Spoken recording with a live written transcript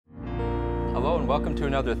Hello and welcome to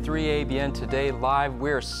another 3ABN Today Live.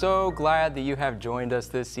 We're so glad that you have joined us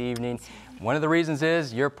this evening. One of the reasons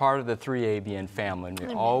is you're part of the 3ABN family, and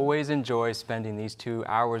we always enjoy spending these 2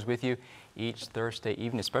 hours with you each Thursday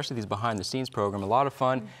evening, especially these behind-the-scenes program. A lot of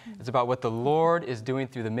fun. It's about what the Lord is doing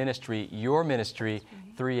through the ministry, your ministry,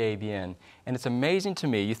 3ABN. And it's amazing to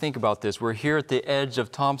me, you think about this, we're here at the edge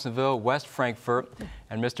of Thompsonville, West Frankfort,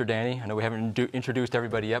 and Mr. Danny, I know we haven't introduced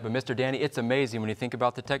everybody yet, but Mr. Danny, it's amazing when you think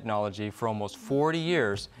about the technology. For almost 40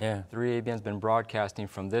 years, 3ABN's been broadcasting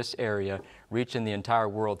from this area, reaching the entire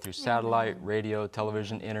world through satellite, radio,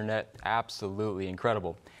 television, internet. Absolutely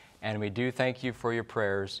incredible. And we do thank you for your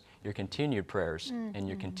prayers, your continued prayers, and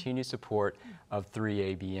your continued support of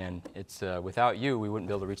 3ABN. It's without you, we wouldn't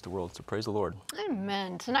be able to reach the world. So praise the Lord.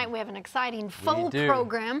 Amen. Tonight we have an exciting full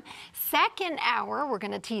program. Second hour, we're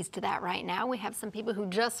going to tease to that right now. We have some people who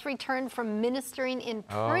just returned from ministering in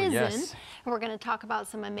prison. And we're going to talk about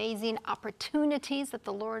some amazing opportunities that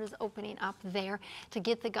the Lord is opening up there to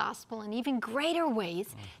get the gospel in even greater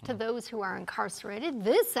ways to those who are incarcerated.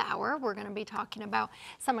 This hour, we're going to be talking about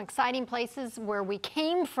some exciting places where we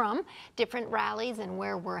came from, different rallies and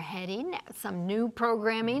where we're heading, some new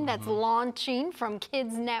programming that's launching from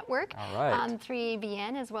Kids Network on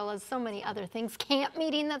 3ABN, as well as so many other things. Camp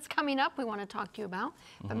meeting that's coming up we want to talk to you about,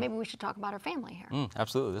 but maybe we should talk about our family here.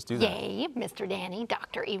 Absolutely, let's do that. Yay, Mr. Danny,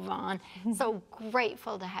 Dr. Yvonne, so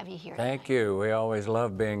grateful to have you here. Thank you. We always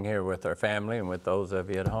love being here with our family and with those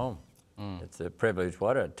of you at home. It's a privilege.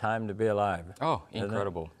 What a time to be alive. Oh,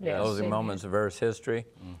 incredible. Closing moments of Earth's history.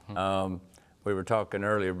 We were talking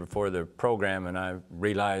earlier before the program, and I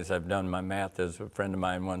realized I've done my math, as a friend of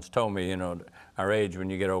mine once told me, you know, our age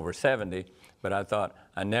when you get over 70. But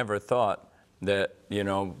I never thought that, you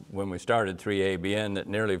know, when we started 3ABN, that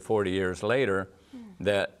nearly 40 years later,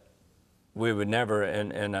 that we would never,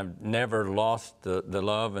 and I've never lost the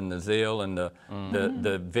love and the zeal and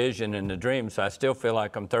the vision and the dream. So I still feel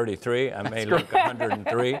like I'm 33. I may look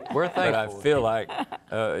 103. We're thankful. But I feel like,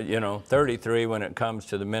 you know, 33 when it comes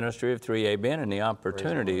to the ministry of 3ABN and the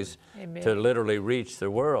opportunities to literally reach the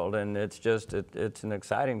world. And it's just, it's an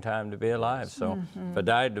exciting time to be alive. So if I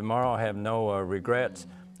died tomorrow, I have no regrets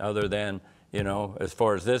other than, you know, as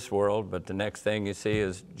far as this world, but the next thing you see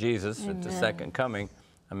is Jesus at the second coming.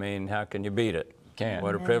 I mean, how can you beat it? Can't.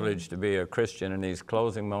 What a privilege to be a Christian in these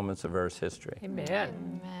closing moments of Earth's history. Amen.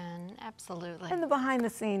 Amen. Absolutely. And the behind the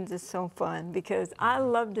scenes is so fun because I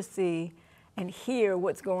love to see and hear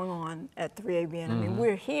what's going on at 3ABN. I mean,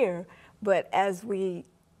 we're here, but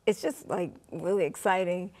it's just like really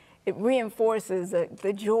exciting. It reinforces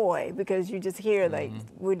the joy because you just hear like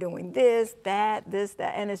we're doing this, that,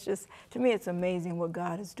 and it's just, to me, it's amazing what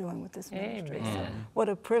God is doing with this ministry. So what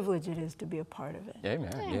a privilege it is to be a part of it.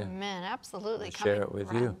 Amen. Amen. Absolutely. Share it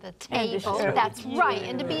with you. The table. That's right.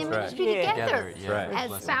 And to be in ministry together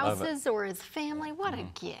as spouses or as family. What a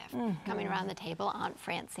gift. Coming around the table, Aunt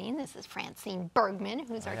Francine. This is Francine Bergman,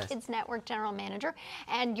 who's our Kids Network General Manager.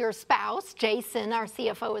 And your spouse, Jason, our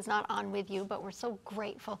CFO, is not on with you, but we're so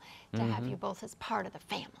grateful to have you both as part of the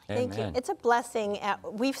family. Thank you. It's a blessing.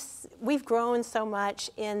 We've grown so much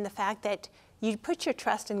in the fact that you put your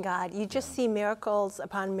trust in God. You just see miracles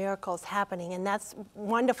upon miracles happening, and that's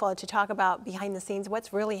wonderful to talk about behind the scenes,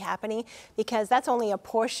 what's really happening, because that's only a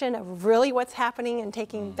portion of really what's happening and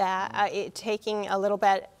taking that, taking a little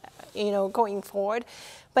bit, you know, going forward.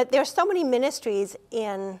 But there's so many ministries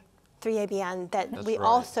in 3ABN that we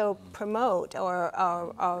also promote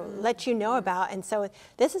or let you know about. And so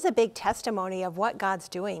this is a big testimony of what God's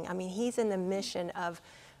doing. I mean, He's in the mission of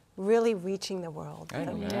really reaching the world.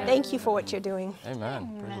 So thank you for what you're doing.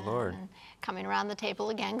 Amen. Praise the Lord. Coming around the table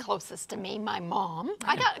again, closest to me, my mom.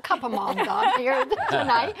 I got a couple moms on here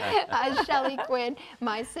tonight. Shelley Quinn,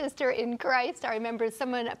 my sister in Christ. I remember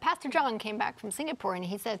Pastor John came back from Singapore and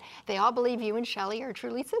he said, they all believe you and Shelley are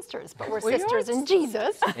truly sisters, but we're sisters in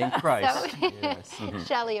Jesus. In Christ. So,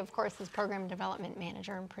 Shelley, of course, is Program Development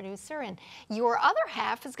Manager and Producer, and your other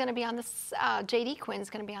half is going to be on this, J.D. Quinn's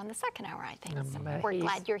going to be on the second hour, I think. So we're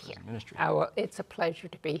glad you're here. It's a pleasure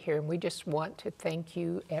to be here, and we just want to thank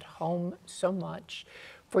you at home so much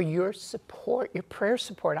for your support, your prayer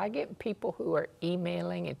support. I get people who are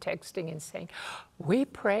emailing and texting and saying, we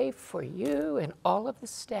pray for you and all of the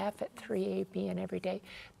staff at 3ABN every day.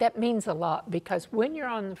 That means a lot because when you're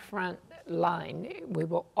on the front line, we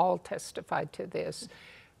will all testify to this.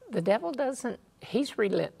 The devil doesn't, he's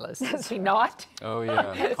relentless, is he not? Oh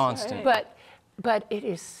yeah, constant. But it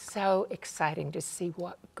is so exciting to see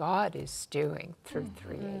what God is doing through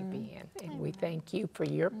 3ABN. And we thank you for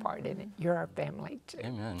your part in it. You're our family, too.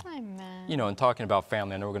 Amen. Amen. You know, and talking about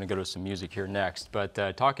family, I know we're going to go to some music here next, but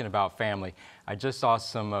talking about family, I just saw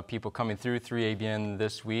some people coming through 3ABN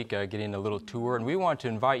this week, getting a little tour, and we want to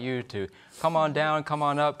invite you to come on down, come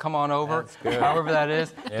on up, come on over, however that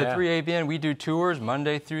is. To 3ABN, we do tours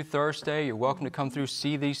Monday through Thursday. You're welcome to come through,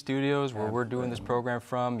 see these studios where we're doing this program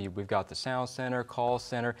from. We've got the sound center, call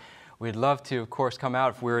center. We'd love to, of course, come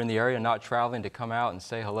out if we're in the area, not traveling, to come out and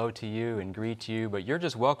say hello to you and greet you. But you're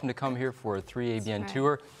just welcome to come here for a 3ABN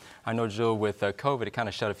tour. I know, Jill, with COVID, it kind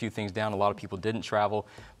of shut a few things down. A lot of people didn't travel,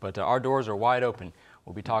 but our doors are wide open.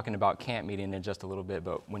 We'll be talking about camp meeting in just a little bit,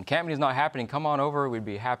 but when camp meeting is not happening, come on over. We'd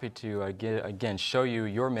be happy to, again, show you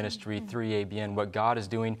your ministry, 3ABN, what God is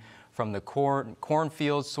doing from the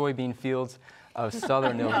cornfields, soybean fields of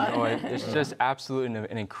Southern Illinois. It's just absolutely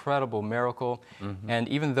an incredible miracle. And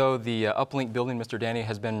even though the Uplink building, Mr. Danny,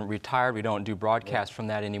 has been retired, we don't do broadcasts from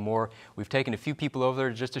that anymore. We've taken a few people over there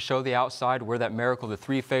just to show the outside where that miracle, the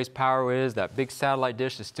three-phase power is. That big satellite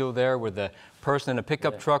dish is still there where the person in a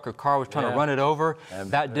pickup truck or car was trying to run it over.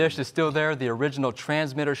 That dish is still there. The original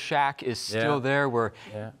transmitter shack is still there where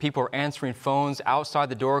people are answering phones outside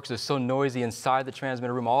the door because it's so noisy inside the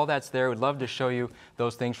transmitter room. All that's there. We'd love to show you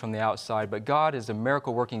those things from the outside. But God is a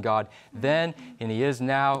miracle-working God then, and He is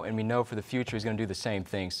now, and we know for the future He's going to do the same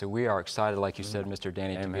thing. So we are excited, like you said, Mr.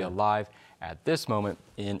 Danny, to be alive at this moment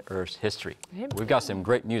in Earth's history. We've got some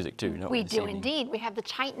great music, too. We do indeed. We have the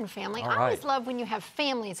Chiton family. I always love when you have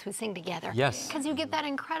families who sing together. Yes. Because you get that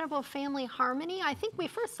incredible family harmony. I think we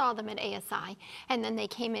first saw them at ASI, and then they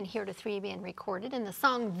came in here to 3ABN and recorded, and the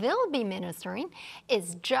song they'll be ministering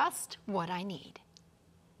is Just What I Need.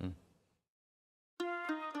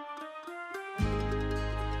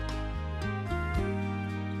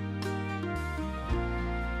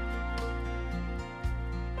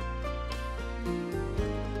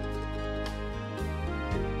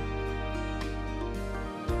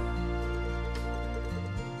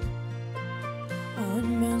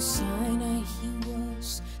 On Mount Sinai He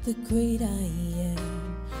was the great I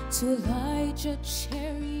am, to Elijah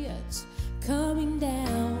chariots coming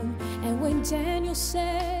down. And when Daniel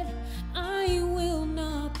said, I will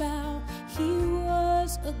not bow, he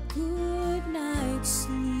was a good night's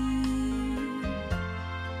sleep.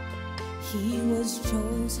 He was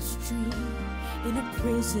Joseph's dream in a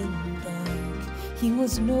prison dark. He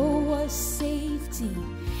was Noah's safety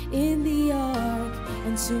in the ark.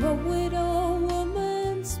 And to a widow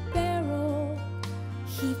woman's barrel,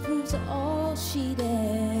 He proves all she'd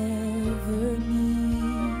ever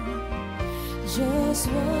need. Just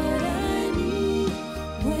what I need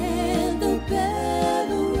when the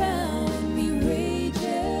battle around me rages.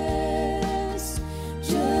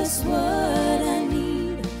 Just what I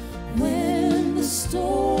need when the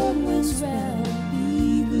storm winds round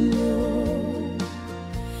me blow.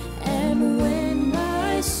 And when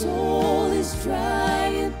my soul is dry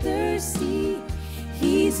and thirsty,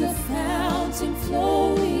 He's a fountain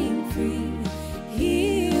flowing free.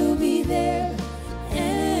 He'll be there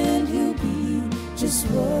and He'll be just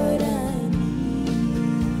what I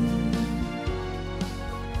need.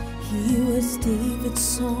 He was David's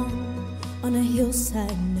song on a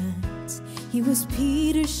hillside night. He was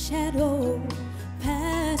Peter's shadow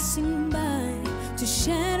passing by. To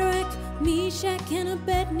Shadrach, Meshach, and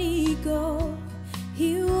Abednego,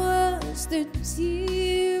 He was their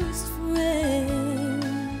dearest friend.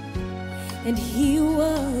 And He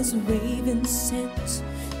was a raven sent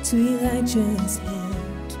to Elijah's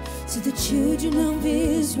hand. To the children of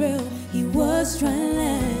Israel He was dry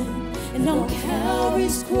land. And on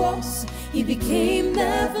Calvary's cross He became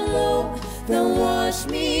that flow that washed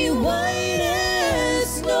me white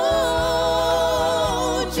as snow.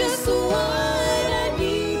 Just what I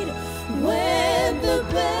need when the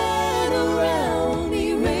battle around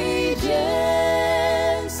me rages.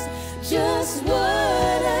 Just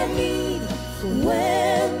what I need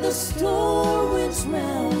when the storm winds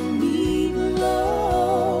round me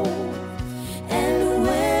blow. And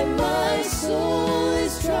when my soul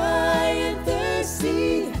is dry and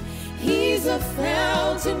thirsty, He's a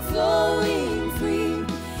fountain flowing free.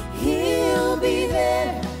 He'll be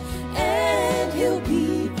there and He'll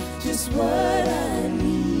be just what I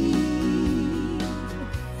need.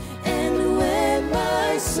 And when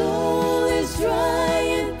my soul is dry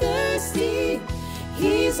and thirsty,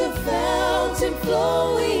 He's a fountain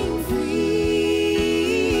flowing free.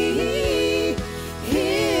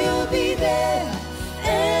 He'll be there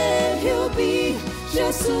and He'll be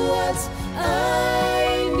just what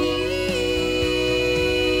I need.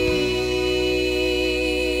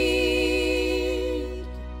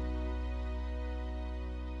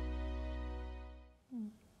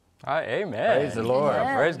 Amen. Praise the Lord.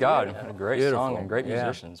 Yeah, praise God. A great Beautiful. song and great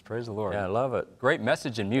musicians. Praise the Lord. Yeah, I love it. Great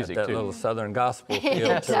message and music, that too. little Southern gospel feel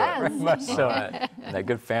to it. Very much so. And that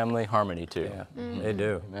good family harmony, too. Yeah, they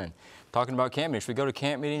do. Amen. Talking about camp meetings, should we go to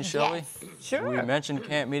camp meetings, shall we? Sure. We mentioned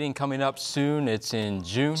camp meeting coming up soon. It's in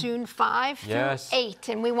June. June 5 through 8,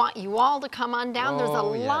 and we want you all to come on down. There's a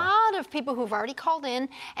lot of people who've already called in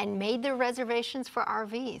and made their reservations for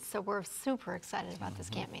RVs, so we're super excited about this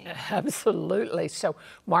camp meeting. Absolutely. So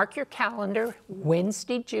mark your calendar.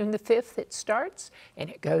 Wednesday, June the 5th, it starts, and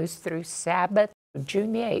it goes through Sabbath,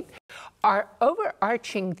 June the 8th. Our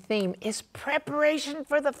overarching theme is preparation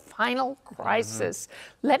for the final crisis.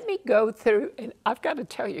 Let me go through, and I've got to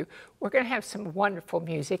tell you, we're going to have some wonderful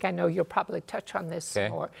music. I know you'll probably touch on this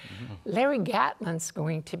some more. Larry Gatlin's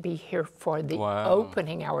going to be here for the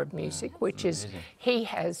opening hour of music, which is, he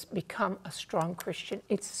has become a strong Christian.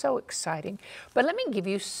 It's so exciting. But let me give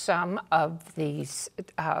you some of these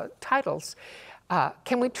titles.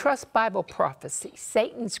 Can we trust Bible prophecy?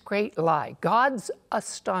 Satan's great lie. God's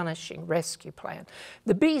astonishing rescue plan.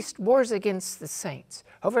 The beast wars against the saints.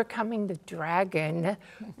 Overcoming the dragon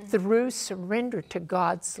through surrender to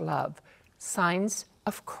God's love. Signs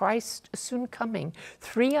of Christ soon coming.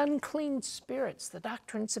 3 unclean spirits. The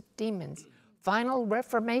doctrines of demons. Final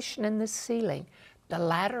reformation in the ceiling. The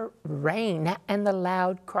latter rain and the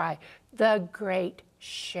loud cry. The great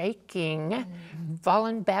shaking,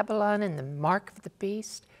 fallen Babylon and the mark of the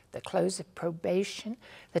beast, the close of probation,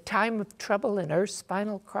 the time of trouble in earth's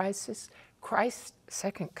final crisis, Christ's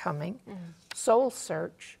second coming, soul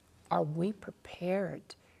search. Are we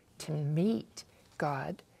prepared to meet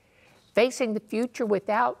God? Facing the future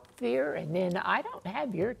without fear, and then I don't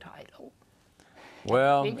have your title.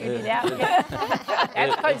 Well, it's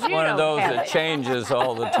one of those that changes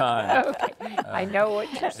all the time. Okay, I know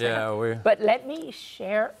what you're saying. But let me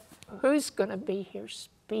share who's going to be here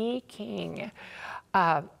speaking.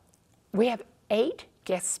 We have 8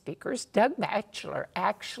 guest speakers. Doug Batchelor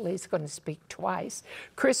actually is going to speak twice.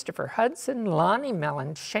 Christopher Hudson, Lonnie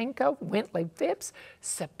Melanchenko, Wintley Phipps,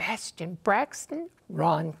 Sebastian Braxton,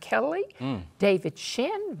 Ron Kelly, David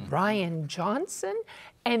Shin, Ryan Johnson,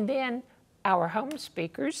 and then our home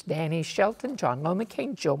speakers, Yvonne Shelton, John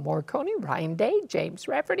Lomacane, Jill Morikone, Ryan Day, James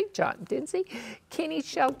Rafferty, John Dinsey, Kenny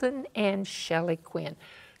Shelton, and Shelley Quinn.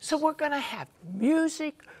 So we're going to have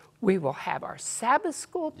music. We will have our Sabbath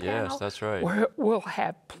school panel. Yes, that's right. We'll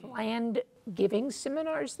have planned giving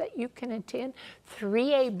seminars that you can attend, 3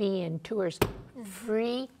 ABN tours,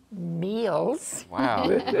 free meals. Wow.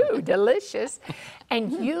 Woohoo, delicious.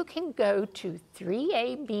 And you can go to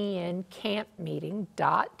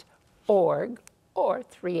 3abncampmeeting.org or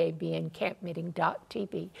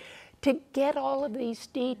 3abncampmeeting.tv to get all of these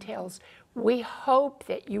details. We hope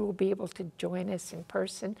that you will be able to join us in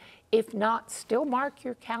person. If not, still mark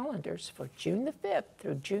your calendars for June the 5th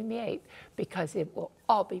through June the 8th because it will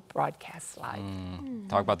all be broadcast live.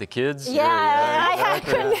 Talk about the kids. Yeah, I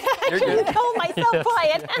couldn't hold myself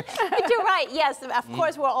quiet. But you're right. Yes, of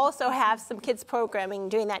course, we'll also have some kids programming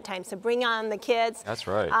during that time. So bring on the kids. That's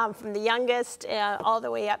right. From the youngest all the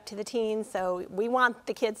way up to the teens. So we want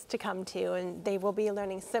the kids to come too, and they will be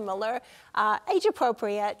learning similar, age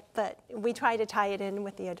appropriate, but we try to tie it in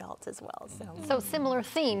with the adults as well. So similar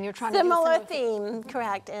theme. You're trying similar to do theme,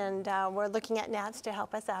 correct? And we're looking at Nats to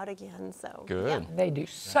help us out again. So good. Yeah. They do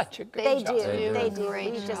such a good They job. do. They do.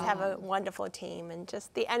 Great We just job. have a wonderful team, and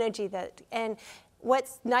just the energy that. And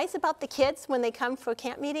what's nice about the kids when they come for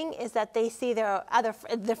camp meeting is that they see their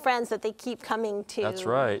the friends that they keep coming to. That's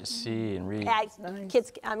right. See and read.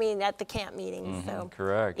 Kids, I mean, at the camp meeting. So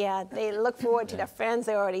correct. Yeah, they look forward to their friends.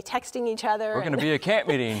 They're already texting each other. We're going to be a camp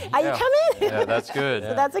meeting. Are you coming? Yeah, that's good.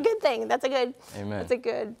 So that's a good thing. That's a good. Amen. That's a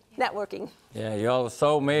good networking. Yeah, you all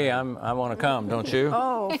sold me. I want to come, don't you?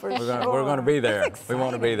 Oh, for sure. We're going to be there. We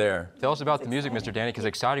want to be there. Tell us about the music, Mr. Danny, because it's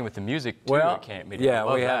exciting with the music too at camp meeting. Yeah,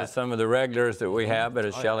 I we love have that. some of the regulars that we have, but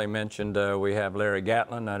as Shelley mentioned, we have Larry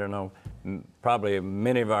Gatlin. I don't know, probably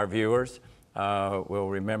many of our viewers will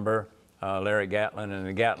remember Larry Gatlin and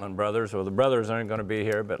the Gatlin brothers. Well, the brothers aren't going to be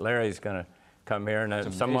here, but Larry's going to come here.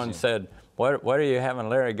 And someone said, what are you having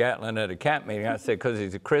Larry Gatlin at a camp meeting? I said, because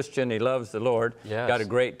he's a Christian, he loves the Lord, got a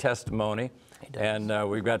great testimony. And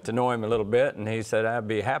we've got to know him a little bit, and he said, I'd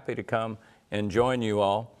be happy to come and join you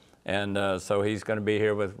all. And so he's going to be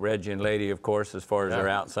here with Reggie and Lady, of course, as far as our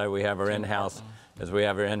outside. We have our in-house, as we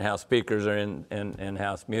have our in-house speakers or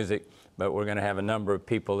in-house music. But we're going to have a number of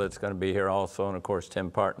people that's going to be here also, and of course, Tim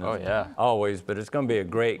Partners. Oh, yeah. Always, but it's going to be a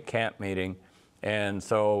great camp meeting. And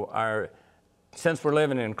so since we're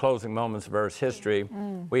living in closing moments of Earth's history,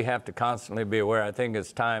 we have to constantly be aware. I think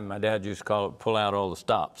it's time, my dad used to call it, pull out all the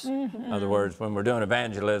stops. In other words, when we're doing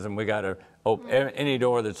evangelism, we got to open any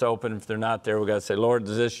door that's open. If they're not there, we got to say, Lord,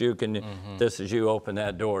 is this you? Can you, this is you, open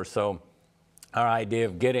that door. So our idea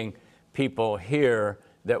of getting people here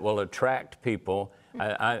that will attract people,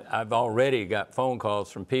 I've already got phone calls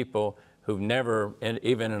from people who've never,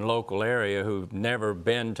 even in a local area, who've never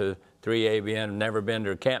been to 3ABN, never been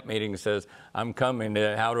to a camp meeting, says, I'm coming.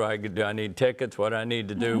 How do I need tickets? What do I need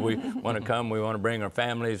to do? We want to come. We want to bring our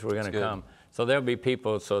families. We're going to come. So there'll be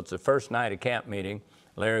people. So it's the first night of camp meeting.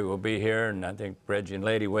 Larry will be here, and I think Reggie and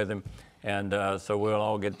Lady with him. And so we'll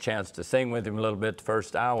all get a chance to sing with him a little bit the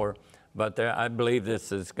first hour. But I believe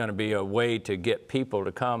this is going to be a way to get people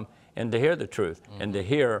to come and to hear the truth and to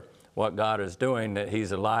hear what God is doing, that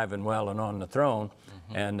He's alive and well and on the throne,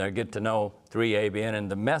 and get to know 3ABN and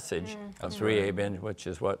the message of 3ABN, which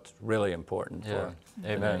is what's really important for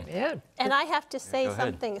Amen. Yeah. And I have to say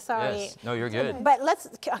something, sorry. Yes. No, you're good. But let's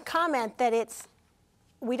comment that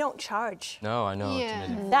we don't charge. No, I know. Yeah.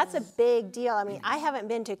 That's a big deal. I mean, I haven't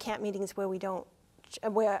been to camp meetings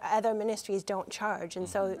where other ministries don't charge, and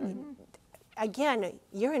so again,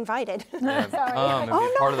 you're invited. Yeah, come and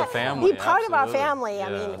be part of the family. Be part of our family. Yeah,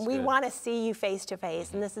 I mean, we want to see you face to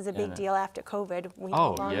face, and this is a big deal after COVID. We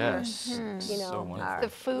no longer, yes. you know, So The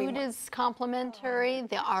food is complimentary,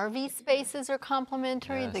 the RV spaces are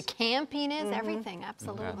complimentary, the camping is, everything,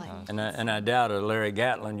 absolutely. And I doubt Larry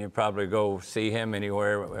Gatlin, you probably go see him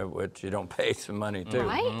anywhere, which you don't pay some money to.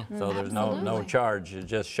 Right. So there's no charge. You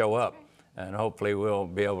just show up. And hopefully we'll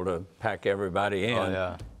be able to pack everybody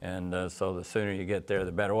in. And so the sooner you get there,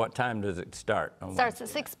 the better. What time does it start? Starts at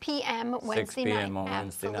 6 p.m. Wednesday 6 p.m. on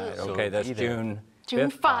Wednesday night. Absolutely. Okay, that's June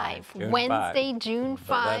 5. June Wednesday, June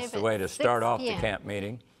 5. That's the way to start off the camp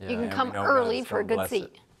meeting. You can And come we know early God's for a gonna good bless seat.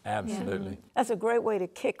 it. Absolutely. That's a great way to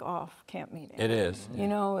kick off camp meeting. It is. You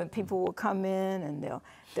know, and people will come in and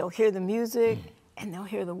they'll hear the music and they'll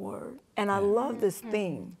hear the word. And I love this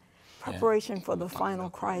theme, preparation for the final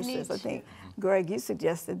crisis. I think, Greg, you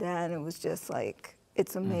suggested that, and it was just like,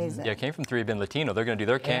 it's amazing. Yeah, it came from 3ABN Latino. They're going to do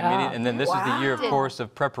their camp meeting, and then this is the year, of course,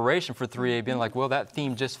 of preparation for 3ABN. Like, well, that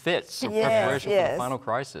theme just fits. So preparation for the final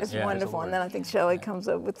crisis. It's wonderful. And then I think Shelley comes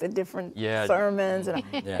up with the different sermons. And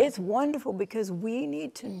Yeah. It's wonderful because we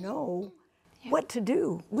need to know what to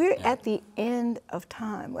do. We're at the end of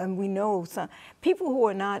time, and we know people who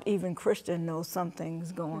are not even Christian know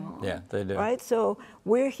something's going on. Yeah, they do. Right? So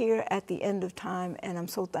we're here at the end of time, and I'm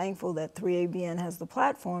so thankful that 3ABN has the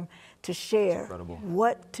platform to share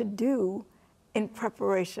what to do in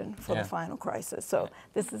preparation for the final crisis. So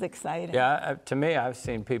this is exciting. Yeah, to me, I've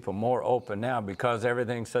seen people more open now because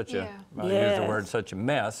everything's such a, I'll use the word, such a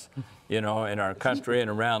mess, you know, in our country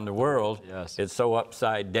and around the world. It's so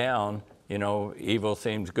upside down. You know, evil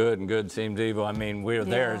seems good and good seems evil. I mean, we're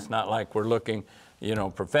there. It's not like we're looking, you know,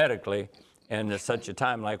 prophetically. And at such a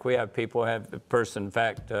time, like we have people, have a person, in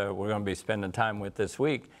fact, we're going to be spending time with this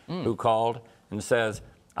week, who called and says,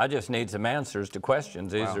 I just need some answers to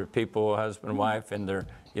questions. These are people, husband and wife, in their,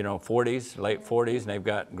 you know, 40s, late 40s, and they've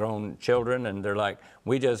got grown children, and they're like,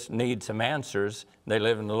 we just need some answers. They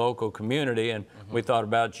live in the local community, and we thought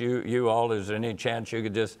about you all. Is there any chance you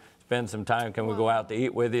could just spend some time? Can we go out to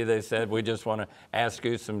eat with you? They said, we just want to ask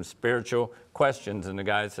you some spiritual questions. And the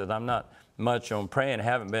guy said, I'm not much on praying,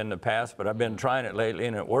 haven't been in the past, but I've been trying it lately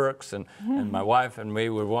and it works. And my wife and me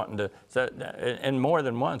were wanting to, and more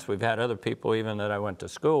than once, we've had other people even that I went to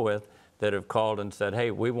school with that have called and said, hey,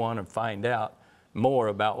 we want to find out more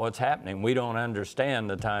about what's happening. We don't understand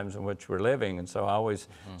the times in which we're living. And so I always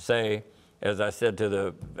say, as I said to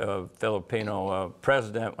the Filipino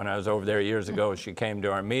president when I was over there years ago, she came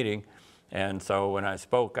to our meeting, and so when I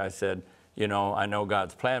spoke, I said, you know, I know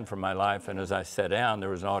God's plan for my life, and as I sat down, there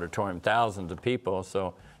was an auditorium, thousands of people,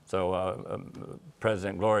 so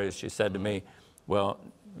President Gloria, she said to me, well,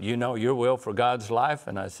 you know your will for God's life?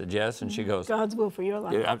 And I said, yes, and she goes, God's will for your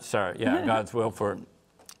life. I'm sorry, God's will for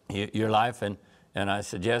your life, and I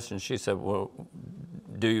said, yes, and she said, well,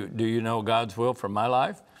 do you know God's will for my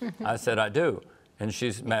life? I said, I do. And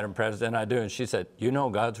she said, Madam President, I do. And she said, you know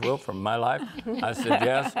God's will for my life? I said,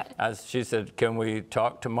 yes. She said, can we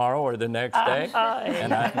talk tomorrow or the next day?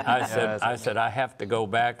 And I said, I have to go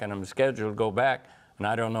back, and I'm scheduled to go back. And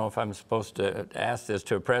I don't know if I'm supposed to ask this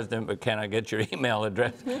to a president, but can I get your email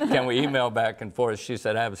address? Can we email back and forth? She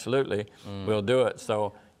said, absolutely, we'll do it.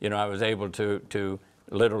 So, you know, I was able to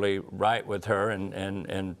literally write with her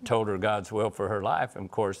and told her God's will for her life. And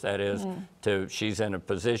of course, that is she's in a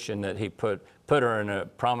position that he put her in a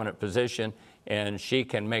prominent position and she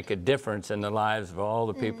can make a difference in the lives of all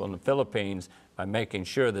the people in the Philippines by making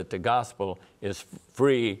sure that the gospel is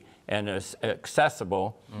free and is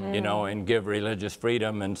accessible, you know, and give religious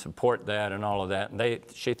freedom and support that and all of that. And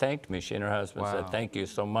she thanked me. She and her husband said, "Thank you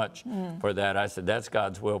so much for that." I said, "That's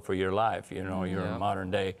God's will for your life. You know, you're a modern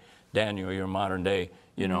day Daniel, you're a modern day,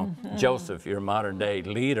 you know, Joseph, you're a modern day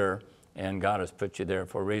leader, and God has put you there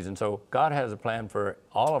for a reason." So God has a plan for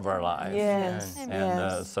all of our lives. Yes.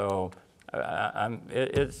 And so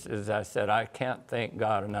it's, as I said, I can't thank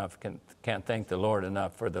God enough, can't thank the Lord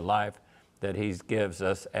enough for the life that He gives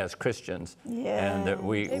us as Christians, and that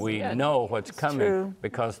we know what's coming,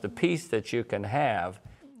 because the peace that you can have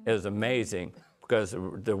is amazing, because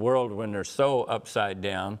the world, when they're so upside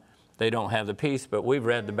down, they don't have the peace, but we've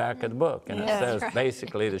read the back of the book, and it says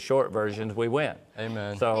basically the short versions, we win.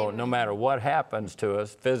 Amen. So no matter what happens to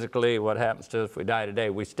us physically, what happens to us if we die today,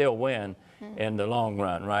 we still win in the long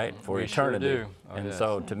run, right, for eternity. Sure do. And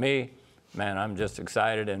so to me, man, I'm just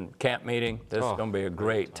excited. And camp meeting, this is going to be a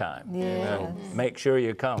great time. So make sure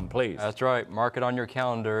you come, please. That's right. Mark it on your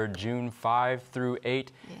calendar, June 5 through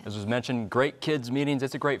 8. As was mentioned, great kids meetings.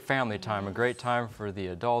 It's a great family time, a great time for the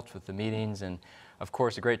adults with the meetings, and of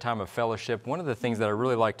course, a great time of fellowship. One of the things that I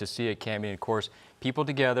really like to see at camp meeting, of course, people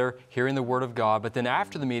together, hearing the Word of God, but then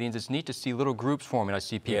after the meetings, it's neat to see little groups forming. I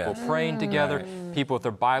see people praying together, people with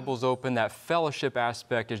their Bibles open. That fellowship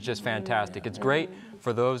aspect is just fantastic. It's great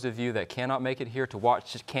for those of you that cannot make it here to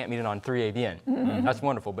watch this camp meeting on 3ABN. That's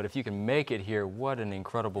wonderful, but if you can make it here, what an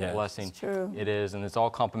incredible blessing it is, and it's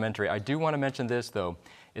all complimentary. I do want to mention this, though,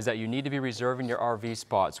 is that you need to be reserving your RV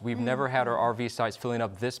spots. We've never had our RV sites filling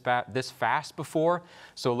up this fast before,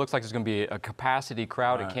 so it looks like there's going to be a capacity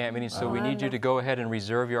crowd at camp meetings, so we need you to go ahead and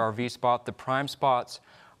reserve your RV spot. The prime spots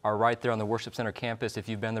are right there on the Worship Center campus. If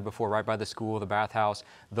you've been there before, right by the school, the bathhouse,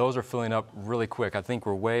 those are filling up really quick. I think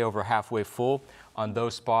we're way over halfway full on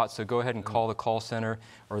those spots, so go ahead and call the call center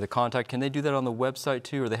or the contact. Can they do that on the website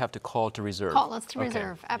too, or they have to call to reserve? Call us to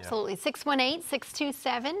reserve, absolutely.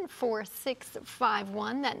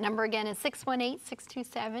 618-627-4651. That number again is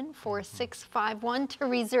 618-627-4651 to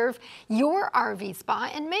reserve your RV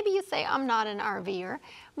spot. And maybe you say, I'm not an RVer.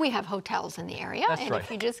 We have hotels in the area. That's right.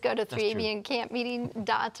 If you just go to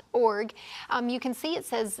 3abncampmeeting.org, you can see it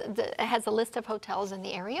says it has a list of hotels in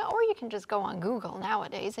the area, or you can just go on Google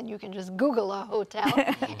nowadays and you can just Google a hotel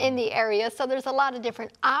in the area. So there's a lot of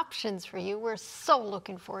different options for you. We're so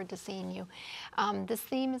looking forward to seeing you. This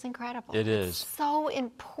theme is incredible. It is. It's so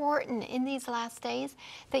important in these last days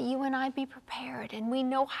that you and I be prepared, and we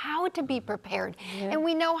know how to be prepared, and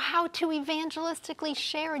we know how to evangelistically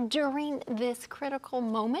share during this critical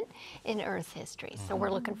moment in Earth's history. So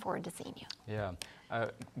we're looking forward to seeing you. Yeah.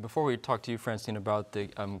 Before we talk to you, Francine, about the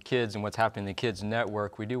kids and what's happening in the Kids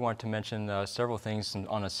Network, we do want to mention several things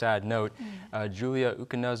on a sad note. Julia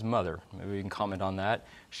Ukuna's mother, maybe we can comment on that.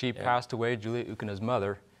 She passed away. Julia Ukuna's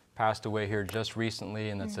mother passed away here just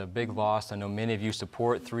recently, and that's a big loss. I know many of you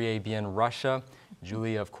support 3ABN Russia.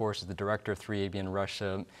 Julia, of course, is the director of 3ABN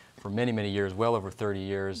Russia for many, many years, well over 30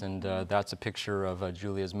 years, and that's a picture of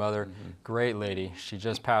Julia's mother. Great lady. She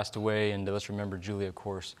just passed away, and let's remember Julia, of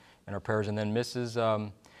course, in our prayers. And then Mrs.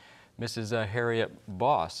 Harriet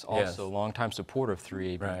Boss, also longtime supporter of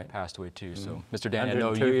 3ABN, passed away too. So, Mr. Dan, I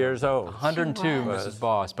know 102 years old. 102, Mrs.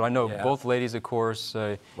 Boss. But I know both ladies, of course.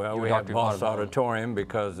 Well, we have Boss Auditorium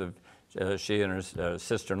because of she and her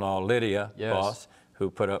sister-in-law Lydia Boss,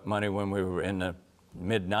 who put up money when we were in the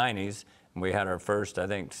mid-90s. And we had our first, I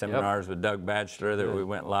think, seminars with Doug Batchelor that we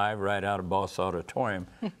went live right out of Boss Auditorium.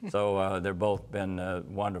 So they've both been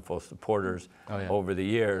wonderful supporters over the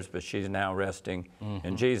years, but she's now resting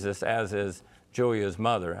in Jesus, as is Julia's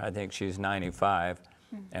mother. I think she's 95,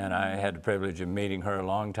 and I had the privilege of meeting her a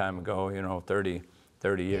long time ago, you know, 30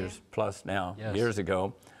 years plus now, years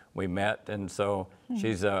ago. We met, and so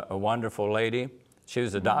she's a wonderful lady. She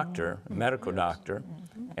was a doctor, a medical doctor,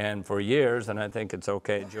 and for years, and I think it's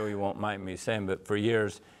okay, Joey won't mind me saying, but for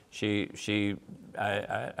years, I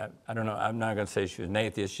don't know, I'm not going to say she was an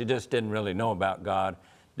atheist. She just didn't really know about God,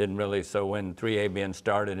 didn't really. So when 3ABN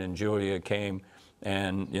started and Julia came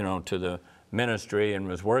and, you know, to the ministry and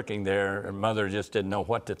was working there, her mother just didn't know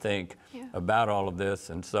what to think about all of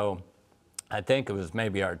this. And so I think it was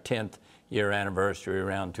maybe our 10th year anniversary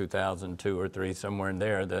around 2002 or 3, somewhere in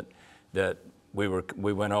there, that we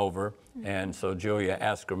went over, and so Julia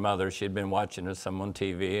asked her mother, she'd been watching us some on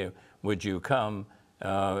TV, would you come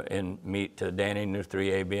and meet Danny New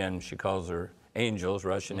 3ABN? She calls her angels,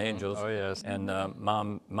 Russian angels. Oh, yes. And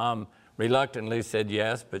mom reluctantly said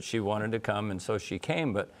yes, but she wanted to come, and so she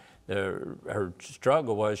came. But her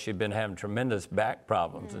struggle was she'd been having tremendous back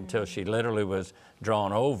problems until she literally was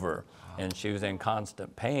drawn over, and she was in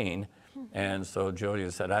constant pain. And so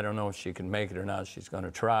Julia said, I don't know if she can make it or not. She's going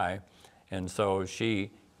to try. And so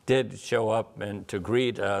she did show up and to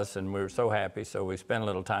greet us, and we were so happy. So we spent a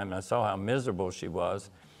little time, and I saw how miserable she was.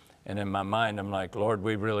 And in my mind, I'm like, Lord,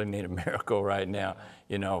 we really need a miracle right now,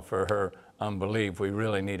 you know, for her unbelief. We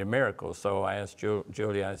really need a miracle. So I asked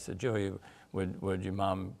Julia, I said, Julia, would your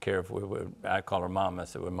mom care if we would, I call her mom, I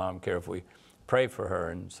said, would mom care if we pray for her?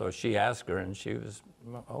 And so she asked her, and she was,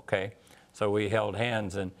 okay. So we held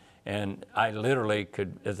hands, and I literally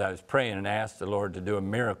could, as I was praying, and asked the Lord to do a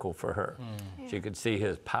miracle for her. She could see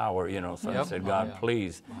his power, you know, so I said, God,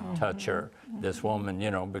 please touch her, this woman,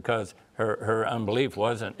 you know, because her unbelief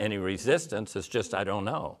wasn't any resistance, it's just, I don't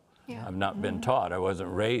know. I've not been taught. I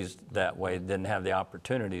wasn't raised that way, didn't have the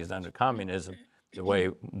opportunities under communism the way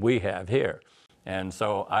we have here. And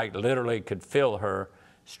so I literally could feel her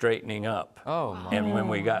straightening up. Oh, my. And when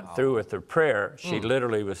we got through with her prayer, she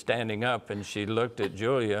literally was standing up, and she looked at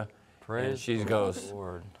Julia, and she goes,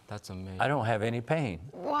 Lord. That's amazing. I don't have any pain.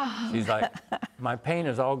 Wow. She's like, my pain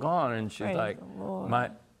is all gone. And she's like,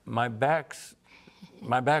 my back's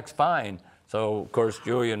fine. So, of course,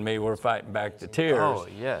 Julia and me were fighting back the tears. Oh,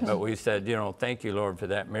 yes. But we said, you know, thank you, Lord, for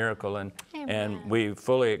that miracle. And we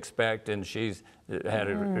fully expect, and she's had,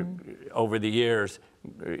 over the years,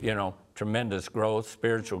 you know, tremendous growth,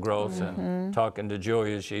 spiritual growth. And talking to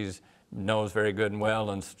Julia, she knows very good and well,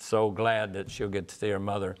 and so glad that she'll get to see her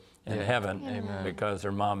mother in heaven. Amen. Because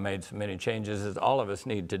her mom made so many changes, as all of us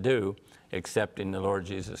need to do, accepting the Lord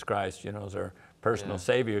Jesus Christ, you know, as our personal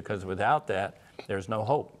Savior, because without that, there's no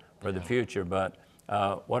hope for the future. But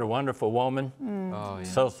what a wonderful woman,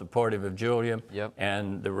 so supportive of Julia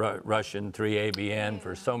and the Russian 3ABN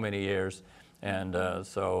for so many years. And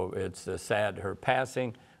so it's sad her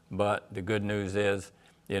passing, but the good news is,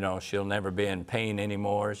 you know, she'll never be in pain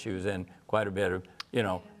anymore. She was in quite a bit of, you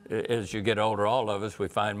know, as you get older, all of us, we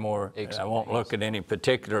find more. I won't look at any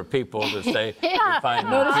particular people to say, we find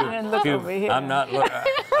I'm not looking,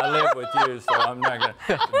 I live with you, so I'm not going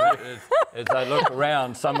to. As I look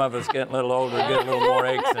around, some of us get a little older, get a little more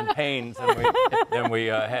aches and pains than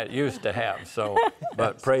we used to have. So,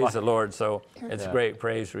 but praise the Lord. So it's a great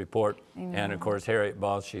praise report. And of course, Harriet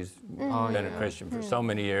Ball, she's been a Christian for so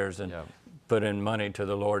many years and put in money to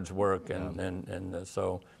the Lord's work. And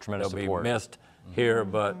so tremendous they'll support. be missed here,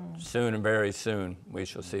 but soon and very soon we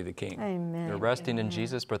shall see the King. Amen. They're resting in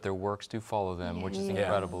Jesus, but their works do follow them, which is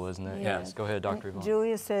incredible, isn't it? Yes. Go ahead, Dr. Yvonne.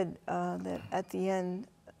 Julia said that at the end,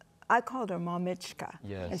 I called her Mamichka,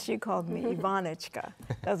 and she called me Ivanichka.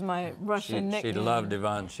 That's my Russian nickname. She loved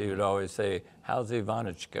Yvonne. She would always say, how's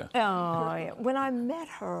Ivanichka? Oh, yeah. When I met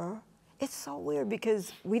her, it's so weird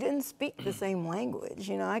because we didn't speak the same language.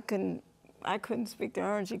 You know, I couldn't speak to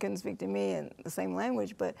her, and she couldn't speak to me in the same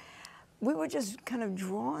language, but we were just kind of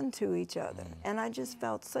drawn to each other. And I just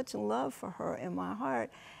felt such love for her in my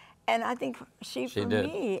heart. And I think she for did.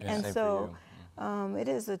 me. Yeah, and same so for it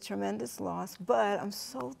is a tremendous loss, but I'm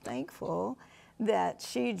so thankful that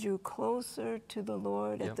she drew closer to the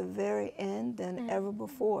Lord at the very end than ever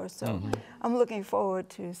before. So I'm looking forward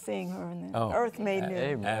to seeing her in the earth made new.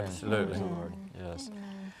 Amen. Absolutely. Praise the Lord. Yes.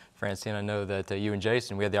 Francine, I know that you and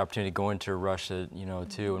Jason, we had the opportunity to go into Russia, you know,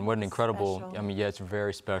 too, and what an incredible, Special. I mean, yeah, it's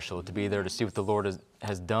very special to be there, to see what the Lord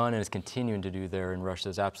has done and is continuing to do there in Russia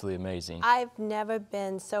is absolutely amazing. I've never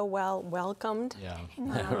been so well welcomed,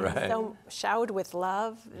 Right. so showered with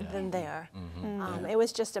love than there. It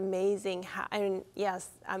was just amazing how, and yes,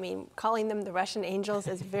 I mean, calling them the Russian angels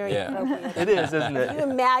is very appropriate. It is, isn't it? If you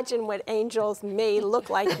imagine what angels may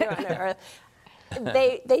look like here on earth,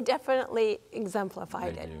 they definitely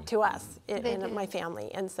exemplified it to us in my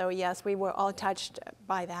family. And so, yes, we were all touched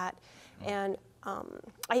by that. And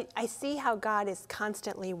I see how God is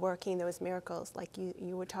constantly working those miracles, like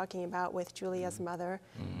you were talking about with Julia's mother.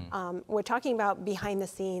 We're talking about behind the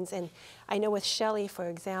scenes. And I know with Shelley, for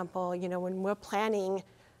example, you know, when we're planning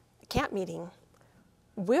a camp meeting,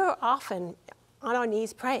 we're often on our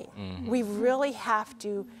knees praying. We really have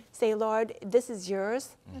to say, Lord, this is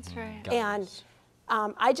yours. That's right. And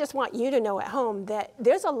I just want you to know at home that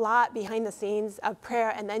there's a lot behind the scenes of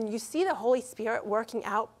prayer, and then you see the Holy Spirit working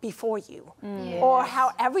out before you, or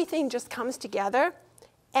how everything just comes together,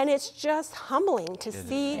 and it's just humbling to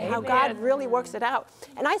see how God really works it out.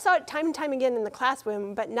 And I saw it time and time again in the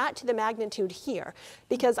classroom, but not to the magnitude here,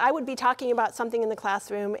 because I would be talking about something in the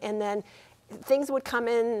classroom, and then things would come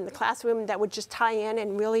in the classroom that would just tie in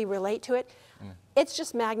and really relate to it. It's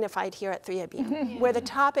just magnified here at 3ABN, where the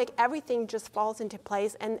topic, everything just falls into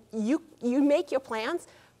place, and you make your plans,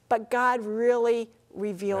 but God really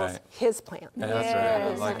reveals his plan. That's right.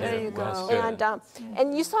 I like there it. you go.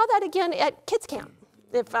 And you saw that again at Kids Camp,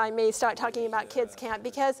 if I may start talking about Kids Camp,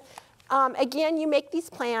 because again, you make these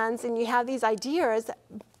plans and you have these ideas,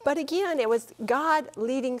 but again, it was God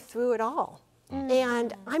leading through it all.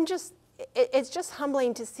 And it's just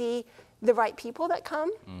humbling to see the right people that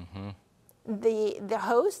come, the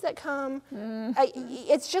hosts that come.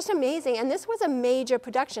 It's just amazing. And this was a major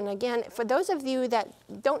production. Again, for those of you that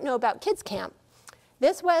don't know about Kids Camp,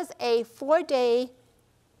 this was a 4-day,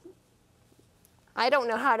 I don't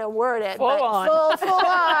know how to word it, but full on.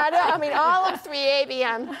 I mean, all of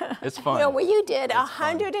 3ABN. It's fun. You know, where you did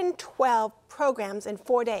 112 programs in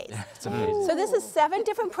 4 days. It's amazing. So this is 7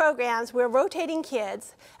 different programs. We're rotating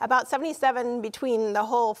kids, about 77 between the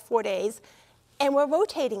whole 4 days, and we're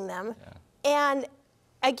rotating them. And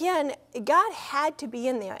again, God had to be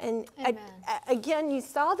in there. And again, you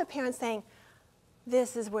saw the parents saying,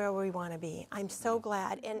 this is where we want to be. I'm so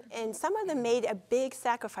glad. And some of them made a big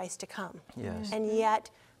sacrifice to come. Yes. And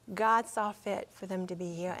yet, God saw fit for them to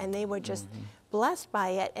be here. And they were just blessed by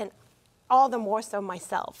it, and all the more so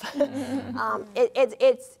myself.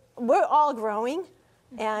 We're all growing.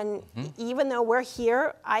 And even though we're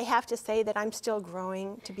here, I have to say that I'm still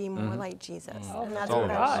growing to be more like Jesus. And that's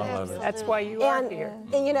what I love. That's why you are here.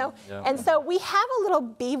 And you know, and so we have a little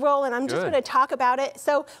B-roll, and I'm just going to talk about it.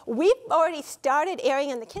 So we've already started airing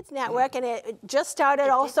in the Kids Network, and it just started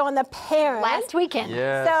also on the Parents. Last weekend.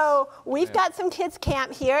 Yes. So we've got some kids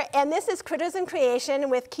camp here, and this is Critters in Creation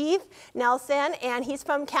with Keith Nelson, and he's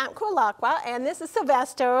from Camp Kulakwa, and this is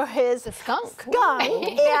Sylvester, his skunk.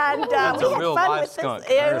 And That's we a had real fun live with skunk.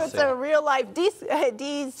 this. It was a real life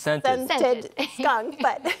scented skunk,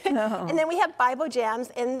 but and then we have Bible jams,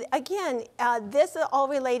 and again, this is all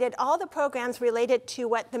related. All the programs related to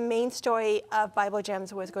what the main story of Bible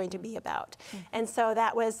jams was going to be about, and so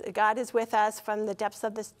that was God is with us from the depths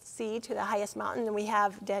of the sea to the highest mountain. And we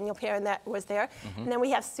have Daniel Perrin that was there, and then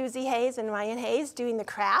we have Susie Hayes and Ryan Hayes doing the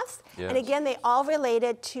crafts, and again, they all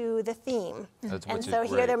related to the theme. And so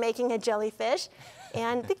here they're making a jellyfish.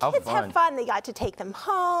 And the kids have fun. They got to take them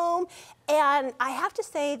home. And I have to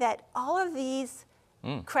say that all of these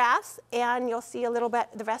crafts, and you'll see a little bit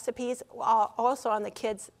the recipes, are also on the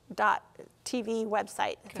kids.tv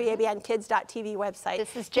website, 3abnkids.tv website.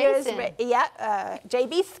 This is Jason.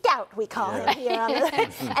 JB Scout, we call him. Here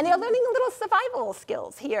and they're learning little survival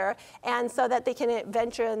skills here, and so that they can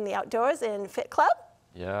venture in the outdoors in Fit Club.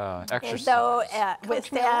 Yeah, exercise. And so with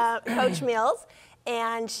Coach Mills.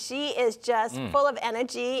 And she is just full of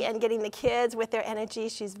energy and getting the kids with their energy.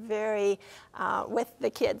 She's very with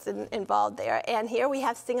the kids involved there. And here we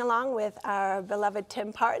have Sing Along with our beloved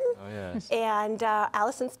Tim Parton. Oh, yes. And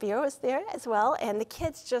Allison Spear was there as well. And the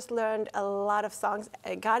kids just learned a lot of songs.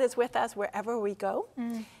 God is with us wherever we go.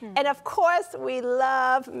 And of course, we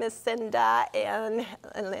love Miss Cinda and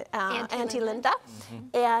Auntie Linda.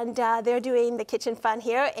 And they're doing the kitchen fun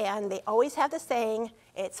here. And they always have the saying,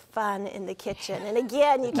 it's fun in the kitchen. And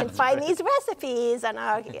again, you can find these recipes on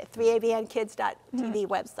our 3abnkids.tv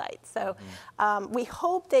website. So we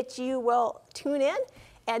hope that you will tune in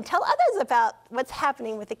and tell others about what's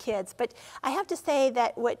happening with the kids. But I have to say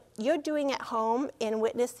that what you're doing at home in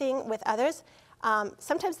witnessing with others,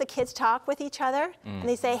 sometimes the kids talk with each other and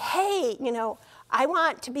they say, hey, you know, I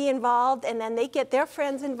want to be involved, and then they get their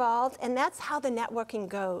friends involved, and that's how the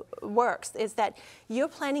networking works, is that you're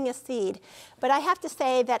planting a seed. But I have to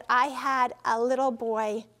say that I had a little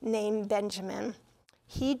boy named Benjamin.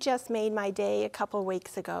 He just made my day a couple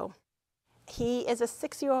weeks ago. He is a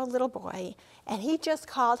 6-year-old little boy, and he just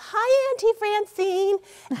called, hi, Auntie Francine.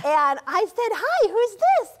 And I said, hi, who's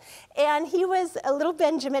this? And he was a little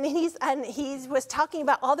Benjamin, and he was talking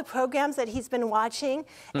about all the programs that he's been watching.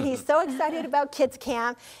 And he's so excited about Kids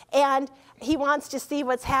Camp, and he wants to see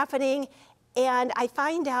what's happening. And I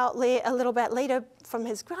find out a little bit later from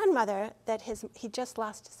his grandmother that he just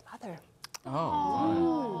lost his mother.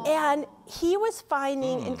 Oh. And he was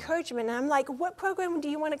finding encouragement. And I'm like, what program do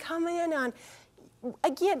you want to come in on?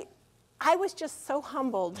 Again, I was just so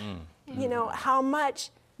humbled, you know, how much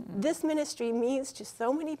this ministry means to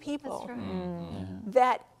so many people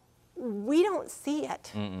that we don't see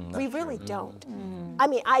it. We really don't. I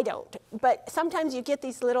mean, I don't. But sometimes you get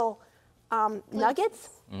these little nuggets.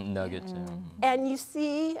 And you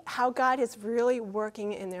see how God is really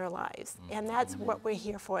working in their lives. And that's what we're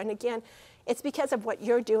here for. And again, it's because of what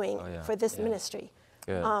you're doing for this ministry.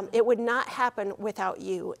 It would not happen without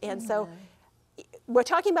you. And so we're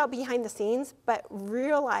talking about behind the scenes, but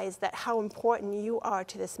realize that how important you are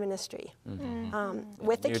to this ministry.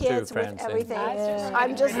 With the You kids, too, with Francine. everything. Yeah.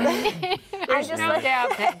 I'm just, There's no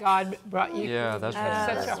doubt that God brought you. Yeah, that's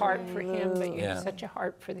right. Such a heart for him, but you Yeah. have such a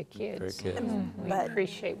heart for the kids. For kids. We But-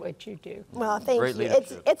 appreciate what you do. well, thank Great you.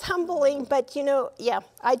 leadership. It's humbling, but you know, yeah,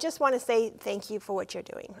 I just want to say thank you for what you're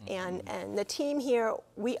doing. And the team here,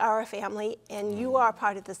 we are a family, and you are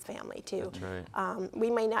part of this family too. That's right. We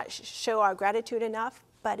may not show our gratitude enough,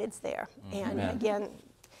 but it's there. And Amen. again,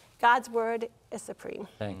 God's word is supreme.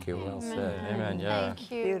 Thank you. Well said. Amen. Yeah.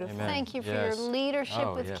 Thank you. Beautiful. Thank you for Yes. your leadership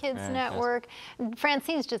Oh, with yeah, Kids fantastic. Network.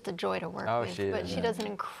 Francine's just a joy to work Oh, with, she but is, she yeah. does an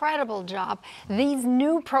incredible job. These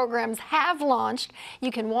new programs have launched.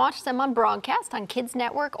 You can watch them on broadcast on Kids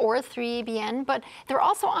Network or 3ABN, but they're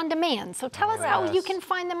also on demand. So tell us how you Yes. can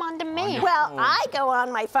find them on demand. Well, I go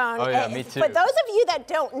on my phone. Oh, yeah, me too. For those of you that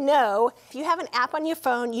don't know, if you have an app on your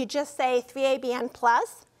phone, you just say 3ABN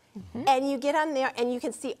Plus, and you get on there and you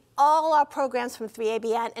can see all our programs from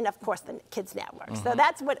 3ABN and, of course, the Kids Network. So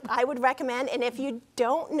that's what I would recommend. And if you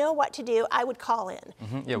don't know what to do, I would call in.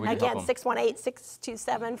 Yeah, we can Again, help 'em.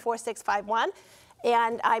 618-627-4651.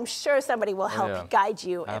 And I'm sure somebody will help yeah. guide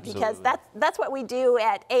you because Absolutely. that's what we do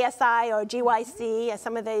at ASI or GYC, at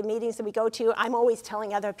some of the meetings that we go to. I'm always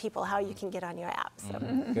telling other people how you can get on your app. So.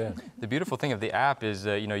 Good. The beautiful thing of the app is,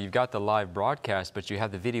 you know, you've got the live broadcast, but you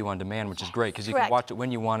have the video on demand, which is great because you can Correct. watch it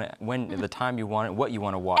when you want it, when the time you want it, what you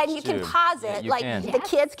want to watch. And you can too. pause Yeah, it, you like can. the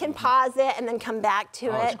kids can pause it and then come back to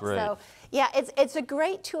Oh, it. it's great. So yeah, it's a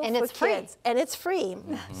great tool And for it's free. kids, and it's free.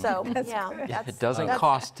 So yeah, It doesn't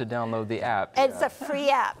cost to download the app. It's a free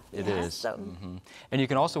app. It yes, is. So. And you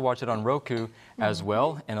can also watch it on Roku as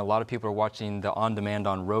well. And a lot of people are watching the on-demand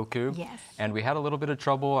on Roku. Yes. And we had a little bit of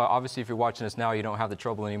trouble. Obviously, if you're watching us now, you don't have the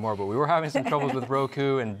trouble anymore. But we were having some troubles with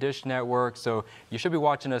Roku and Dish Network. So you should be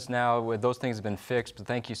watching us now. Those things have been fixed. But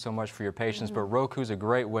thank you so much for your patience. But Roku's a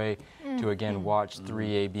great way to, again, watch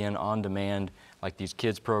 3ABN on demand, like these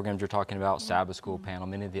kids programs you're talking about, Sabbath School Panel,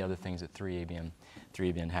 many of the other things that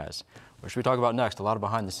 3ABN has. What should we talk about next? A lot of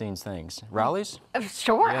behind-the-scenes things. Rallies?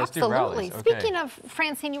 Sure, Yeah, let's do absolutely. rallies. Okay. Speaking of,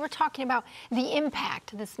 Francine, you were talking about the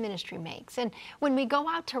impact this ministry makes. And when we go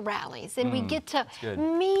out to rallies and we get to good.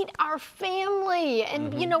 meet our family,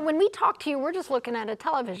 and you know, when we talk to you, we're just looking at a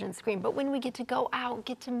television screen, but when we get to go out,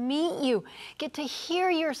 get to meet you, get to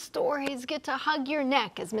hear your stories, get to hug your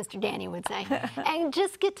neck, as Mr. Danny would say, and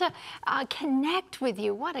just get to connect with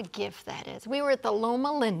you, what a gift that is. We were at the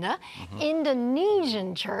Loma Linda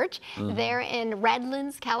Indonesian church. There in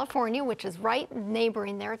Redlands, California, which is right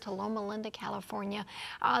neighboring there to Loma Linda, California.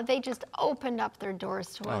 They just opened up their doors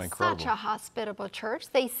to us. incredible. Such a hospitable church.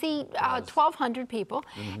 They seat 1,200 people,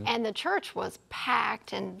 and the church was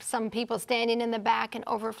packed, and some people standing in the back and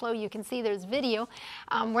overflow. You can see there's video.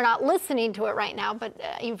 We're not listening to it right now, but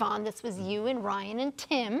Yvonne, this was you and Ryan and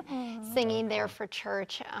Tim singing there for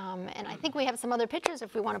church. And I think we have some other pictures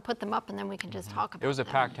if we want to put them up, and then we can just talk about them. It was a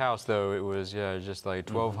packed house, though. It was, yeah, just like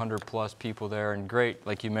 1,200 plus people there, and great,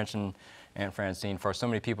 like you mentioned, Aunt Francine, for so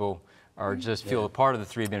many people are just feel a part of the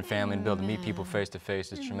 3ABN family and be able to meet people face to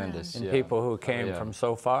face is tremendous. And Yeah. people who came yeah. from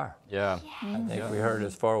so far. Yeah. I think we heard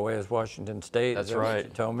as far away as Washington State. That's is that what right.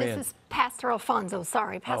 you told me. This is Pastor Alfonso,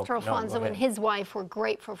 sorry. Pastor no, go Alfonso and ahead. his wife were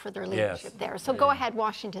grateful for their leadership Yes. there. So go ahead,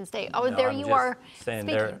 Washington State. Oh, No, there I'm you just are saying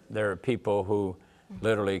speaking. there are people who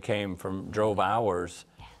literally drove hours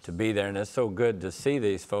to be there, and it's so good to see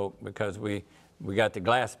these folk because we got the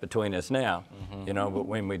glass between us now, you know, but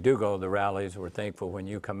when we do go to the rallies, we're thankful when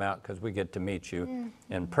you come out because we get to meet you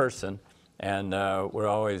in person, and we're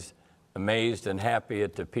always amazed and happy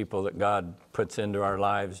at the people that God puts into our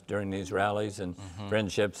lives during these rallies and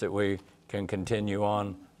friendships that we can continue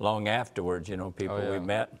on long afterwards, you know, people we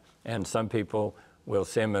met, and some people we'll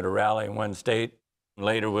see them at a rally in one state,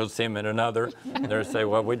 later we'll see them in another. They'll say,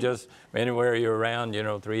 well, anywhere you're around, you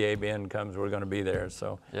know, 3ABN comes, we're going to be there.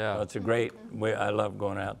 So Yeah. it's a great, I love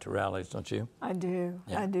going out to rallies, don't you? I do.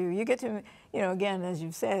 Yeah. I do. You get to, you know, again, as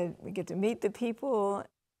you've said, we get to meet the people,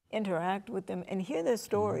 interact with them, and hear their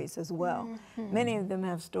stories as well. Many of them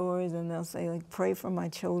have stories, and they'll say, like, pray for my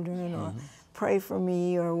children, or pray for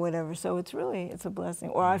me, or whatever. So it's a blessing.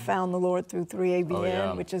 Or I found the Lord through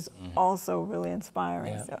 3ABN, which is also really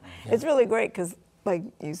inspiring. Yeah. So it's really great because, like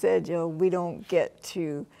you said, Jill, we don't get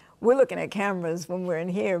to we're looking at cameras when we're in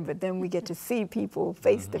here, but then we get to see people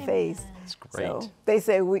face to face. It's great. So they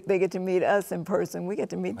say they get to meet us in person. We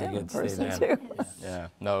get to meet them in person too. Yeah,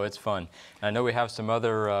 no, it's fun. And I know we have some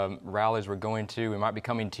other rallies we're going to. We might be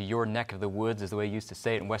coming to your neck of the woods, is the way you used to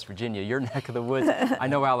say it in West Virginia, your neck of the woods. I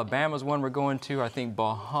know Alabama's one we're going to. I think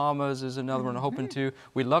Bahamas is another one we're hoping to.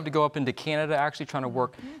 We'd love to go up into Canada, actually trying to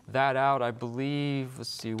work that out. I believe, let's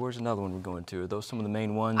see, where's another one we're going to? Are those some of the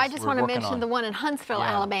main ones? I just want to mention the one in Huntsville,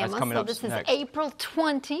 Alabama. So this is April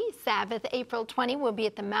 20, Sabbath, April 20. We'll be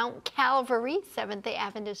at the Mount Calvary Seventh-day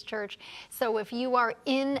Adventist Church. So if you are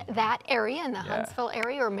in that area, in the Huntsville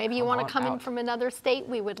area, or maybe you want to come in from another state,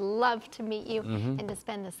 we would love to meet you and to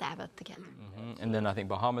spend the Sabbath together. And then I think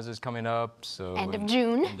Bahamas is coming up. So end of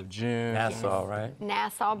June. End of June. Nassau, right?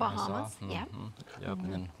 Nassau, Bahamas. Yep.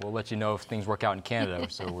 And then we'll let you know if things work out in Canada.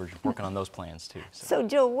 So we're working on those plans too. So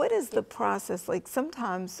Jill, what is the process? Like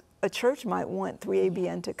sometimes a church might want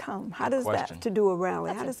 3ABN to come. How does that, to do a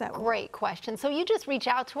rally? How does that work? Great question. So you just reach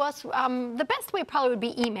out to us. The best way probably would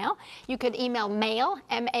be email. You could email mail,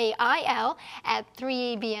 M-A-I-L, at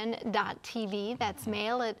 3abn.tv. That's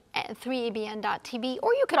mail at 3abn.tv.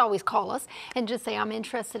 Or you could always call us and just say, I'm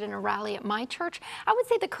interested in a rally at my church. I would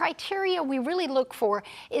say the criteria we really look for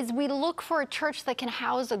is we look for a church that can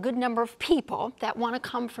house a good number of people that want to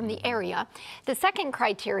come from the area. The second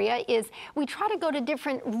criteria is we try to go to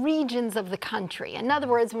different regions of the country. In other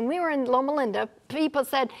words, when we were in Loma Linda, people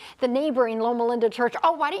said, the neighboring Loma Linda church,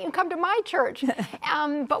 oh, why don't you come to my church?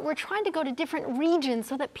 But we're trying to go to different regions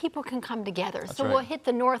so that people can come together. So we'll hit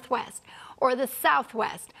the Northwest, or the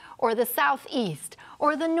Southwest, or the Southeast,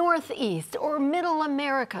 or the Northeast, or Middle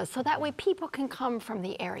America, so that way people can come from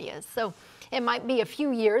the areas. So it might be a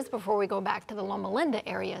few years before we go back to the Loma Linda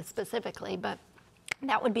area specifically, but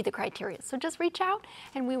that would be the criteria. So just reach out,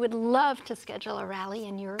 and we would love to schedule a rally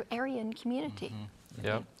in your area and community.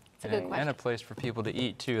 Yep. It's a good question. And a place for people to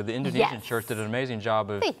eat too. The Indonesian church did an amazing job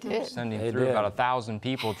of sending through about 1,000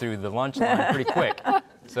 people through the lunch line pretty quick.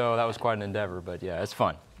 So that was quite an endeavor, but yeah, it's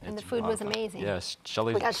fun. And the food was amazing. Yes,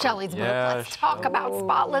 Shelley's. We got Shelley's book. Let's talk about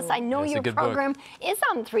Spotless. I know your program is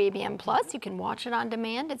on 3ABN Plus. You can watch it on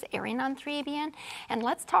demand. It's airing on 3ABN. And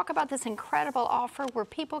let's talk about this incredible offer where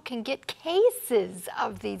people can get cases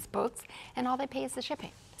of these books, and all they pay is the shipping.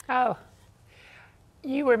 Oh,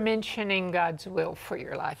 you were mentioning God's will for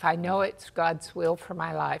your life. I know it's God's will for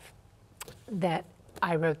my life that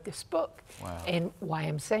I wrote this book. Wow. And why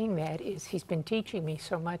I'm saying that is He's been teaching me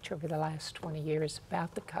so much over the last 20 years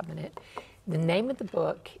about the covenant. The name of the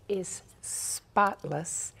book is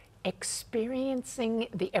Spotless, Experiencing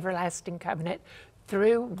the Everlasting Covenant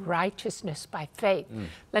Through Righteousness by Faith.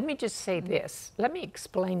 Let me just say this. Let me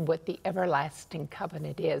explain what the everlasting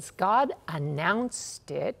covenant is. God announced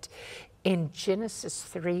it in Genesis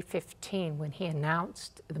 3:15 when He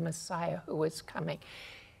announced the Messiah who was coming.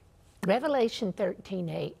 Revelation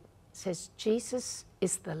 13:8 says Jesus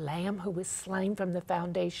is the Lamb who was slain from the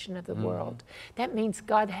foundation of the world. That means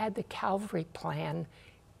God had the Calvary plan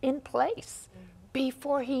in place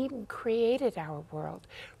before He even created our world.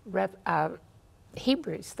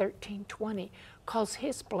 Hebrews 13:20 calls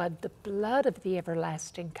His blood the blood of the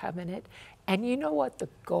everlasting covenant. And you know what the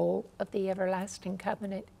goal of the everlasting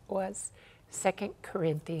covenant was? 2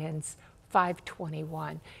 Corinthians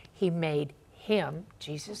 5:21. He made Him,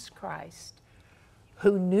 Jesus Christ,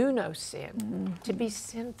 who knew no sin, to be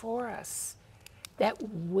sin for us, that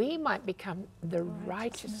we might become the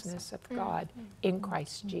righteousness of God in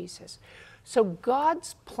Christ Jesus. So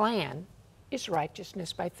God's plan is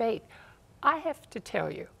righteousness by faith. I have to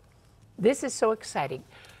tell you, this is so exciting.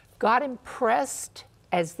 God impressed,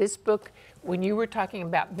 as this book, when you were talking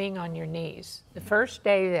about being on your knees, the first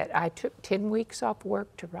day that I took 10 weeks off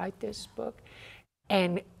work to write this book,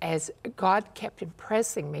 and as God kept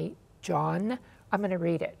impressing me, John, I'm going to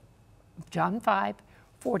read it, John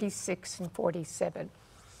 5:46 and 47.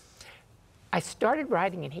 I started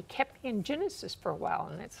writing, and He kept me in Genesis for a while,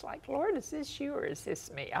 and it's like, Lord, is this you or is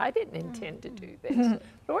this me? I didn't intend to do this.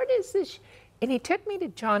 Lord, is this? And He took me to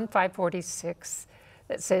John 5:46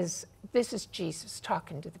 that says, this is Jesus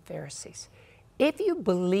talking to the Pharisees. If you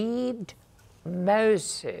believed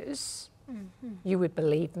Moses, you would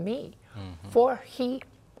believe me, for he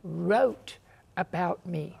wrote about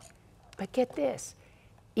me. But get this,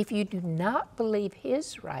 if you do not believe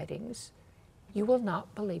his writings, you will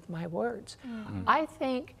not believe my words. I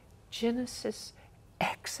think Genesis,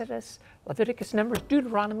 Exodus, Leviticus, Numbers,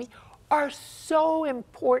 Deuteronomy are so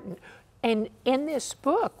important. And in this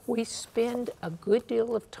book, we spend a good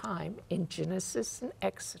deal of time in Genesis and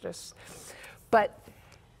Exodus. But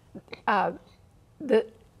God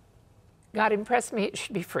impressed me, it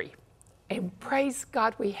should be free. And praise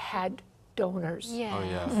God, we had donors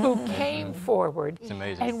Yes. who came forward. It's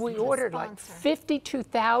amazing. And we ordered like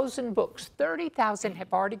 52,000 books. 30,000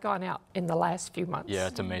 have already gone out in the last few months. Yeah,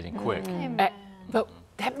 it's amazing. Quick. But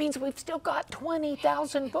that means we've still got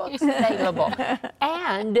 20,000 books available.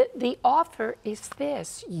 And the offer is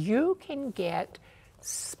this. You can get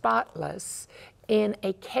Spotless in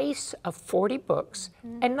a case of 40 books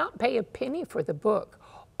and not pay a penny for the book.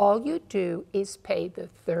 All you do is pay the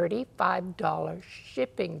 $35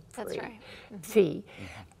 shipping fee.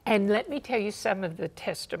 And let me tell you some of the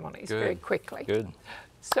testimonies very quickly. Good.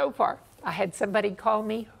 So far, I had somebody call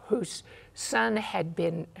me whose son had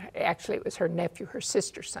been, actually it was her nephew, her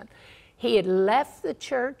sister's son. He had left the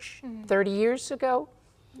church 30 years ago.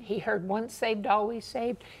 He heard once saved, always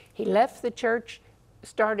saved. He left the church,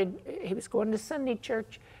 he was going to Sunday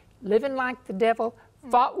church, living like the devil,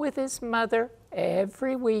 fought with his mother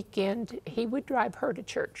every weekend. He would drive her to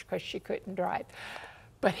church because she couldn't drive.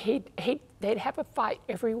 But they'd have a fight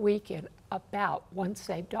every weekend about once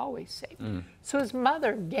saved, always saved. So his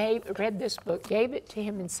mother read this book, gave it to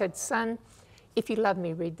him and said, son, if you love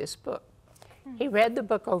me, read this book. He read the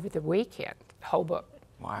book over the weekend, the whole book.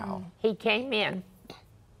 Wow. He came in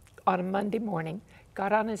on a Monday morning,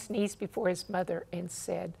 got on his knees before his mother and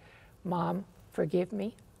said, Mom, forgive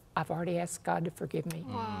me. I've already asked God to forgive me.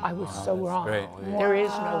 I was so wrong. great. There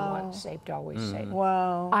is no once saved, always saved.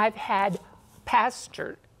 Wow. I've had a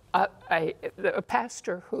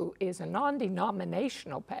pastor who is a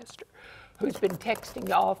non-denominational pastor who's been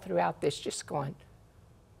texting all throughout this just going,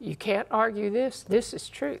 you can't argue this, this is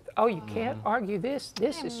truth. Oh, you can't argue this,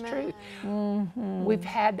 this is truth. We've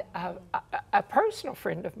had a personal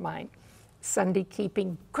friend of mine, Sunday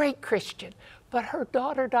keeping, great Christian, but her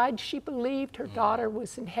daughter died. She believed her daughter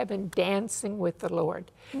was in heaven dancing with the Lord.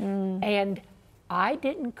 And I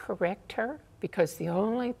didn't correct her because the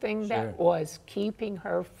only thing that was keeping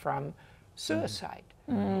her from suicide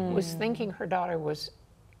was thinking her daughter was,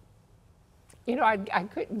 you know, I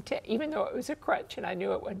couldn't tell, even though it was a crutch and I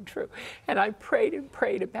knew it wasn't true. And I prayed and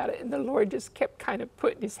prayed about it, and the Lord just kept kind of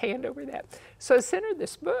putting his hand over that. So I sent her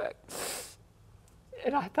this book.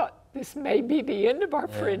 And I thought, this may be the end of our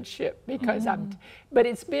friendship because but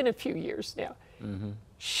it's been a few years now.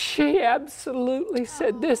 She absolutely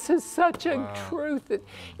said, this is such a truth. That,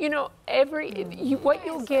 you know, what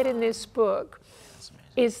you'll get in this book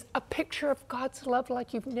is a picture of God's love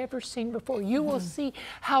like you've never seen before. You will see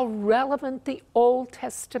how relevant the Old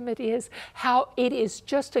Testament is, how it is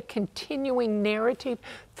just a continuing narrative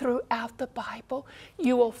throughout the Bible.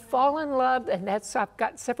 You will fall in love, and I've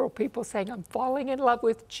got several people saying, I'm falling in love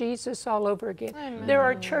with Jesus all over again. Amen. There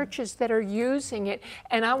are churches that are using it,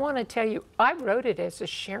 and I want to tell you, I wrote it as a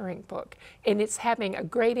sharing book, and it's having a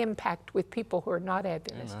great impact with people who are not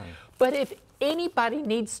Adventists. Amen. But if anybody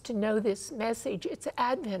needs to know this message, it's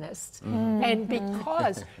Adventists. And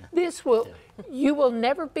because you will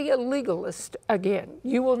never be a legalist again.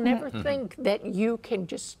 You will never think that you can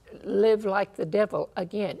just live like the devil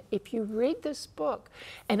again. If you read this book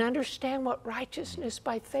and understand what righteousness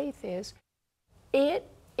by faith is, it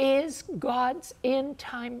is God's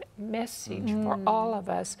end-time message for all of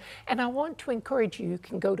us. And I want to encourage you, you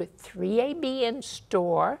can go to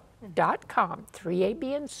 3abnstore.com,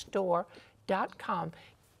 3abnstore.com.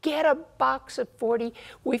 Get a box of 40.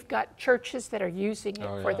 We've got churches that are using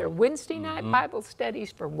it for their Wednesday night Bible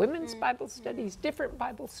studies, for women's Bible studies, different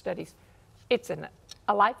Bible studies. It's a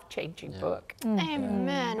life-changing book.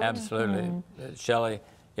 Amen. Absolutely. Shelley,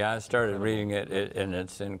 I started reading it, and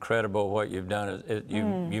it's incredible what you've done.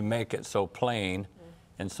 You make it so plain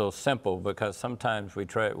and so simple, because sometimes we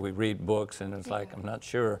read books and it's like, I'm not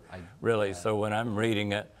sure really. So when I'm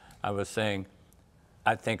reading it, I was saying,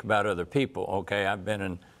 I think about other people. Okay, I've been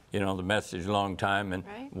in the message a long time, and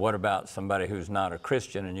what about somebody who's not a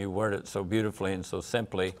Christian? And you word it so beautifully and so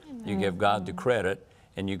simply. You give God the credit,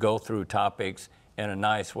 and you go through topics in a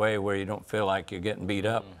nice way where you don't feel like you're getting beat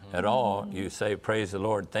up at all. You say, praise the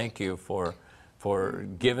Lord, thank you for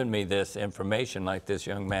giving me this information like this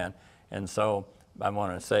young man. And so I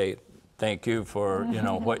want to say thank you for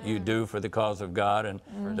what you do for the cause of God, and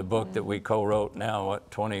the book that we co-wrote now,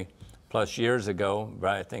 20 plus years ago, but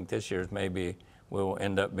I think this year's maybe will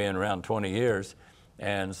end up being around 20 years.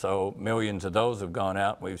 And so millions of those have gone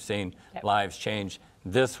out. We've seen lives change.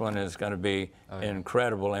 This one is going to be an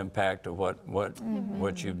incredible impact of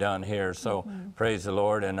what you've done here. So praise the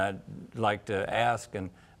Lord. And I'd like to ask, and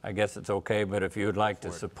I guess it's okay, but if you would like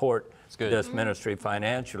to support this ministry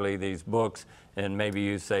financially, these books, and maybe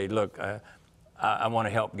you say, look, I want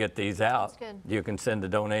to help get these out. That's good. You can send a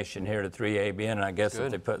donation here to 3ABN, and I guess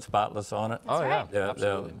if they put Spotless on it,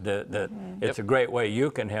 it's a great way you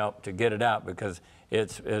can help to get it out, because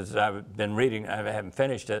it's, as I've been reading, I haven't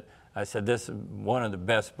finished it. I said this is one of the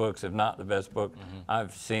best books, if not the best book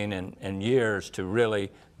I've seen in years, to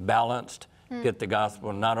really balanced get the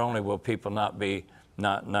gospel. Not only will people not be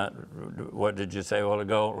not what did you say a while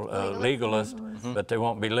ago, legalist, but they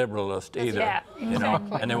won't be liberalist either. Yeah, you know,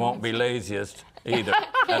 and they won't be laziest either.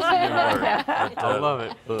 That's a new word. But, I love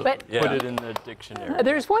it. But put it in the dictionary.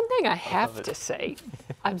 There's one thing I have to say.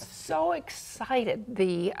 I'm so excited.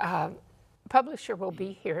 The publisher will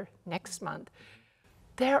be here next month.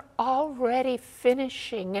 They're already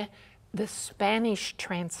finishing the Spanish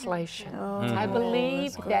translation. I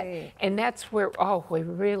believe that, and that's where, we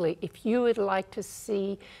really, if you would like to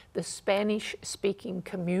see the Spanish-speaking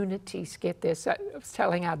communities get this, I was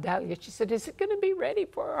telling Adalia, she said, is it going to be ready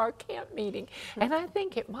for our camp meeting? And I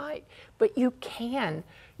think it might, but you can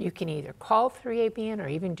either call 3ABN or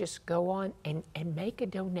even just go on and make a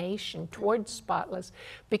donation towards Spotless,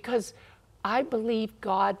 because I believe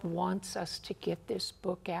God wants us to get this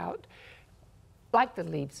book out like the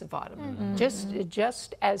leaves of autumn,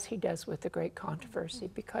 just as he does with the Great Controversy,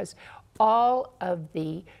 because all of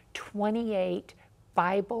the 28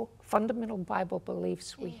 fundamental Bible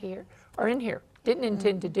beliefs we hear are in here. Didn't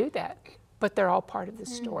intend to do that, but they're all part of the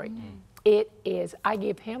story. It is, I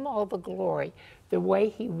give him all the glory, the way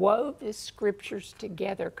he wove the scriptures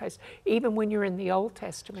together, because even when you're in the Old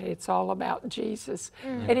Testament, it's all about Jesus,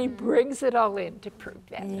 and he brings it all in to prove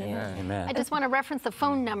that. Amen. I just want to reference the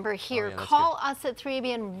phone number here. Call us at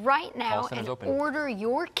 3ABN right now and order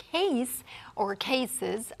your case or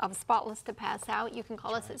cases of Spotless to pass out. You can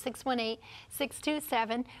call us at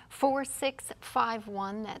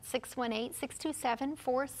 618-627-4651. That's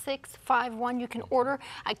 618-627-4651. You can order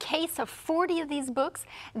a case of 40 of these books.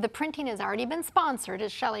 The printing has already been sponsored,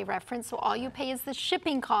 as Shelley referenced, so all you pay is the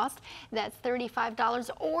shipping cost. That's $35.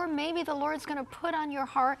 Or maybe the Lord's going to put on your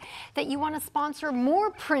heart that you want to sponsor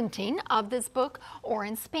more printing of this book, or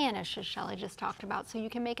in Spanish, as Shelley just talked about. So you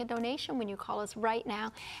can make a donation when you call us right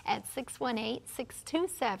now at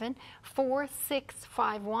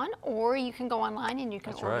 618-627-4651, or you can go online and you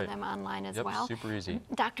can order them online as well. Super easy.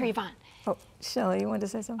 Dr. Yvonne. Oh, Shelley, you wanted to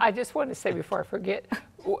say something? I just want to say before I forget,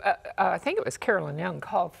 I think it was Carolyn Young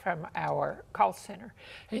called from our call center,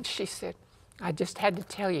 and she said, I just had to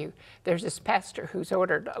tell you, there's this pastor who's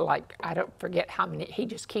ordered, like, I don't forget how many, he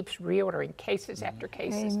just keeps reordering cases after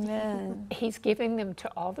cases. Amen. He's giving them to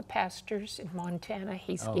all the pastors in Montana.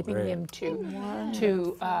 He's giving them to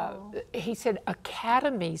he said,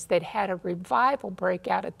 academies that had a revival break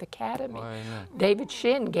out at the academy. David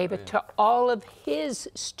Shin gave it to all of his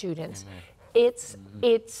students. It's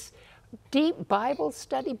deep Bible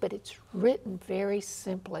study, but it's written very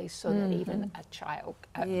simply so that even a child,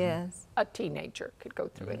 a teenager could go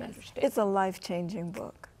through and understand. It's a life-changing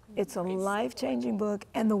book. It's a life-changing book,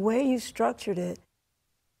 and the way you structured it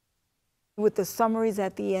with the summaries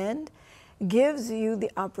at the end gives you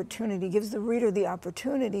the opportunity, gives the reader the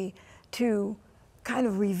opportunity to kind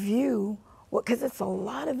of review, because it's a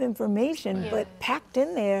lot of information, but packed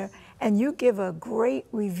in there, and you give a great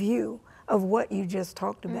review of what you just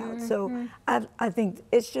talked about. So I think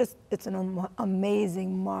it's an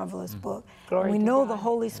amazing, marvelous book. Glory we to know God. the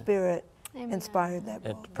Holy Spirit inspired that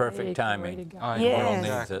book. It's perfect timing.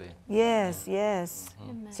 Yes, yes.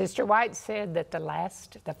 Sister White said that the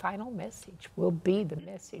final message will be the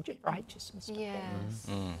message of righteousness. Yes.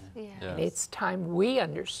 And it's time we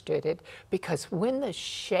understood it, because when the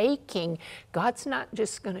shaking, God's not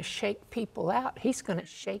just going to shake people out, he's going to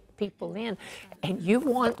shake people in. And you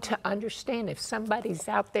want to understand, if somebody's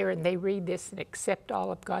out there and they read this and accept all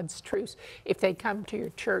of God's truths, if they come to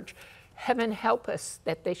your church, heaven help us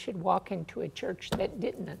that they should walk into a church that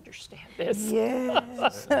didn't understand this.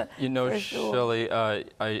 Yes. You know, Shelley, a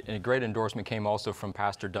great endorsement came also from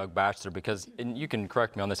Pastor Doug Batchelor, because, and you can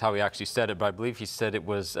correct me on this, how he actually said it, but I believe he said it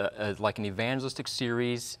was like an evangelistic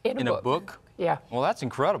series in a book. Yeah. Well, that's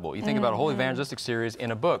incredible. You think about a whole evangelistic series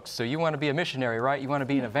in a book. So you want to be a missionary, right? You want to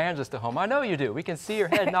be an evangelist at home. I know you do. We can see your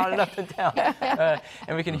head nodding up and down.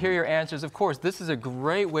 And we can hear your answers. Of course, this is a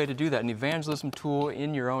great way to do that. An evangelism tool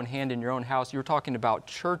in your own hand, in your own house. You were talking about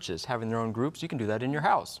churches having their own groups. You can do that in your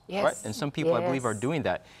house. Yes. Right? And some people, I believe, are doing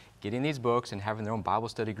that. Getting these books and having their own Bible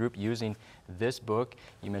study group using this book.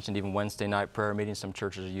 You mentioned even Wednesday night prayer meetings. Some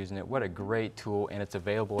churches are using it. What a great tool. And it's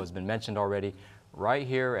available, as has been mentioned already, right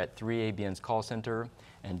here at 3ABN's call center.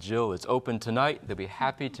 And Jill is open tonight. They'll be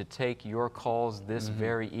happy to take your calls this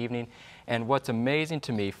very evening. And what's amazing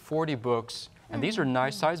to me, 40 books And these are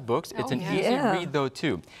nice sized books. It's an easy read though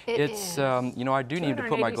too. It's, you know, I do need to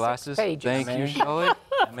put my glasses. Pages. Thank you, Shelley.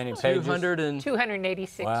 How many pages?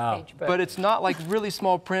 286 page book. But it's not like really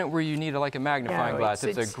small print where you need like a magnifying glass.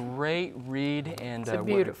 It's a it's great read and a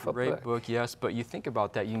beautiful great book. Yes, but you think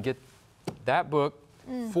about that. You can get that book,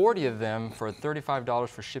 40 of them for $35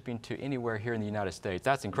 for shipping to anywhere here in the United States.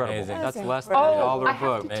 That's incredible. Amazing. That's less than $1 a book. I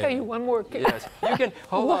have to tell you one more. Yes, you can,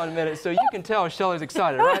 hold on a minute. So you can tell Shelley's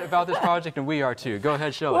excited, right, about this project, and we are too. Go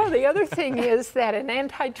ahead, Shelley. Well, the other thing is that an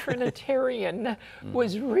anti-Trinitarian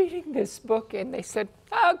was reading this book and they said,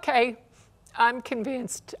 okay, I'm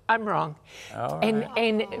convinced I'm wrong.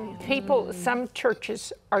 And people, some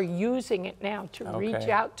churches are using it now to reach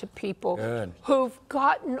out to people who've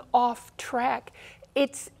gotten off track.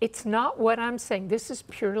 It's not what I'm saying. This is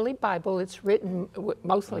purely Bible. It's written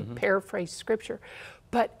mostly paraphrased scripture,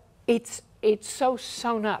 but it's so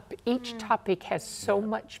sewn up. Each topic has so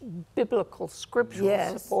much biblical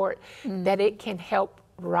scriptural support that it can help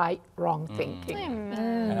right wrong thinking.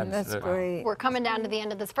 Amen. That's great. We're coming down to the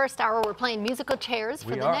end of this first hour. We're playing musical chairs.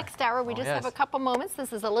 For the next hour, we just have a couple moments.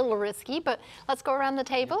 This is a little risky, but let's go around the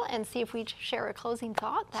table and see if we share a closing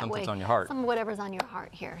thought. That Something's way, on your heart. whatever's on your heart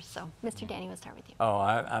here. So, Mr. Danny, we'll start with you. Oh,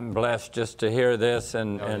 I'm blessed just to hear this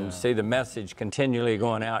and see the message continually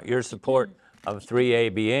going out. Your support of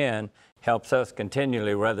 3ABN helps us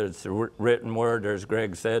continually, whether it's the written word, or as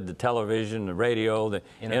Greg said, the television, the radio, the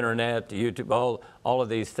internet, the YouTube, all of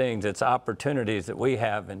these things. It's opportunities that we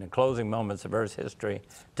have in the closing moments of Earth's history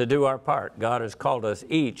to do our part. God has called us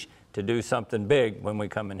each to do something big when we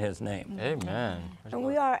come in His name. Amen. And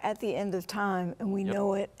we are at the end of time, and we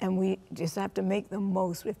know it, and we just have to make the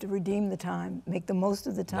most. We have to redeem the time, make the most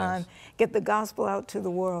of the time, get the gospel out to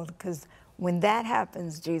the world, because when that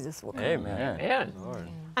happens, Jesus will come. Amen. Lord.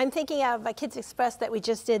 I'm thinking of Kids Express that we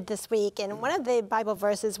just did this week, and one of the Bible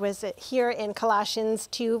verses was here in Colossians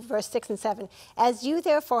 2, verse 6 and 7. As you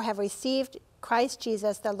therefore have received Christ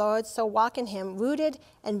Jesus the Lord, so walk in Him, rooted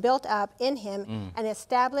and built up in Him, and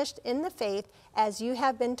established in the faith as you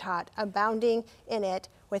have been taught, abounding in it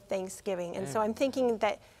with thanksgiving. And so I'm thinking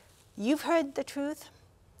that you've heard the truth.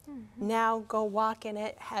 Now go walk in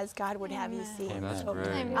it as God would have you see.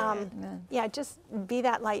 Yeah, just be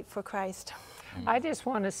that light for Christ. I just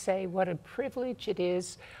want to say what a privilege it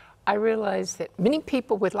is. I realize that many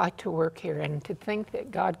people would like to work here, and to think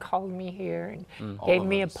that God called me here and gave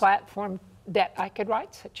me a platform that I could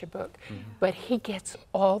write such a book. But He gets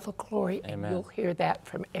all the glory, and you'll hear that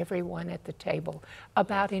from everyone at the table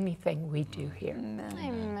about anything we do here.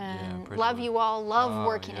 Amen. Love you all. Love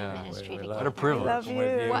working in ministry together. What a privilege. Love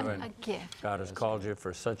you. What a gift. God has called you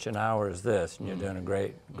for such an hour as this, and you're doing a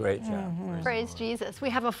great job. Praise Jesus. We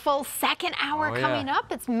have a full second hour coming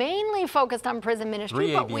up. It's mainly focused on prison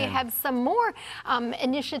ministry, but we have some more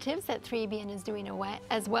initiatives that 3ABN is doing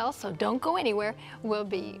as well, so don't go anywhere. We'll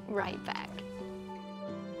be right back.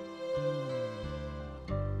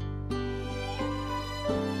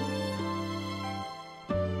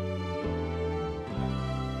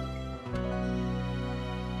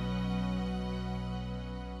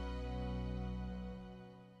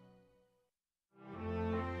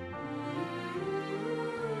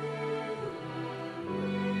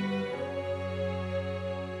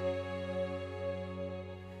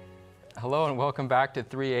 Hello and welcome back to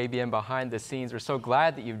 3ABN Behind the Scenes. We're so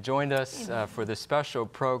glad that you've joined us for this special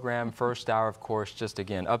program, first hour, of course, just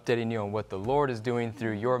again, updating you on what the Lord is doing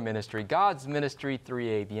through your ministry, God's ministry,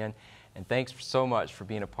 3ABN. And thanks so much for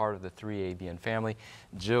being a part of the 3ABN family.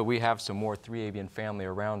 Jill, we have some more 3ABN family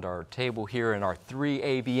around our table here in our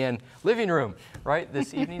 3ABN living room, right,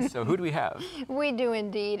 this evening. So who do we have? We do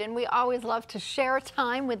indeed, and we always love to share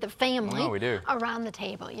time with the family around the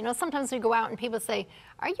table. You know, sometimes we go out and people say,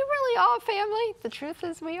 are you really all family? The truth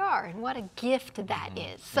is we are, and what a gift that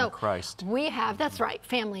is. So in Christ. We have, that's right,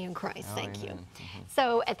 family in Christ, thank you.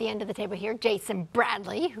 So at the end of the table here, Jason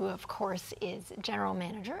Bradley, who of course is General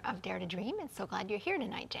Manager of Dare to Dream, and so glad you're here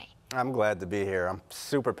tonight, Jay. I'm glad to be here. I'm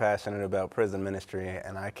super passionate about prison ministry,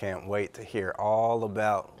 and I can't wait to hear all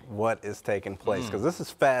about what is taking place, because this is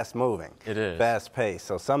fast moving. It is. Fast paced.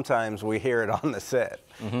 So sometimes we hear it on the set.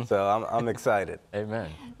 So I'm excited. Amen.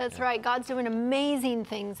 That's right. God's doing amazing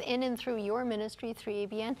things in and through your ministry,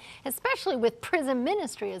 3ABN, especially with prison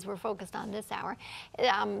ministry as we're focused on this hour.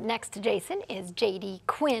 Next to Jason is J.D.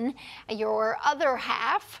 Quinn. Your other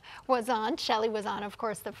half was on, Shelley was on, of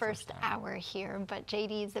course, the first hour here, but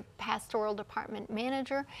J.D. is the pastoral department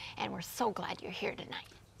manager, and we're so glad you're here tonight.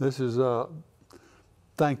 This is,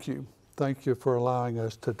 thank you. Thank you for allowing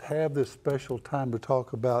us to have this special time to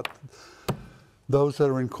talk about those that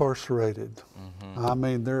are incarcerated. I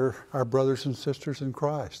mean, they're our brothers and sisters in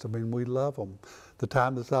Christ. I mean, we love them. The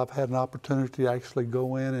time that I've had an opportunity to actually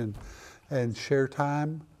go in and share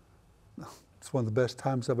time, it's one of the best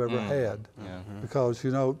times I've ever had. Because,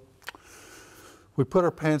 you know, we put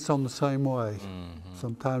our pants on the same way.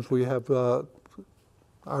 Sometimes we have,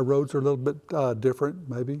 our roads are a little bit different,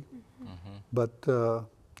 maybe. But,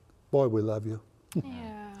 boy, we love you.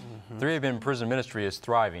 3ABN Prison Ministry is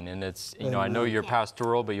thriving, and it's, you know, I know you're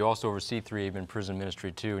pastoral, but you also oversee 3ABN Prison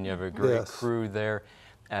Ministry too, and you have a great crew there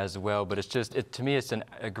as well. But it's just, to me, it's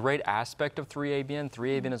a great aspect of 3ABN.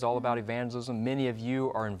 3ABN is all about evangelism. Many of you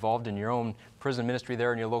are involved in your own prison ministry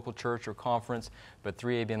there in your local church or conference, but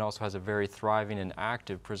 3ABN also has a very thriving and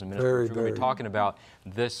active prison ministry, which we're going to be talking about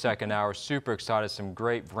this second hour. Super excited, some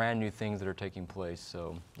great brand new things that are taking place.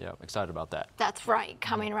 So yeah, excited about that. That's right.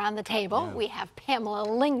 Coming around the table, we have Pamela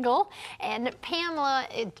Lingle, and Pamela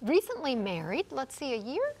is recently married. Let's see, a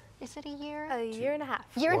year? Is it a year? A year and a half.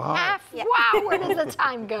 Year and a half? Yeah. Wow, where does the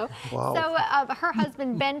time go? So her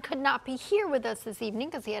husband, Ben, could not be here with us this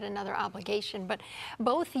evening because he had another obligation, but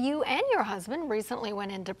both you and your husband recently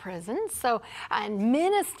went into prison and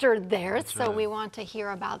ministered there, we want to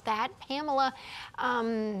hear about that. Pamela,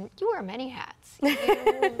 you wear many hats. You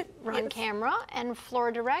run camera and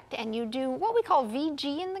floor direct, and you do what we call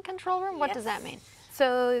VG in the control room. What does that mean?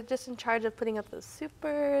 So just in charge of putting up those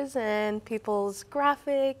supers and people's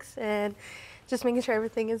graphics and just making sure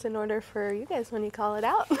everything is in order for you guys when you call it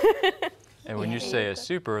out. And when you say a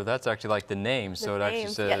super, that's actually like the name. So it actually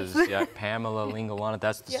says Pamela Lingle on it.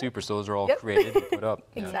 That's the super. So those are all created and put up.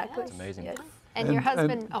 Exactly. It's amazing. Yes. And your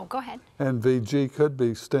husband, go ahead. And VG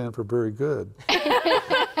could stand for very good.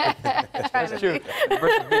 That's true.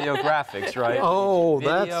 Versus video graphics, right? Oh,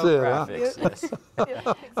 video that's it. Graphics,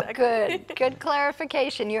 yes. Good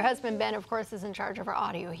clarification. Your husband, Ben, of course, is in charge of our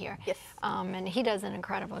audio here. Yes. And he does an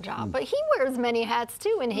incredible job. But he wears many hats,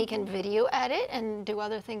 too, and he can video edit and do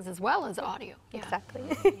other things as well as audio. Exactly.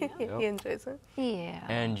 He enjoys it. Yeah.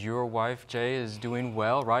 And your wife, Jay, is doing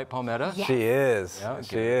well, right, Palmetta? Yes. She is. Yeah,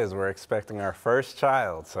 She is. We're expecting our first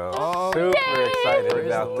child, so Yay! super excited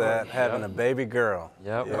about that, having a baby girl.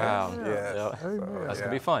 Yep, wow. Yes. So, that's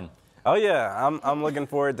going to be fun. Oh yeah, I'm looking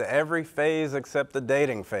forward to every phase except the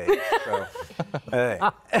dating phase. So, hey.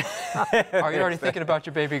 Are you already thinking about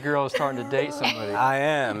your baby girl starting to date somebody? I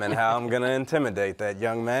am, and how I'm going to intimidate that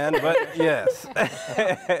young man, but yes.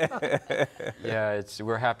 Yeah,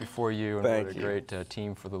 we're happy for you, and Thank what a you. great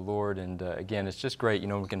team for the Lord. And again, it's just great, you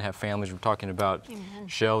know, we can have families. We're talking about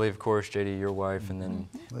Shelly, of course, JD, your wife, and then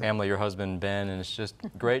Pamela, your husband, Ben, and it's just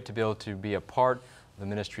great to be able to be a part the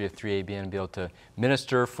ministry of 3ABN and be able to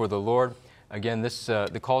minister for the Lord. Again,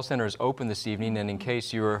 the call center is open this evening, and in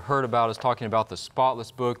case you heard about us talking about the Spotless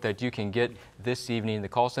book that you can get this evening, the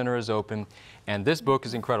call center is open, and this book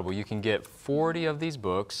is incredible. You can get 40 of these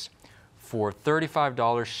books for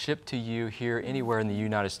 $35 shipped to you here anywhere in the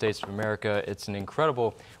United States of America. It's an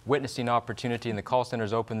incredible witnessing opportunity, and the call center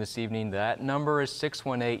is open this evening. That number is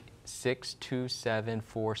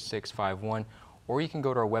 618-627-4651. Or you can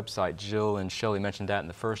go to our website. Jill and Shelly mentioned that in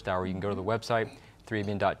the first hour. You can go to the website,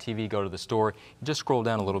 3abn.tv, go to the store. You just scroll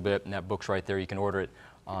down a little bit, and that book's right there. You can order it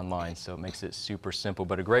online, so it makes it super simple,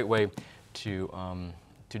 but a great way to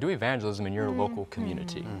do evangelism in your local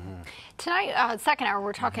community. Tonight, second hour,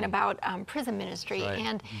 we're talking about prison ministry.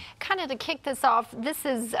 And kind of to kick this off, this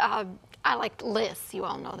is... I like lists, you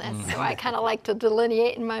all know this, so I kind of like to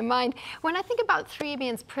delineate in my mind. When I think about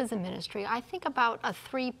 3ABN's prison ministry, I think about a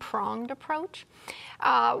three-pronged approach.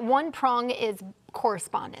 One prong is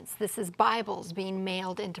correspondence. This is Bibles being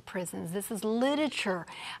mailed into prisons. This is literature.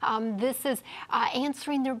 This is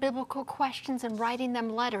answering their biblical questions and writing them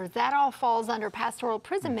letters. That all falls under pastoral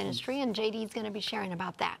prison ministry, and JD is going to be sharing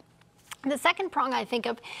about that. The second prong I think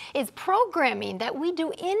of is programming that we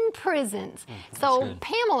do in prisons. So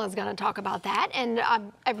Pamela's going to talk about that, and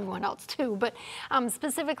everyone else too, but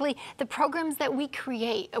specifically the programs that we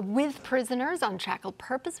create with prisoners. Unshackled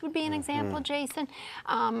Purpose would be an example, Jason,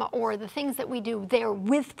 or the things that we do there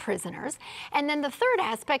with prisoners. And then the third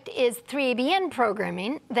aspect is 3ABN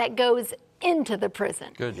programming that goes into the prison.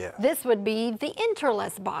 Good. Yeah. This would be the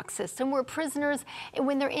Interless box system, where prisoners,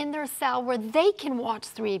 when they're in their cell, where they can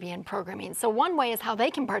watch 3ABN programming. So one way is how they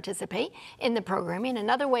can participate in the programming.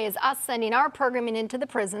 Another way is us sending our programming into the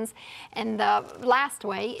prisons. And the last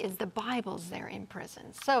way is the Bibles there in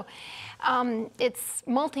prisons. So it's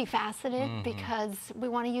multifaceted because we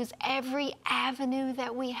want to use every avenue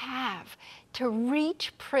that we have to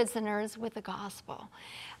reach prisoners with the gospel.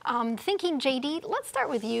 Thinking, JD, let's start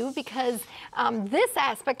with you, because this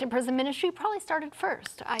aspect of prison ministry probably started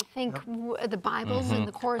first. I think the Bibles and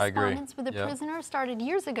the correspondence with the prisoners started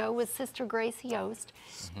years ago with Sister Grace Yost,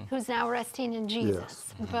 who's now resting in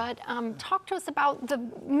Jesus. But talk to us about the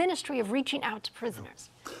ministry of reaching out to prisoners.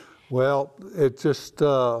 Well, it just,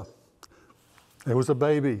 it was a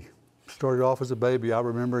baby. Started off as a baby. I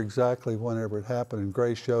remember exactly whenever it happened. And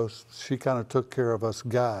Grace Yost, she kind of took care of us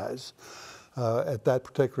guys. At that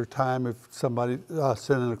particular time, if somebody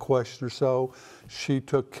sent in a question or so, she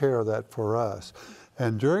took care of that for us.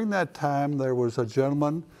 And during that time, there was a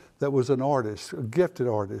gentleman that was an artist, a gifted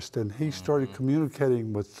artist, and he started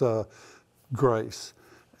communicating with Grace.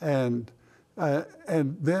 And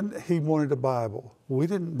then he wanted a Bible. We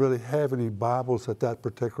didn't really have any Bibles at that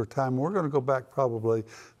particular time. We're going to go back probably,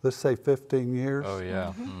 let's say, 15 years. Oh,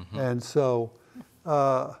 yeah. And so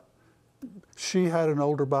she had an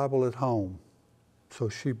older Bible at home. So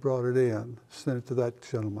she brought it in, sent it to that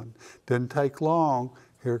gentleman. Didn't take long.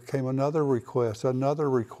 Here came another request, another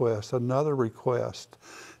request, another request.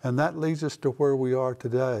 And that leads us to where we are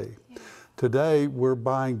today. Today, we're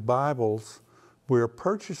buying Bibles. We're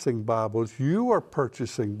purchasing Bibles. You are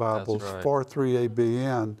purchasing Bibles for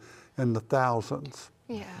 3ABN in the thousands.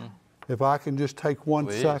 Yeah. If I can just take one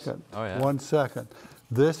second. One second.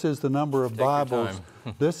 This is the number of Bibles.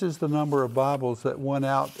 This is the number of Bibles that went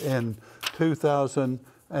out in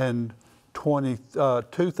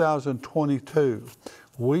 2022.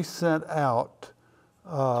 We sent out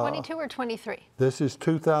 22 or 23? This is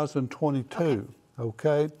 2022,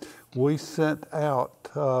 okay? We sent out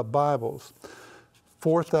Bibles,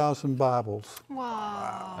 4,000 Bibles.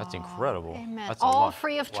 Wow. That's incredible. Amen. That's all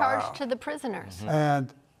free of charge to the prisoners.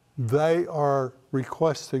 And they are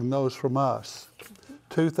requesting those from us.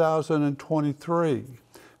 2023,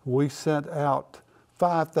 we sent out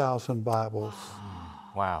 5,000 Bibles.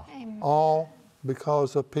 Wow. All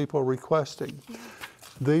because of people requesting.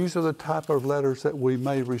 These are the type of letters that we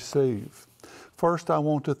may receive. First, I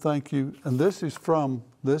want to thank you, and this is from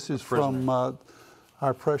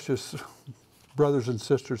our precious brothers and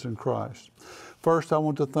sisters in Christ. First, I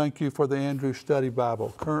want to thank you for the Andrews Study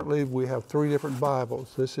Bible. Currently, we have 3 different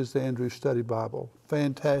Bibles. This is the Andrews Study Bible.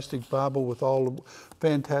 Fantastic Bible with all the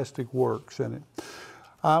fantastic works in it.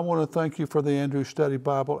 I want to thank you for the Andrews Study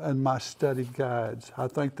Bible and my study guides. I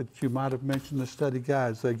think that you might have mentioned the study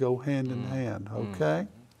guides. They go hand in hand, okay?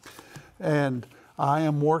 And I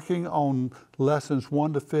am working on lessons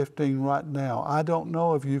 1 to 15 right now. I don't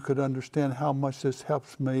know if you could understand how much this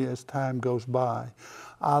helps me as time goes by.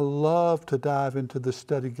 I love to dive into the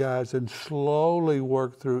study guides and slowly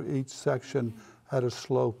work through each section at a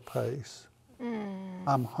slow pace.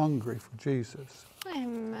 I'm hungry for Jesus.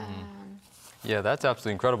 Amen. Yeah, that's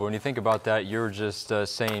absolutely incredible. When you think about that, you're just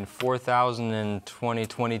saying 4,000 in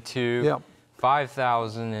 2022,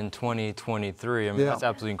 5,000 in 2023. I mean, that's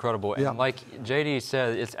absolutely incredible. And like JD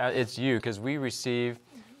said, it's you, because we receive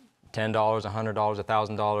 $10, $100,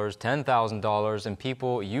 $1,000, $10,000, and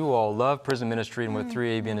people, you all love prison ministry and what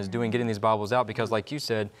 3ABN is doing, getting these Bibles out, because like you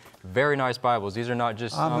said, very nice Bibles. These are not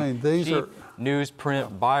just cheap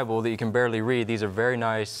newsprint Bible that you can barely read. These are very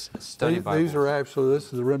nice study Bibles. These are absolutely, this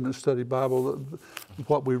is the Remnant Study Bible.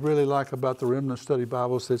 What we really like about the Remnant Study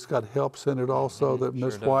Bible is it's got helps in it also that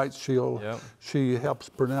Miss White, she helps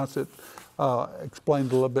pronounce it, explain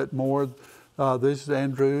it a little bit more. This is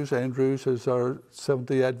Andrews. Andrews is our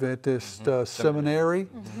Seventh-day Adventist seminary,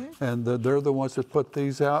 and they're the ones that put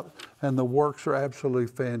these out, and the works are absolutely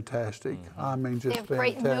fantastic. I mean, just fantastic. They have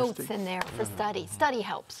great notes in there for study. Study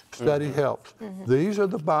helps. Study helps. These are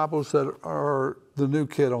the Bibles that are the new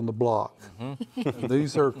kid on the block.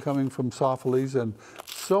 These are coming from Sophiles, and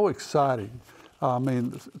so exciting. I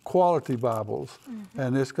mean, quality Bibles,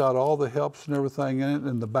 and it's got all the helps and everything in it,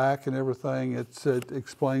 and the back and everything. It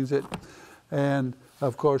explains it. And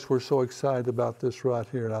of course, we're so excited about this right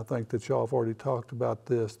here, and I think that y'all have already talked about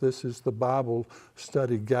this. This is the Bible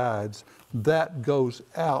study guides. That goes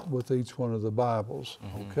out with each one of the Bibles,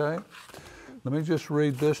 okay? Let me just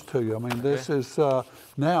read this to you. I mean, this is,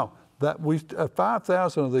 now, that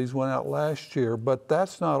 5,000 of these went out last year, but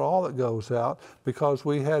that's not all that goes out, because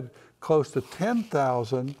we had close to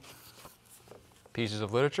 10,000 pieces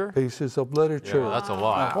of literature? Pieces of literature. Yeah, that's a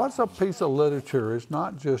lot. Now, what's a piece of literature? It's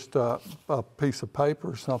not just a piece of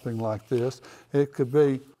paper or something like this. It could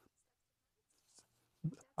be,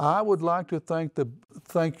 I would like to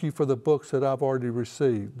thank you for the books that I've already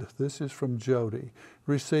received. This is from Jody.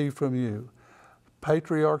 Received from you.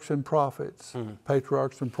 Patriarchs and Prophets.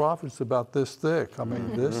 Patriarchs and Prophets about this thick. I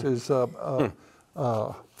mean, this is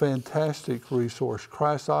fantastic resource.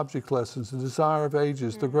 Christ Object Lessons, The Desire of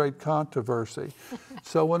Ages, The Great Controversy.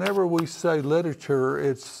 So whenever we say literature,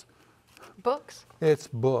 it's books. It's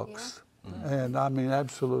books. Yeah. And I mean,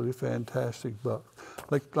 absolutely fantastic book.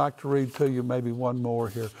 I'd like to read to you maybe one more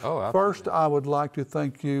here. Oh, absolutely. First, I would like to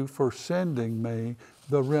thank you for sending me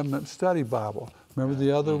the Remnant Study Bible. Remember,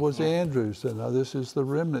 the other was Andrew's, and this is the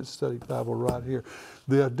Remnant Study Bible right here.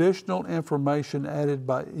 The additional information added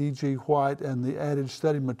by E.G. White and the added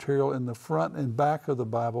study material in the front and back of the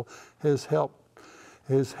Bible has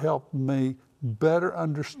helped me better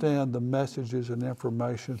understand the messages and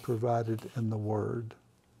information provided in the Word.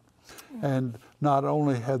 And not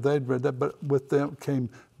only have they read that, but with them came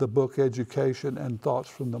the book Education and Thoughts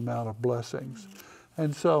from the Mount of Blessings.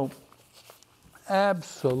 And so,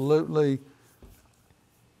 absolutely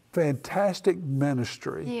fantastic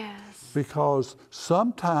ministry. Yes. Because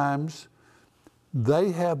sometimes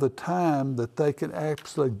they have the time that they can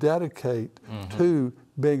actually dedicate to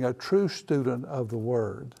being a true student of the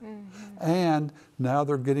Word. And now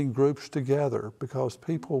they're getting groups together because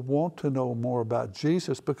people want to know more about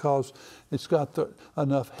Jesus, because it's got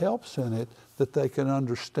enough helps in it that they can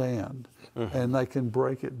understand and they can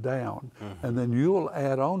break it down. And then you will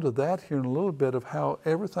add on to that here in a little bit of how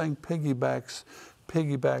everything piggybacks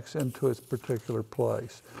into its particular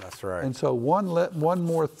place. That's right. And so one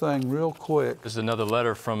more thing real quick. This is another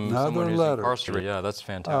letter from someone who's incarcerated. Yeah, that's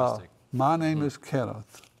fantastic. My name is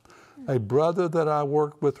Kenneth. A brother that I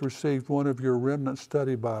work with received one of your Remnant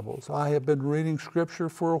Study Bibles. I have been reading Scripture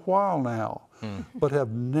for a while now, but have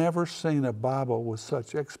never seen a Bible with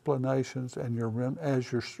such explanations as your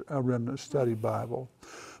Remnant Study Bible.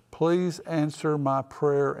 Please answer my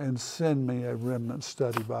prayer and send me a Remnant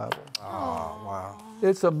Study Bible. Oh, wow.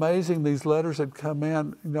 It's amazing, these letters that come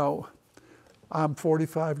in. You know, I'm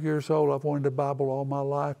 45 years old. I've wanted a Bible all my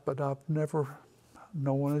life, but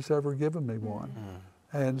no one has ever given me one.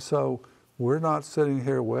 And so we're not sitting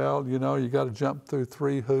here, well, you know, you got to jump through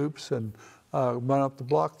 3 hoops and run up the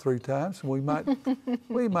block 3 times, and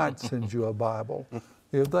we might send you a Bible.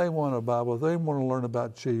 If they want a Bible, they want to learn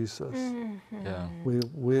about Jesus. Yeah.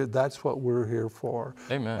 That's what we're here for.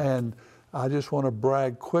 Amen. And I just want to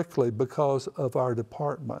brag quickly because of our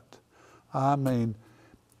department. I mean,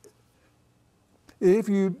 if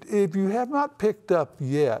you have not picked up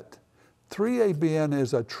yet, 3ABN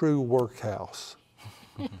is a true workhouse.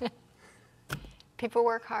 People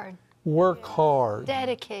work hard. Work hard.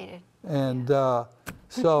 Dedicated. And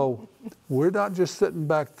so we're not just sitting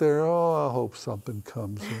back there, oh, I hope something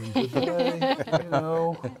comes in today. You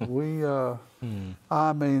know,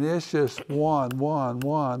 I mean, it's just one,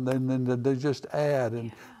 and then they just add.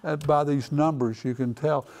 And by these numbers, you can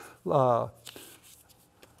tell.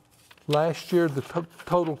 Last year, the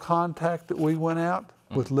total contact that we went out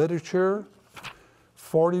with literature,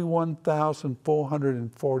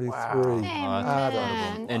 41,443 out of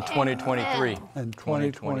them. In 2023. In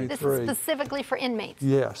 2023. This is specifically for inmates.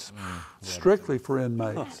 Yes, strictly for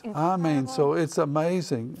inmates. I mean, so it's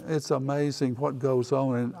amazing. It's amazing what goes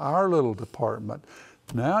on in our little department.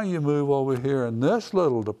 Now you move over here in this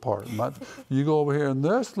little department, you go over here in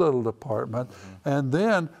this little department, and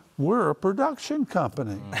then we're a production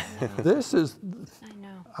company. This is,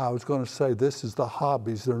 I was going to say this is the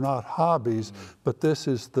hobbies. They're not hobbies, but this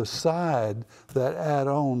is the side that add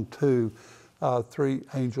on to 3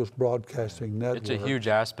 Angels Broadcasting Network. It's a huge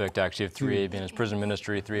aspect, actually, of 3ABN. It's prison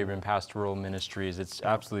ministry, 3ABN pastoral ministries. It's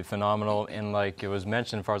absolutely phenomenal. And like it was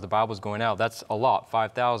mentioned, as far as the Bible's going out, that's a lot,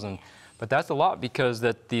 5,000. But that's a lot because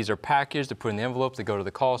these are packaged, they're put in the envelopes, they go to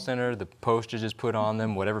the call center, the postage is put on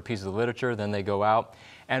them, whatever piece of literature, then they go out.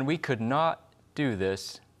 And we could not do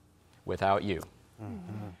this without you.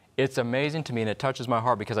 It's amazing to me, and it touches my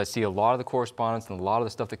heart because I see a lot of the correspondence and a lot of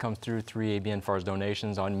the stuff that comes through 3ABN as far as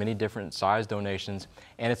donations on many different size donations,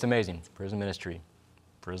 and it's amazing. Prison ministry,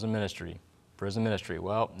 prison ministry, prison ministry.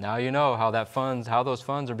 Well, now you know how those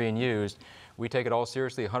funds are being used. We take it all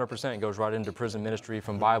seriously, 100%. It goes right into prison ministry,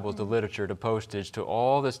 from Bibles to literature to postage to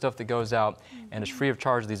all the stuff that goes out, and it's free of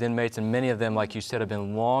charge to these inmates, and many of them, like you said, have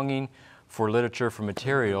been longing for literature, for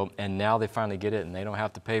material, and now they finally get it, and they don't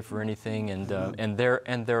have to pay for anything, and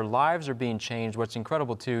their lives are being changed. What's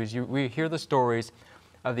incredible too is we hear the stories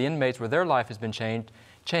of the inmates where their life has been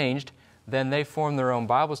changed. Then they form their own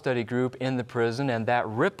Bible study group in the prison, and that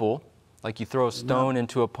ripple, like you throw a stone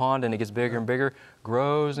into a pond and it gets bigger and bigger,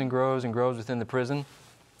 grows and grows and grows within the prison.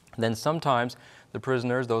 Then sometimes the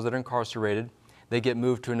prisoners, those that are incarcerated, they get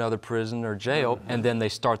moved to another prison or jail, and then they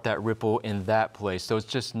start that ripple in that place. So it's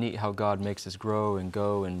just neat how God makes us grow and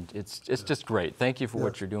go, and it's just great. Thank you for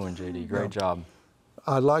what you're doing, JD. Great job.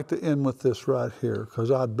 I'd like to end with this right here,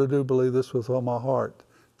 because I do believe this with all my heart.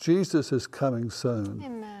 Jesus is coming soon.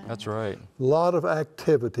 Amen. That's right. A lot of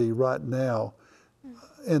activity right now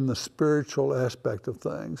in the spiritual aspect of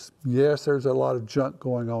things. Yes, there's a lot of junk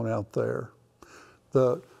going on out there.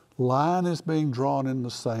 The line is being drawn in the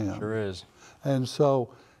sand. Sure is. And so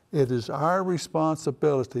it is our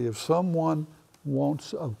responsibility, if someone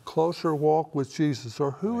wants a closer walk with Jesus,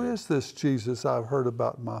 or who is this Jesus I've heard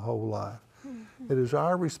about my whole life? It is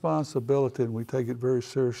our responsibility, and we take it very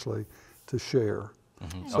seriously, to share.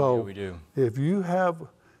 So yeah, we do.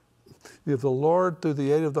 if the Lord, through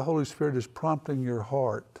the aid of the Holy Spirit, is prompting your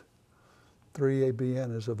heart,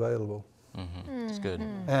 3ABN is available. It's good.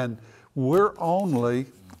 And we're only,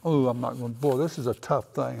 I'm not going to, boy, this is a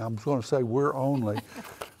tough thing. I'm going to say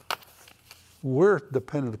we're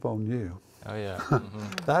dependent upon you. Oh, yeah.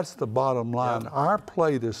 That's the bottom line. Yep. Our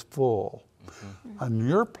plate is full, and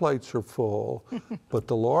your plates are full, but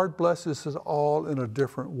the Lord blesses us all in a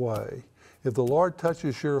different way. If the Lord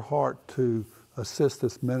touches your heart to assist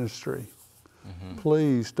this ministry,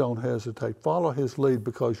 please don't hesitate. Follow his lead,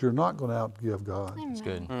 because you're not going to outgive God. Amen. It's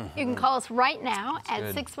good. You can call us right now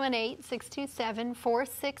at good.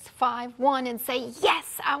 618-627-4651 and say,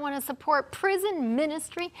 yes, I want to support prison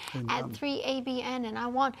ministry at 3ABN, and I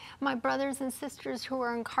want my brothers and sisters who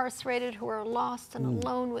are incarcerated, who are lost and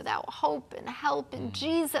alone without hope and help in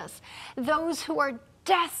Jesus, those who are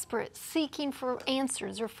desperate, seeking for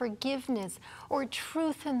answers or forgiveness or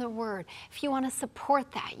truth in the Word. If you want to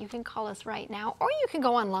support that, you can call us right now, or you can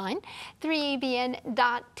go online,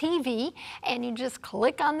 3abn.tv, and you just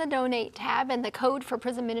click on the donate tab, and the code for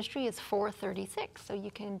prison ministry is 436, so you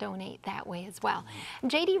can donate that way as well.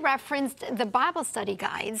 JD referenced the Bible study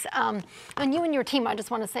guides, and you and your team, I just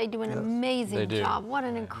want to say, do an amazing job. What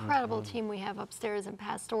an incredible team we have upstairs in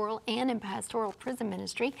pastoral and in pastoral prison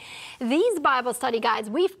ministry. These Bible study guides,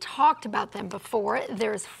 we've talked about them before.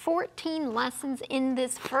 There's 14 lessons in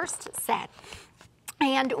this first set,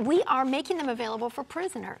 and we are making them available for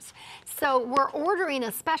prisoners. So we're ordering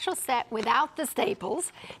a special set without the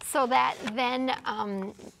staples, so that then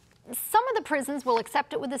some of the prisons will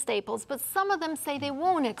accept it with the staples, but some of them say they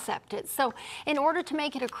won't accept it. So in order to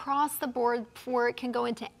make it across the board where it can go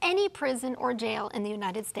into any prison or jail in the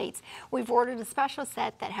United States, we've ordered a special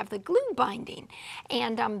set that have the glue binding.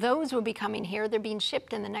 And those will be coming here. They're being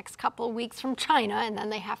shipped in the next couple of weeks from China, and then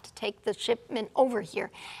they have to take the shipment over here.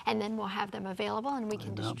 And then we'll have them available, and we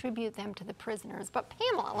can distribute them to the prisoners. But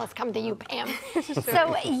Pamela, let's come to you, Pam.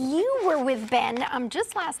 So you were with Ben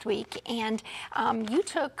just last week, and you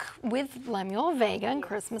took with Lemuel Vega and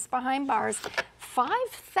Christmas Behind Bars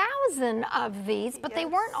 5,000 of these, but they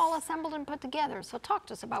weren't all assembled and put together. So talk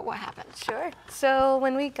to us about what happened. Sure. So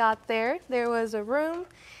when we got there, there was a room,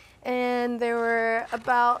 and there were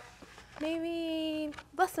about maybe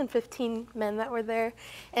less than 15 men that were there,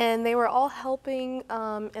 and they were all helping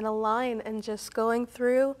in a line and just going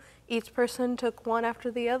through. Each person took one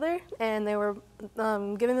after the other, and they were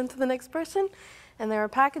giving them to the next person. And they were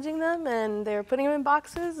packaging them, and they were putting them in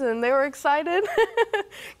boxes, and they were excited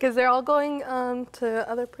because they're all going to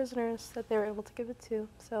other prisoners that they were able to give it to.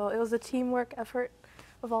 So it was a teamwork effort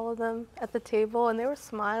of all of them at the table, and they were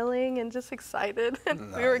smiling and just excited.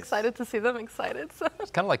 And we were excited to see them excited. So.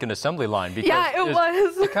 It's kind of like an assembly line. Because yeah, it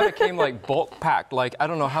was. It kind of came like bulk packed. Like, I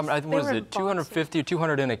don't know how many, what is it, 250 or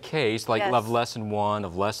 200 in a case, like of lesson 1,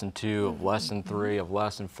 of lesson 2, of lesson 3, of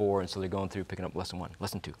lesson 4. And so they're going through picking up lesson 1,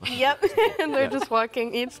 lesson 2. Lesson yep, 2. And they're just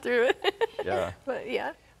walking each through it. Yeah. But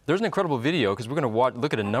yeah. There's an incredible video, because we're going to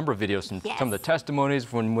look at a number of videos and some of the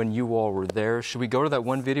testimonies when you all were there. Should we go to that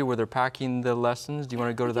one video where they're packing the lessons? Do you want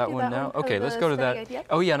to go to that one now? Okay, let's go to that.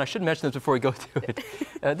 Oh yeah, and I should mention this before we go to it.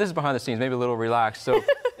 This is behind the scenes, maybe a little relaxed. So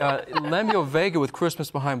Lemuel Vega with Christmas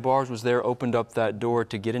Behind Bars was there, opened up that door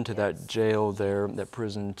to get into that jail there, that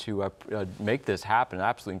prison, to make this happen.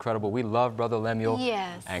 Absolutely incredible. We love Brother Lemuel.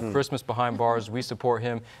 Yes. And Christmas Behind Bars, we support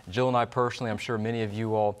him. Jill and I personally, I'm sure many of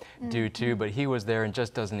you all do too, but he was there and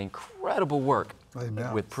just does an incredible work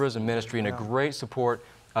with prison ministry and a great support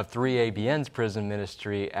of 3ABN's prison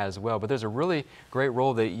ministry as well. But there's a really great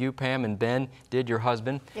role that you, Pam, and Ben did, your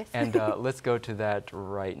husband. Yes. And let's go to that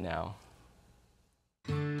right now.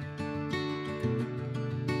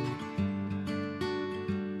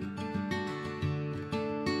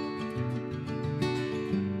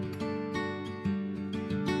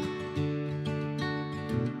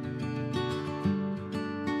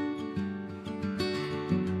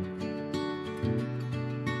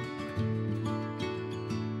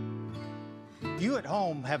 You at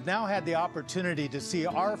home have now had the opportunity to see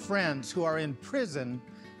our friends who are in prison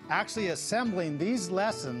actually assembling these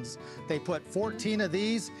lessons. They put 14 of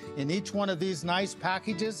these in each one of these nice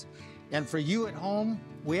packages. And for you at home,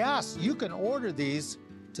 we ask you can order these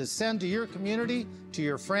to send to your community, to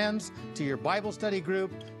your friends, to your Bible study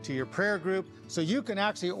group, to your prayer group, so you can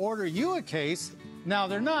actually order you a case. Now,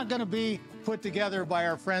 they're not going to be put together by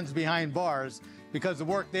our friends behind bars, because the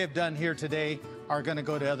work they've done here today are going to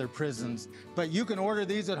go to other prisons. But you can order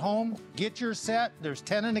these at home, get your set. There's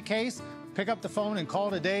 10 in a case. Pick up the phone and call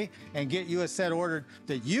today and get you a set ordered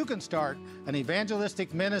that you can start an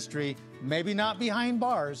evangelistic ministry, maybe not behind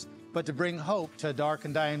bars, but to bring hope to a dark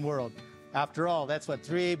and dying world. After all, that's what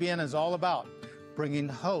 3ABN is all about, bringing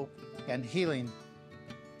hope and healing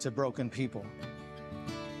to broken people.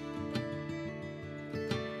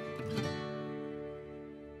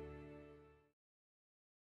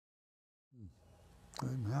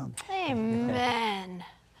 Amen. Amen.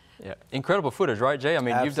 Yeah, incredible footage, right, Jay? I mean,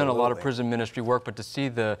 Absolutely. You've done a lot of prison ministry work, but to see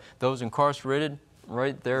those incarcerated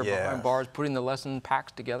right there behind bars, putting the lesson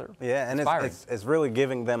packs together. Yeah, and it's really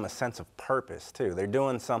giving them a sense of purpose, too. They're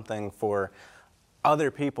doing something for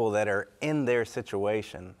other people that are in their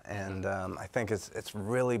situation, and I think it's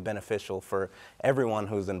really beneficial for everyone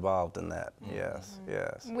who's involved in that. Yes,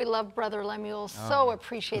 yes. We love Brother Lemuel. So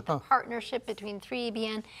appreciate the partnership between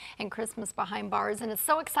 3ABN and Christmas Behind Bars, and it's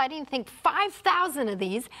so exciting to think 5,000 of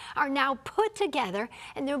these are now put together,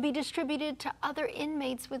 and they'll be distributed to other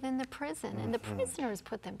inmates within the prison, and the prisoners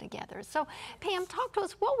put them together. So, Pam, talk to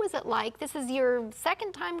us. What was it like? This is your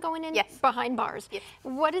second time going in behind bars. Yes.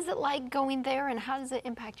 What is it like going there, and how does it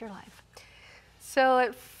impact your life? So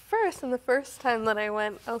at first, and the first time that I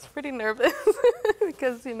went, I was pretty nervous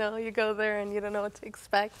because, you know, you go there and you don't know what to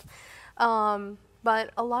expect.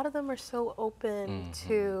 But a lot of them are so open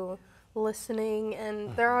to listening,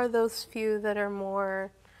 and there are those few that are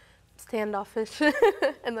more standoffish,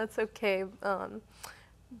 and that's okay.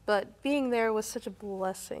 But being there was such a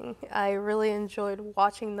blessing. I really enjoyed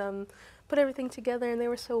watching them put everything together, and they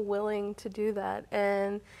were so willing to do that.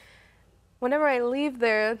 And whenever I leave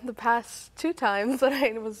there, the past 2 times that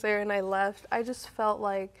I was there and I left, I just felt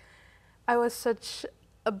like I was such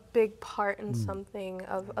a big part in something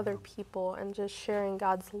of other people, and just sharing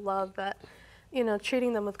God's love, that, you know,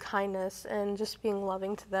 treating them with kindness and just being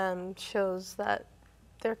loving to them shows that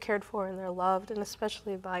they're cared for and they're loved, and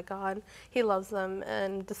especially by God. He loves them,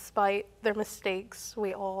 and despite their mistakes,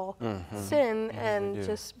 we all sin, and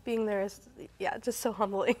just being there is, just so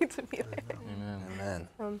humbling to be there.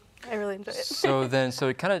 Amen. I really enjoy it.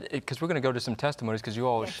 So kind of, because we're going to go to some testimonies, because you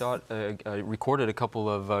all recorded a couple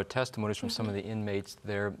of testimonies from some of the inmates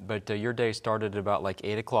there, but your day started at about like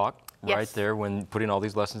 8 o'clock, right there, when putting all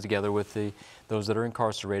these lessons together with those that are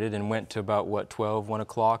incarcerated, and went to about, what, 12, 1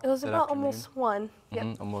 o'clock? It was about almost 1.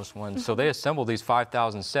 Almost 1. So they assembled these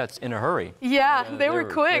 5,000 sets in a hurry. Yeah, they were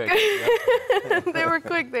quick. They were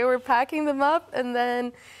quick. They were packing them up, and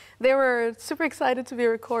then they were super excited to be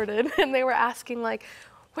recorded, and they were asking, like,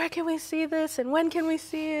 where can we see this, and when can we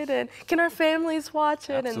see it, and can our families watch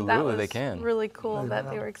it? Absolutely, and that was they can. Really cool that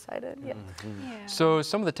they were excited. So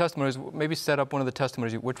some of the testimonies, maybe set up one of the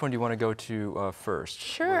testimonies. Which one do you want to go to first?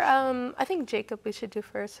 Sure. I think Jacob we should do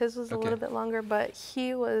first. His was a little bit longer, but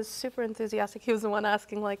he was super enthusiastic. He was the one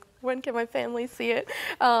asking, like, when can my family see it?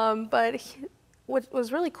 What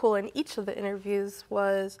was really cool in each of the interviews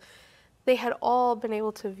was they had all been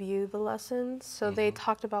able to view the lessons, so they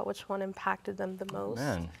talked about which one impacted them the most.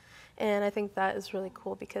 And I think that is really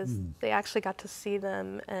cool, because they actually got to see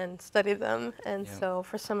them and study them, and so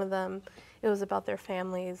for some of them, it was about their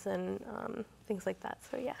families and things like that,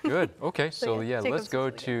 so yeah. Good, okay, so let's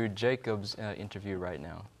go Jacob's to Jacob's interview right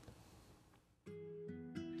now.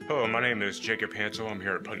 Hello, my name is Jacob Hansel. I'm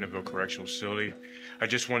here at Putnamville Correctional Facility. I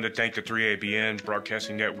just wanted to thank the 3ABN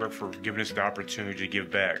Broadcasting Network for giving us the opportunity to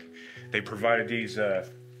give back. They provided these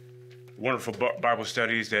wonderful Bible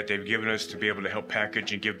studies that they've given us to be able to help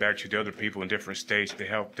package and give back to the other people in different states to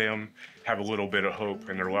help them have a little bit of hope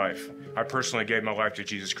in their life. I personally gave my life to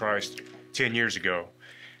Jesus Christ 10 years ago,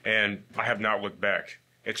 and I have not looked back.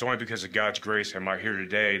 It's only because of God's grace am I here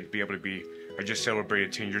today to be able to be, I just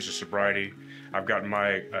celebrated 10 years of sobriety. I've gotten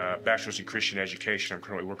my bachelor's in Christian education. I'm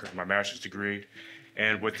currently working for my master's degree.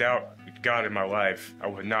 And without God in my life, I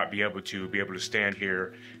would not be able to stand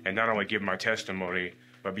here and not only give my testimony,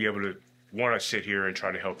 but be able to want to sit here and try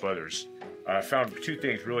to help others. I found 2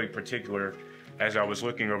 things really particular as I was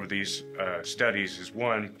looking over these studies. Is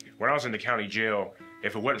one, when I was in the county jail,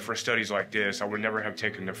 if it wasn't for studies like this, I would never have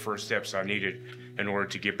taken the first steps I needed in order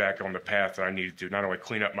to get back on the path that I needed to not only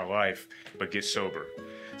clean up my life, but get sober.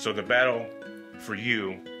 So the battle for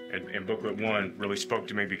you in booklet 1 really spoke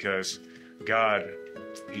to me, because God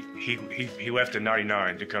he left the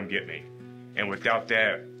 99 to come get me. And without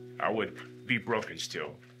that, I would be broken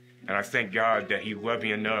still. And I thank God that he loved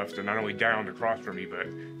me enough to not only die on the cross for me, but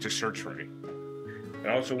to search for me.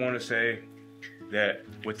 I also want to say that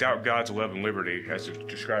without God's love and liberty, as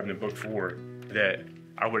described in book 4, that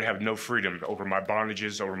I would have no freedom over my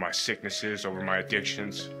bondages, over my sicknesses, over my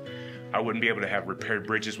addictions. I wouldn't be able to have repaired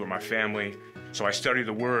bridges with my family. So I study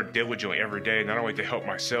the Word diligently every day, not only to help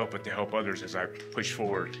myself, but to help others as I push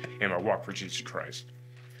forward in my walk for Jesus Christ.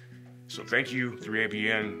 So thank you,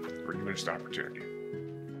 3ABN, for giving us the opportunity.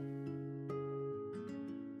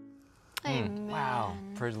 Amen. Wow.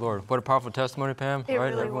 Praise the Lord. What a powerful testimony, Pam. It right?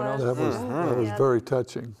 really Everyone was. else? That was very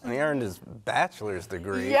touching. And he earned his bachelor's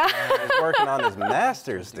degree. Yeah. He's working on his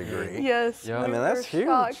master's degree. Yes. Yeah. I mean, that's huge.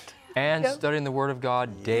 Shocked. And Yep. studying the Word of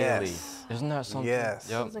God daily. Yes. Isn't that something? Yes.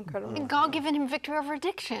 Yep. That's incredible. And God giving him victory over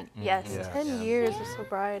addiction. Yes, Yeah. 10 years of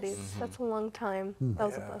sobriety. That's a long time. That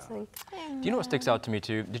was a blessing. Do you know what sticks out to me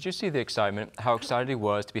too? Did you see the excitement, how excited he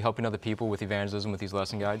was to be helping other people with evangelism with these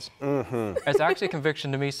lesson guides? It's actually a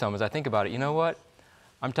conviction to me some as I think about it. You know what?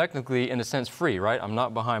 I'm technically, in a sense, free, right? I'm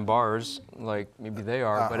not behind bars like maybe they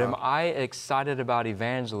are, but am I excited about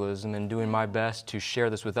evangelism and doing my best to share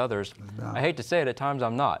this with others? I hate to say it, at times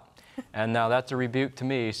I'm not. And now that's a rebuke to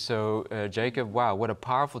me. So Jacob, wow, what a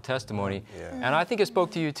powerful testimony. And I think it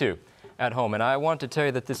spoke to you too at home. And I want to tell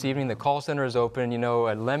you that this evening the call center is open. You know,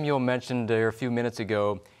 Lemuel mentioned there a few minutes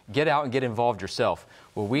ago, get out and get involved yourself.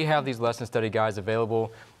 Well, we have these lesson study guides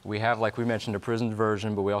available. We have, like we mentioned, a prison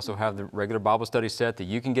version, but we also have the regular Bible study set that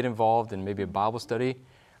you can get involved in, maybe a Bible study,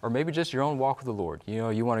 or maybe just your own walk with the Lord. You know,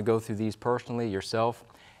 you want to go through these personally yourself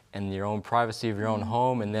in your own privacy of your own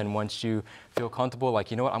home, and then once you feel comfortable,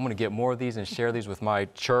 like, you know what, I'm going to get more of these and share these with my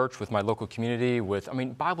church, with my local community,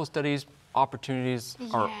 Bible studies, opportunities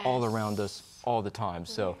are all around us all the time.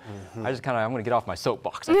 So I just I'm going to get off my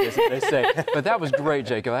soapbox, I guess they say. But that was great,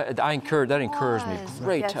 Jacob. That encouraged me.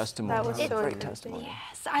 Great testimony. That was so great testimony.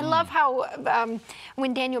 Yes, I love how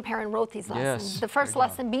when Daniel Perrin wrote these lessons, the first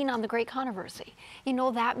lesson being on the Great Controversy, you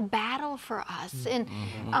know, that battle for us. And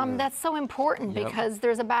that's so important because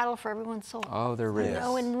there's a battle for everyone's soul. Oh, there is. You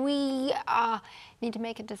know, and we need to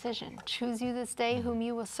make a decision. Choose you this day whom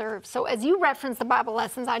you will serve. So as you reference the Bible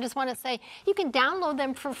lessons, I just want to say you can download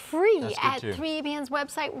them for free at 3ABN's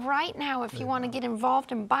website right now if you want to get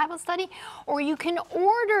involved in Bible study, or you can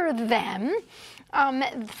order them.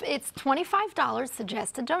 It's $25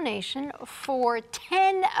 suggested donation for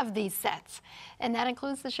 10 of these sets, and that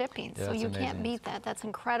includes the shipping. So you can't beat that. That's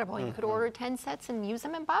incredible. You could order 10 sets and use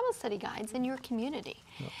them in Bible study guides in your community.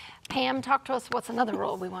 Pam, talk to us. What's another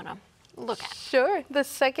role we want to look at? Sure. The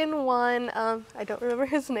second one, I don't remember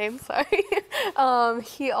his name, sorry.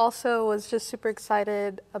 He also was just super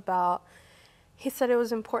excited about, he said it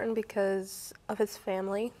was important because of his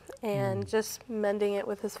family and just mending it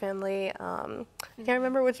with his family. I can't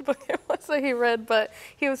remember which book it was that he read, but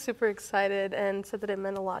he was super excited and said that it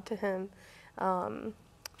meant a lot to him.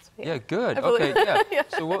 Yeah, good. Okay, yeah.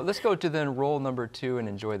 So let's go to then role number 2 and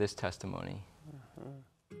enjoy this testimony.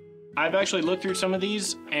 I've actually looked through some of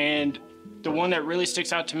these, and the one that really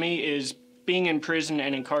sticks out to me is being in prison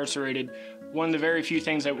and incarcerated. One of the very few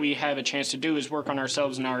things that we have a chance to do is work on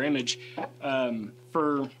ourselves and our image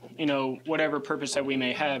for, you know, whatever purpose that we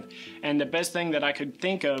may have. And the best thing that I could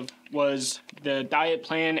think of was the diet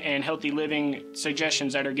plan and healthy living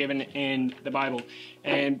suggestions that are given in the Bible.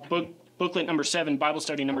 And booklet number 7, Bible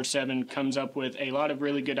study number 7, comes up with a lot of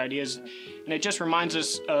really good ideas. And it just reminds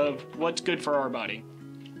us of what's good for our body.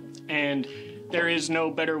 And there is no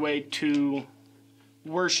better way to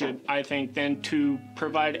worship, I think, than to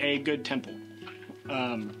provide a good temple.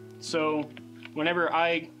 So whenever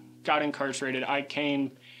I got incarcerated, I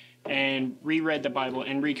came and reread the Bible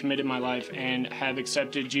and recommitted my life and have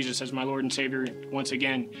accepted Jesus as my Lord and Savior once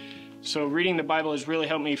again. So reading the Bible has really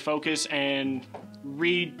helped me focus and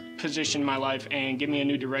reposition my life and give me a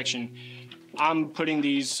new direction. I'm putting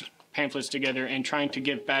these pamphlets together and trying to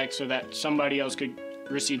give back so that somebody else could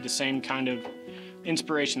receive the same kind of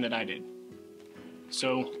inspiration that I did.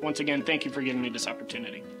 So once again, thank you for giving me this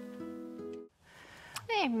opportunity.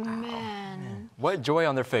 Amen. What joy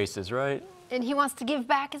on their faces, right? And he wants to give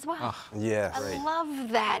back as well. Yes. I love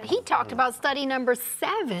that. He talked about study number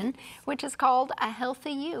 7, which is called A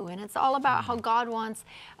Healthy You, and it's all about how God wants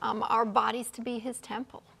our bodies to be his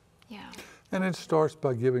temple. Yeah. And it starts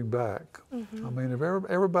by giving back. I mean, if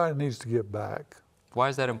everybody needs to give back. Why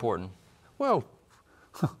is that important? Well,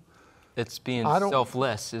 it's being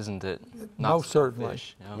selfless, isn't it? Not most certainly.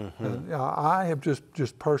 Yeah. I have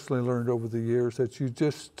just personally learned over the years that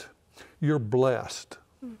you're blessed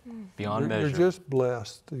beyond measure. You're just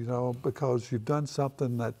blessed, you know, because you've done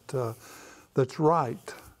something that that's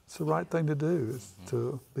right. It's the right thing to do, is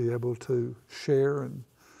to be able to share and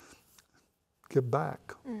give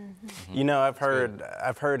back. You know, I've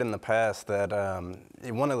heard in the past that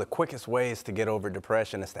one of the quickest ways to get over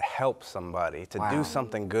depression is to help somebody, to do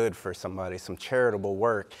something good for somebody, some charitable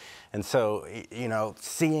work. And so, you know,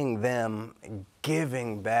 seeing them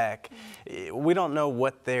giving back, we don't know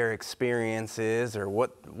what their experience is or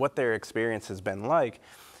what their experience has been like,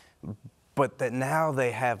 but that now they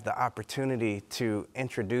have the opportunity to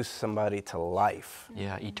introduce somebody to life.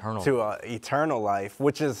 Yeah, eternal. To eternal life,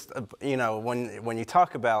 which is, you know, when you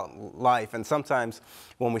talk about life, and sometimes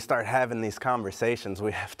when we start having these conversations,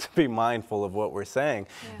 we have to be mindful of what we're saying,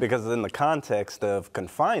 because in the context of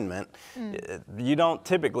confinement, you don't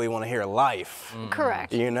typically want to hear life.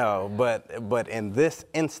 Correct. You know, but in this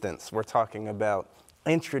instance, we're talking about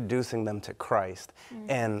introducing them to Christ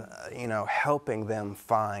and, you know, helping them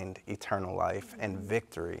find eternal life and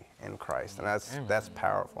victory in Christ. And that's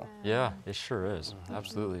powerful. Yeah, it sure is.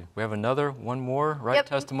 Absolutely. We have one more, right,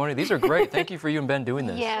 testimony. These are great. Thank you for you and Ben doing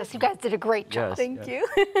this. Yes, you guys did a great job. Yes. Thank you.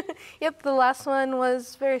 Yep, the last one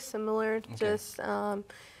was very similar. Just,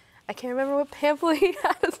 I can't remember what pamphlet he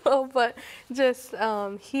had as well, but just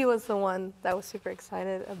he was the one that was super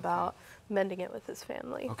excited about mending it with his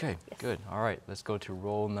family. Okay, good. All right, let's go to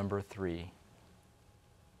roll number 3.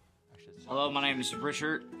 Hello, my name is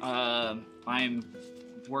Richard. I'm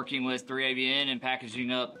working with 3ABN and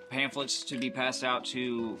packaging up pamphlets to be passed out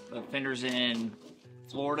to offenders in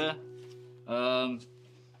Florida.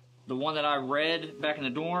 The one that I read back in the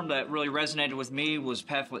dorm that really resonated with me was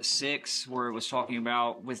pamphlet 6, where it was talking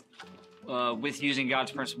about with using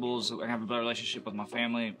God's principles, I have a better relationship with my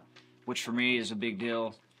family, which for me is a big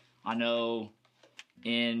deal. I know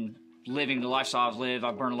in living the lifestyle I've lived,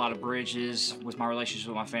 I've burned a lot of bridges with my relationship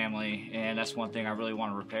with my family, and that's one thing I really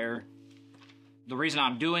want to repair. The reason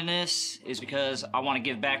I'm doing this is because I want to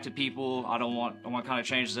give back to people. I want to kind of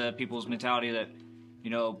change the people's mentality that,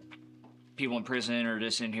 you know, people in prison are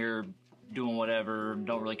just in here doing whatever,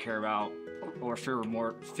 don't really care about or feel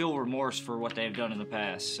remorse for what they've done in the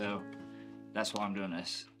past. So that's why I'm doing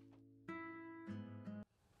this.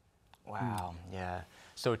 Wow, yeah.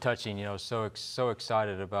 So touching, you know, so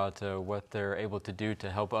excited about what they're able to do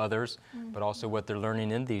to help others, but also what they're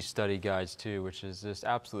learning in these study guides too, which is just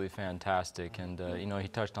absolutely fantastic. And you know, he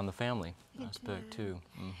touched on the family aspect too.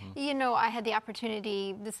 You know, I had the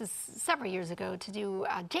opportunity, this is several years ago, to do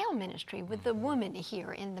jail ministry with the women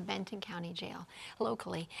here in the Benton County Jail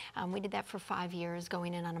locally. We did that for 5 years,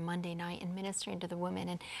 going in on a Monday night and ministering to the women.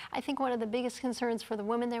 And I think one of the biggest concerns for the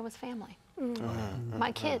women there was family.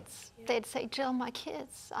 My kids, they'd say, Jill, my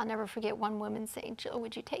kids. I'll never forget one woman saying, Jill,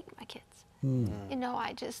 would you take my kids? You know,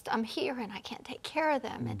 I'm here and I can't take care of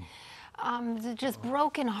them. And just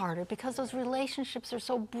brokenhearted because those relationships are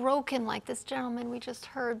so broken, like this gentleman we just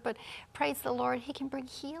heard. But praise the Lord, he can bring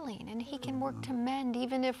healing and he can work to mend.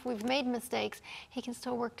 Even if we've made mistakes, he can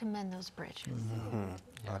still work to mend those bridges.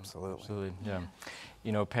 Yeah, absolutely, yeah.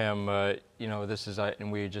 You know, Pam, you know, this is,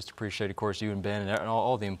 and we just appreciate, of course, you and Ben and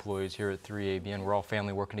all the employees here at 3ABN. We're all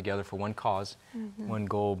family working together for one cause, one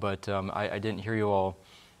goal. But I didn't hear you all,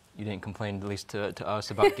 you didn't complain, at least to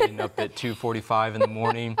us, about getting up at 2:45 in the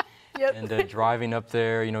morning. And driving up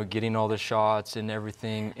there, you know, getting all the shots and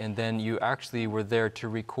everything, and then you actually were there to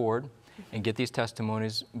record and get these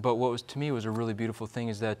testimonies. But what was, to me, was a really beautiful thing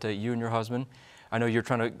is that you and your husband, I know you're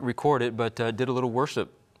trying to record it, but did a little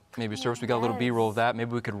worship, maybe service. We got a little B-roll of that.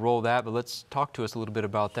 Maybe we could roll that, but let's talk to us a little bit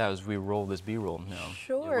about that as we roll this B-roll now.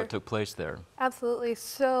 Sure. You know, what took place there. Absolutely.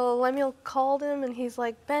 So Lemuel called him and he's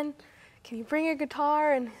like, Ben, can you bring your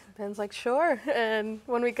guitar? And Ben's like, sure. And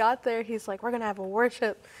when we got there, he's like, we're going to have a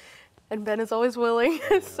worship. And Ben is always willing,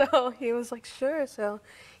 so he was like, sure. So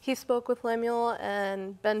he spoke with Lemuel,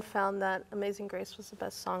 and Ben found that Amazing Grace was the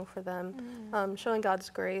best song for them, showing God's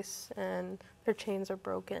grace, and their chains are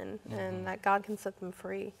broken, and that God can set them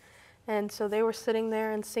free. And so they were sitting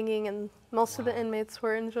there and singing, and most of the inmates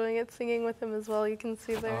were enjoying it, singing with him as well, you can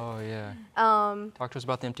see there. Oh, yeah. Talk to us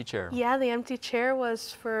about the empty chair. Yeah, the empty chair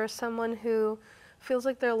was for someone who feels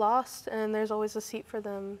like they're lost and there's always a seat for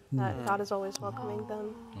them, that God is always welcoming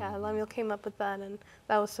them. Yeah, Lemuel came up with that, and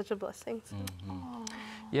that was such a blessing. So.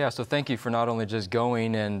 Yeah, so thank you for not only just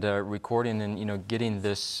going and recording and, you know, getting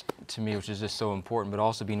this to me, which is just so important, but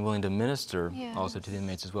also being willing to minister also to the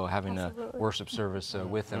inmates as well, having a worship service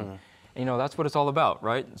with them. And, you know, that's what it's all about,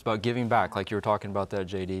 right? It's about giving back, like you were talking about that,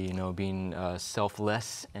 JD, you know, being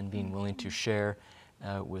selfless and being willing to share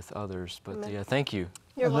with others. But yeah, thank you.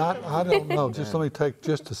 And I don't know, just let me take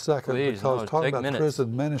just a second, Please, because talking about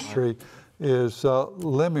prison ministry, is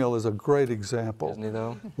Lemuel is a great example. Isn't he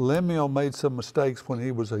though? Lemuel made some mistakes when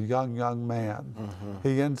he was a young man.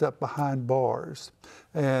 He ends up behind bars,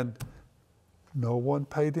 and no one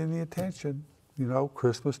paid any attention. You know,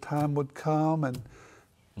 Christmas time would come and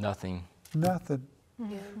nothing.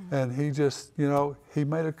 And he just, you know, he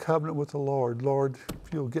made a covenant with the Lord. Lord,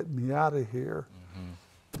 if you'll get me out of here,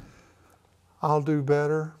 I'll do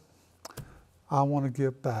better. I want to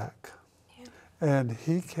give back. And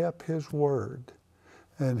he kept his word.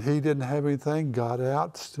 And he didn't have anything, got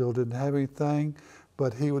out, still didn't have anything,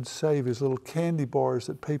 but he would save his little candy bars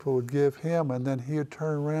that people would give him, and then he would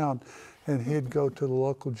turn around and he'd go to the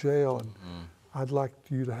local jail and I'd like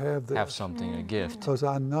you to have this. Have something, a gift. Because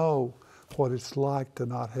I know what it's like to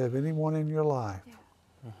not have anyone in your life.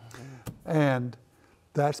 And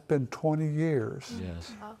that's been 20 years.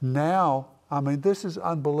 Yes. Now, I mean, this is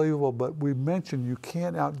unbelievable, but we mentioned you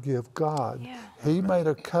can't outgive God. He made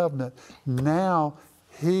a covenant. Now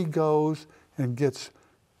he goes and gets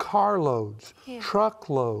carloads,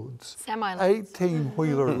 truckloads,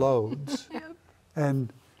 18-wheeler loads,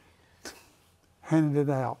 and handed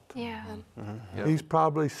it out. He's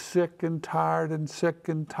probably sick and tired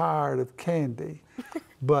of candy,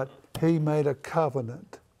 but he made a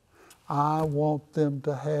covenant. I want them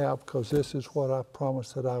to have, because this is what I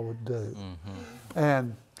promised that I would do.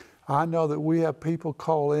 And I know that we have people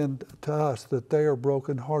call in to us that they are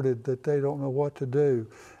brokenhearted, that they don't know what to do.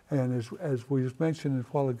 And as we mentioned a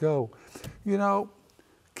while ago, you know,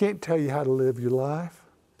 can't tell you how to live your life.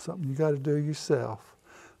 Something you got to do yourself.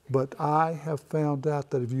 But I have found out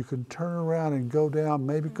that if you can turn around and go down,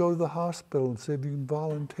 maybe go to the hospital and see if you can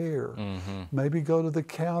volunteer. Maybe go to the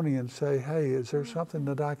county and say, hey, is there something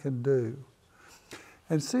that I can do?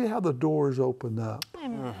 And see how the doors open up.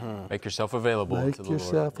 Make yourself available to the Lord. Make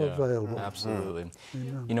yourself available. Absolutely.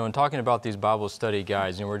 You know, in talking about these Bible study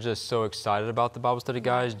guides, you know, we're just so excited about the Bible study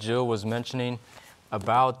guides. Jill was mentioning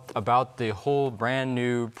about the whole brand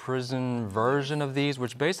new prison version of these,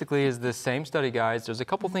 which basically is the same study guides. There's a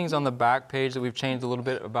couple things on the back page that we've changed a little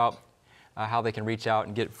bit about how they can reach out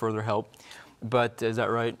and get further help. But is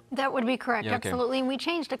that right? That would be correct, absolutely. And we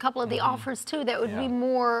changed a couple of the offers too that would be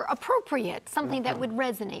more appropriate, something that would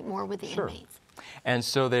resonate more with the inmates. And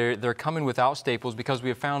so they're coming without staples because we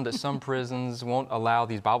have found that some prisons won't allow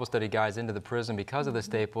these Bible study guides into the prison because of the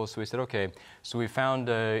staples. So we said, okay, so we found,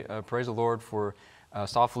 praise the Lord for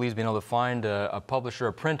Softly's being able to find a publisher,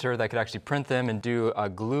 a printer that could actually print them and do a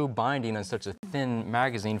glue binding on such a thin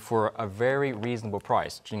magazine for a very reasonable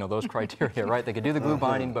price. You know, those criteria, right? They could do the glue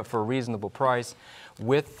binding, but for a reasonable price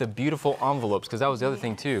with the beautiful envelopes, because that was the other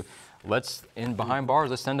thing too. Behind bars,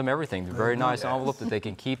 let's send them everything. The very nice envelope that they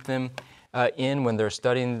can keep them in when they're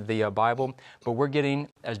studying the Bible. But we're getting,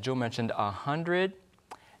 as Jill mentioned,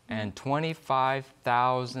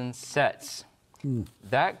 125,000 sets.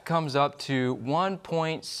 That comes up to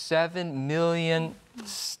 1.7 million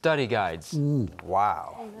study guides.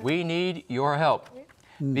 Wow. We need your help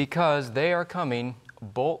because they are coming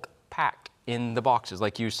bulk packed in the boxes.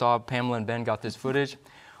 Like you saw, Pamela and Ben got this footage.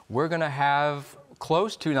 We're going to have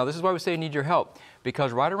close to, now this is why we say need your help,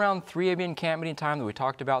 because right around 3 ABN camp meeting time that we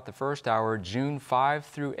talked about the first hour, June 5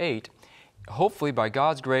 through 8, hopefully by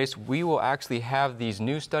God's grace, we will actually have these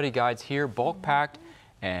new study guides here bulk packed.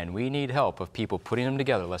 And we need help of people putting them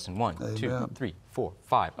together. Lesson 1, 2, 3, 4,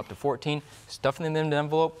 5, up to 14, stuffing them in an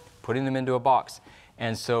envelope, putting them into a box.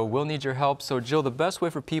 And so we'll need your help. So Jill, the best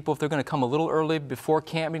way for people, if they're going to come a little early before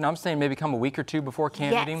camp meeting, I'm saying maybe come a week or two before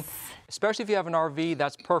camp meeting. Especially if you have an RV,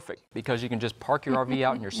 that's perfect because you can just park your RV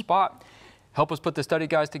out in your spot. Help us put the study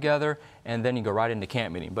guides together, and then you go right into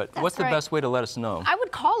camp meeting. But what's the best way to let us know? I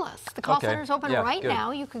would call us. The call center is open right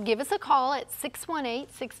now. You could give us a call at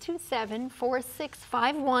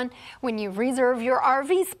 618-627-4651. When you reserve your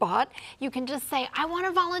RV spot, you can just say, I want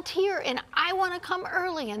to volunteer and I want to come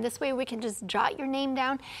early. And this way we can just jot your name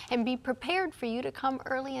down and be prepared for you to come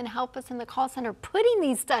early and help us in the call center putting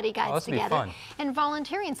these study guides together and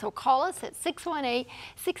volunteering. So call us at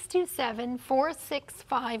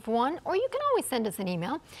 618-627-4651, or you can always send us an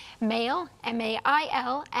email, mail,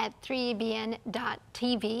 M-A-I-L, at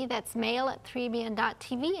 3abn.tv. That's mail at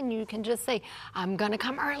 3abn.tv, and you can just say, I'm going to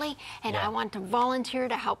come early, and I want to volunteer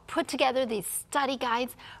to help put together these study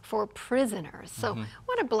guides for prisoners. So what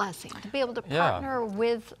What a blessing to be able to partner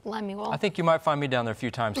with Lemuel. I think you might find me down there a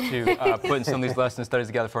few times too, putting some of these lesson studies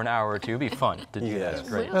together for an hour or two. It'd be fun to do that. It's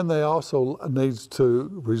great. And they also need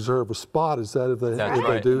to reserve a spot. Is that if they,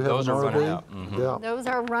 they do have Those an are RV? running out. Yeah. Those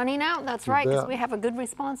are running out. That's right, because we have a good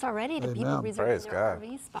response already to people reserving their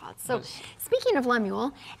RV spots. So speaking of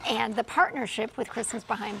Lemuel and the partnership with Christmas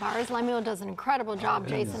Behind Bars, Lemuel does an incredible job,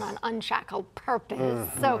 Jason, on Unshackled Purpose.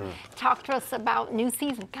 So talk to us about new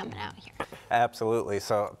season coming out here. Absolutely.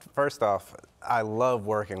 So first off, I love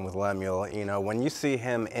working with Lemuel. You know, when you see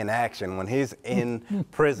him in action, when he's in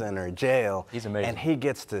prison or jail, he's amazing. And he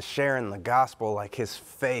gets to share in the gospel, like his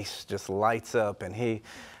face just lights up, and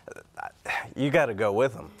you got to go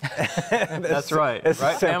with him. That's right. It's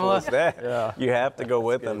right, as simple Pamela? as that. Yeah. You have to go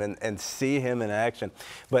with him and see him in action.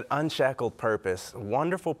 But Unshackled Purpose,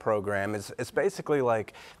 wonderful program. It's basically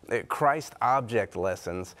like Christ object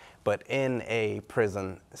lessons, but in a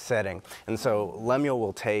prison setting. And so Lemuel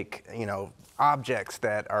will take, you know, objects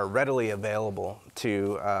that are readily available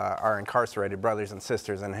to our incarcerated brothers and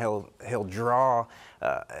sisters, and he'll draw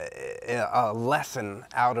a lesson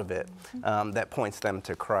out of it that points them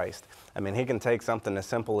to Christ. I mean, he can take something as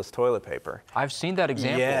simple as toilet paper. I've seen that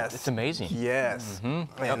example. Yes. It's amazing. Yes.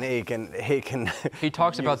 And he can. He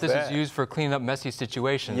talks about this is used for cleaning up messy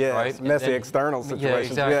situations, yes, right? Messy external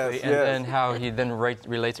situations. Yeah, exactly. Yes, and then how he then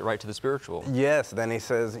relates it right to the spiritual. Yes. Then he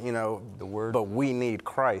says, you know, the word. But we need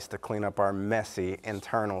Christ to clean up our messy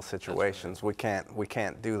internal situations. Right. We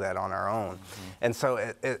can't do that on our own. And so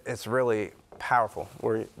it's really powerful.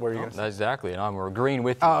 Where are you going to say? Exactly, and I'm agreeing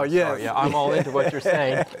with you. Oh, yes. Sorry. Yeah, I'm all into what you're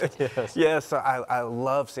saying. Yes. Yes, so I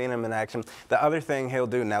love seeing him in action. The other thing he'll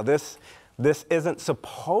do, now this isn't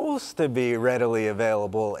supposed to be readily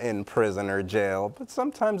available in prison or jail, but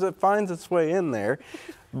sometimes it finds its way in there,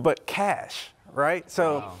 but cash, right?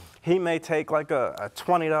 So he may take like a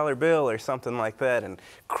 $20 bill or something like that and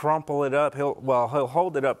crumple it up. He'll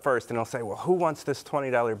hold it up first and he'll say, well, who wants this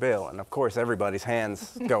 $20 bill? And of course, everybody's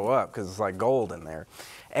hands go up because it's like gold in there.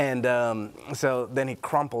 And so then he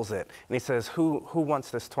crumples it and he says, who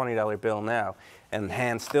wants this $20 bill now? And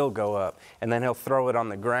hands still go up. And then he'll throw it on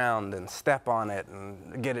the ground and step on it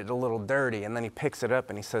and get it a little dirty. And then he picks it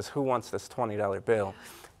up and he says, who wants this $20 bill?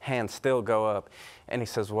 Hands still go up. And he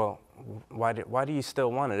says, well, why do you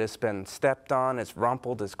still want it? It's been stepped on, it's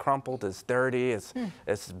rumpled, it's crumpled, it's dirty, it's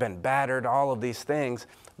been battered, all of these things.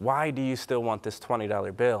 Why do you still want this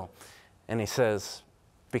 $20 bill? And he says,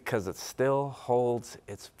 because it still holds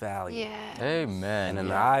its value. Yeah. Amen. And in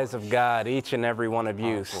the eyes of God, each and every one of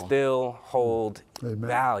you still hold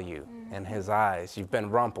value in his eyes. You've been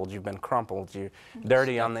rumpled, you've been crumpled, you're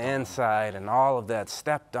dirty on the inside and all of that,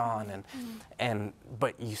 stepped on,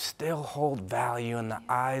 but you still hold value in the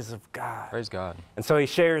eyes of God. Praise God. And so he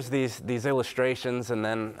shares these illustrations, and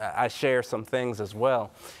then I share some things as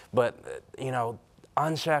well. But, you know,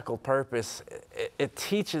 Unshackled Purpose, it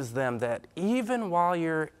teaches them that even while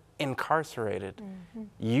you're incarcerated,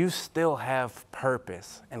 you still have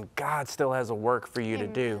purpose, and God still has a work for you to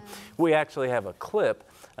do. We actually have a clip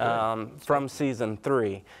from season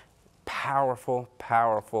 3. Powerful,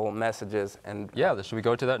 powerful messages. And yeah, should we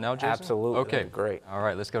go to that now, Jason? Absolutely. Okay, great. All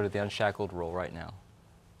right, let's go to the Unshackled roll right now.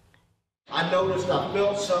 I noticed I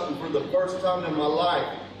felt something for the first time in my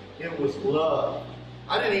life. It was love.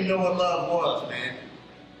 I didn't even know what love was, man.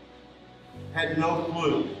 Had no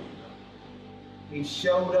clue. He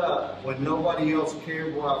showed up when nobody else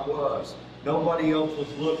cared where I was. Nobody else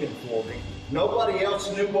was looking for me. Nobody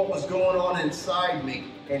else knew what was going on inside me.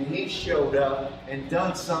 And he showed up and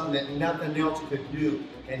done something that nothing else could do.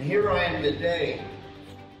 And here I am today,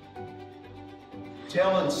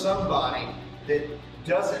 telling somebody that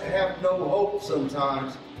doesn't have no hope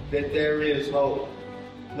sometimes that there is hope.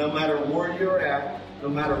 No matter where you're at, no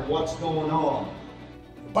matter what's going on.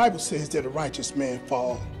 The Bible says that a righteous man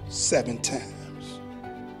falls 7 times.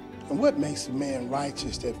 And what makes a man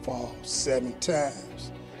righteous that falls 7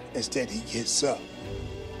 times is that he gets up.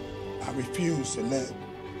 I refuse to let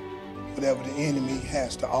whatever the enemy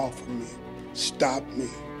has to offer me stop me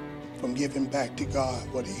from giving back to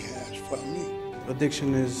God what he has for me.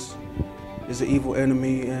 Addiction is an evil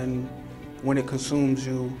enemy, and when it consumes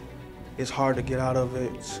you, it's hard to get out of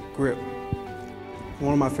its grip.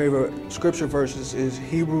 One of my favorite scripture verses is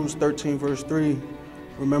Hebrews 13, verse 3.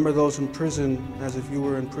 Remember those in prison as if you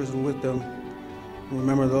were in prison with them.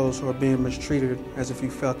 Remember those who are being mistreated as if you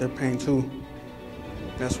felt their pain too.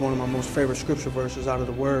 That's one of my most favorite scripture verses out of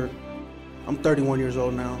the Word. I'm 31 years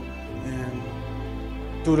old now,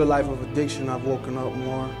 and through the life of addiction, I've woken up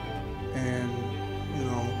more, and you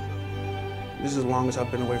know, this is as long as I've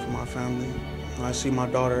been away from my family. I see my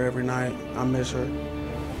daughter every night. I miss her.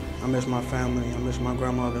 I miss my family. I miss my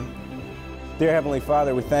grandmother. Dear Heavenly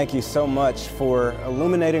Father, we thank you so much for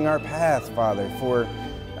illuminating our path, Father, for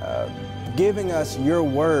giving us your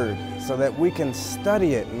word so that we can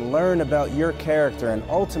study it and learn about your character and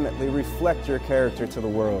ultimately reflect your character to the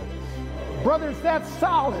world. Brothers, that's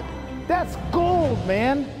solid. That's gold,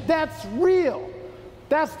 man. That's real.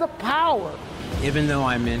 That's the power. Even though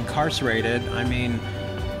I'm incarcerated, I mean,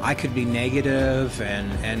 I could be negative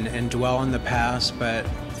and dwell in the past, but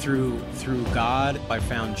through God, I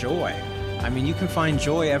found joy. I mean, you can find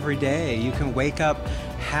joy every day. You can wake up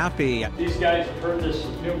happy. These guys have heard this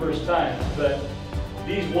numerous times, but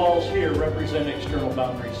these walls here represent external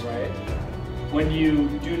boundaries, right? When you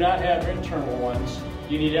do not have internal ones,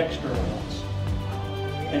 you need external ones.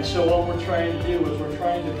 And so what we're trying to do is we're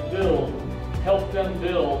trying to help them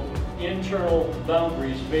build internal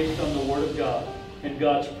boundaries based on the Word of God and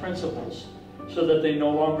God's principles, so that they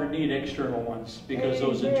no longer need external ones, because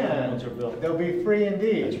those internal ones are built. They'll be free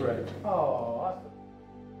indeed. That's right. Oh, awesome.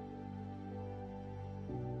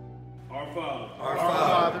 Our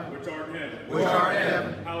Father, which art in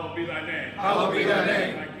heaven, hallowed be thy name. Hallowed be thy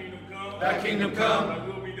name. Thy kingdom come,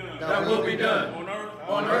 thy will be done.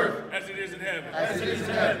 On earth as it is in heaven.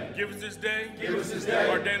 Give us this day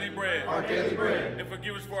our daily bread. And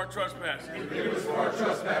forgive us for our trespasses.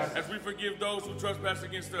 As we forgive those who trespass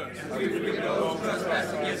against us. And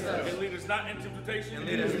lead us not into temptation.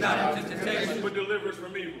 But deliver us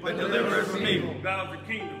from evil. Thou is the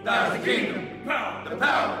kingdom. The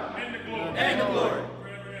power. And the glory.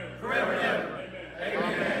 Forever and ever.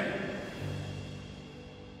 Amen.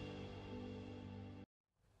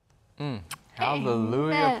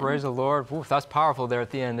 Hallelujah. Amen. Praise the Lord. Ooh, that's powerful there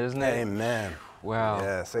at the end, isn't it? Amen. Wow.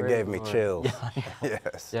 Yes, it Praise gave me the Lord. chills. Yeah.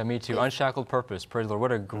 Yes. Yeah, me too. Unshackled Purpose. Praise the Lord.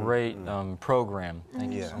 What a great program.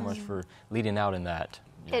 Thank you so much for leading out in that.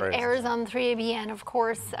 It airs on 3ABN, of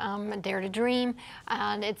course, Dare to Dream,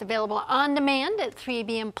 and it's available on demand at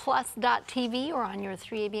 3abnplus.tv or on your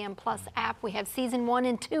 3ABN Plus app. We have season 1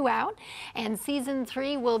 and 2 out, and season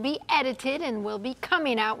 3 will be edited and will be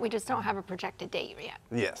coming out. We just don't have a projected date yet.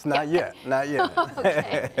 Yes, not yet, not yet.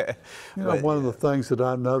 Okay. You know, one of the things that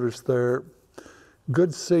I noticed there,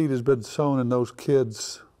 good seed has been sown in those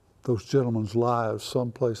kids, those gentlemen's lives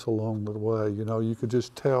someplace along the way. You know, you could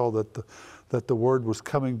just tell that the word was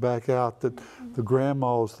coming back out, that the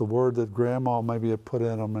grandmas, the word that grandma maybe had put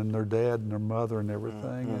in them, and their dad and their mother and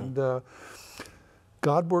everything. And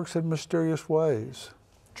God works in mysterious ways.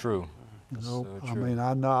 True. You know, So I true. mean,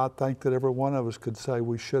 I think that every one of us could say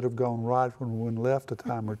we should have gone right when we went left a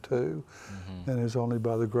time or two. And it's only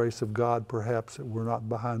by the grace of God, perhaps, that we're not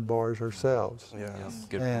behind bars ourselves. Yes.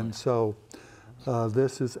 Good And point. so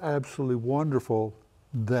this is absolutely wonderful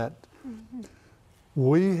that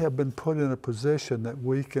we have been put in a position that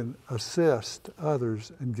we can assist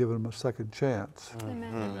others and give them a second chance.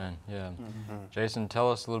 Amen. Yeah. Jason, tell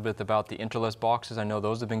us a little bit about the Interless boxes. I know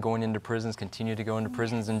those have been going into prisons, continue to go into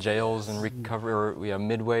prisons and jails and recover,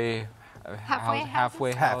 midway.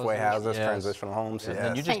 Halfway houses, yes. transitional homes. And yes.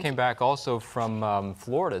 then you just came back also from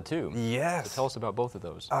Florida too. Yes. So tell us about both of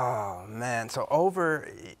those. Oh man, so over,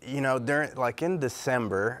 you know, during, like in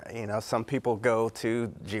December, you know, some people go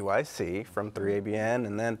to GYC from 3ABN,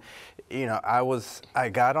 and then, you know, I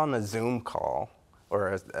got on a Zoom call,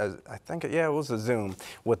 or I think, yeah, it was a Zoom,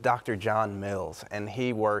 with Dr. John Mills, and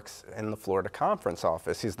he works in the Florida Conference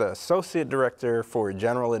Office. He's the Associate Director for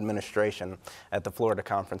General Administration at the Florida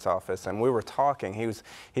Conference Office, and we were talking. He's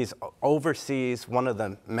oversees, one of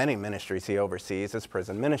the many ministries he oversees is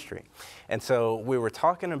prison ministry. And so we were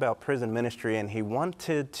talking about prison ministry, and he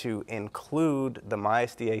wanted to include the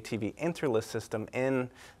MySDA TV Interless system in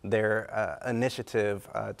their initiative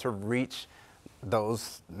to reach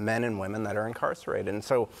those men and women that are incarcerated. And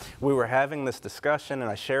so we were having this discussion, and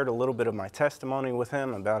I shared a little bit of my testimony with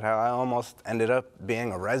him about how I almost ended up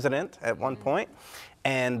being a resident at one point.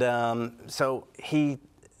 And so he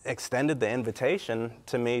extended the invitation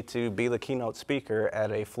to me to be the keynote speaker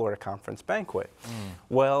at a Florida Conference banquet.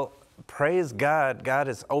 Well, praise God, God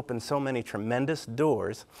has opened so many tremendous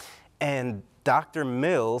doors, and Dr.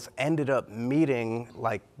 Mills ended up meeting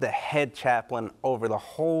like the head chaplain over the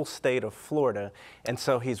whole state of Florida. And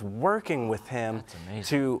so he's working with him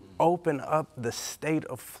to open up the state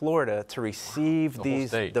of Florida to receive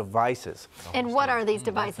these devices. And what are these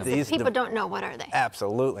devices? If people don't know, what are they?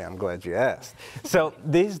 Absolutely, I'm glad you asked. So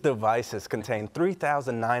these devices contain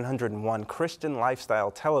 3,901 Christian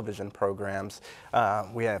lifestyle television programs.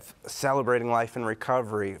 We have Celebrating Life in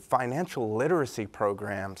Recovery, financial literacy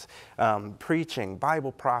programs, preaching,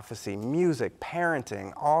 Bible prophecy, music,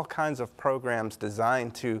 parenting, all kinds of programs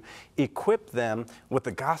designed to equip them with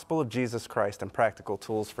the gospel of Jesus Christ and practical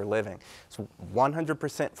tools for living. It's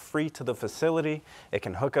 100% free to the facility. It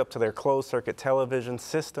can hook up to their closed-circuit television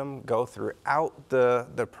system, go throughout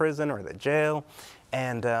the prison or the jail,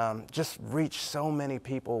 and just reach so many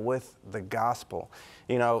people with the gospel.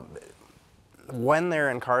 You know, when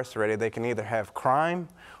they're incarcerated, they can either have crime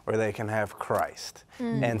or they can have Christ.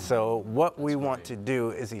 And so what we want to do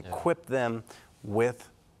is equip them with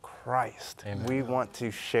Christ. Amen. We want to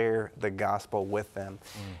share the gospel with them.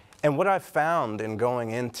 And what I've found in going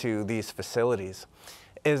into these facilities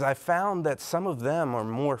is I found that some of them are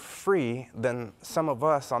more free than some of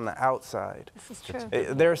us on the outside. This is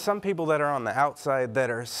true. There are some people that are on the outside that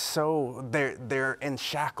are they're in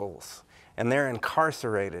shackles and they're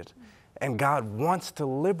incarcerated, and God wants to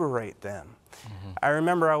liberate them. I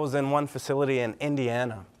remember I was in one facility in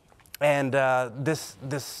Indiana, and this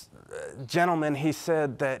gentleman, he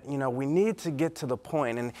said that, you know, we need to get to the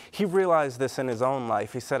point, and he realized this in his own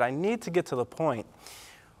life. He said, I need to get to the point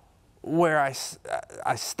where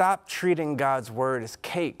I stop treating God's word as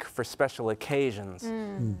cake for special occasions,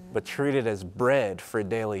 but treat it as bread for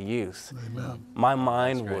daily use. Amen. My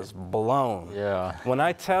mind was blown. Yeah. When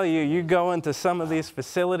I tell you, you go into some of these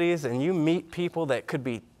facilities and you meet people that could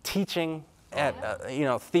be teaching at, you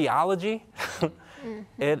know, theology.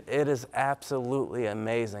 It is absolutely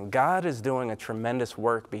amazing. God is doing a tremendous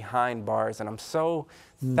work behind bars, and I'm so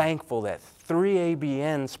thankful that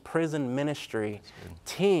 3ABN's prison ministry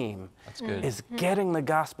team is getting the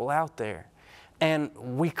gospel out there. And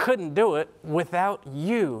we couldn't do it without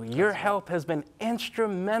you. Your help has been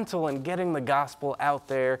instrumental in getting the gospel out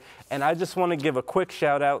there. And I just want to give a quick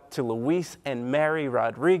shout out to Luis and Mary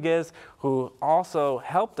Rodriguez, who also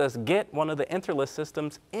helped us get one of the Interlist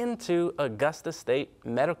systems into Augusta State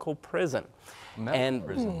Medical Prison.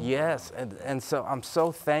 Yes, and so I'm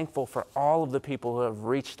so thankful for all of the people who have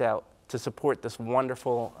reached out to support this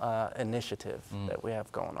wonderful initiative that we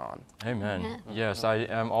have going on. Amen. Yes, I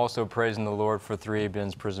am also praising the Lord for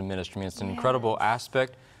 3ABN's prison ministry. I mean, it's an incredible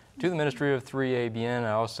aspect to the ministry of 3ABN.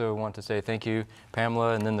 I also want to say thank you,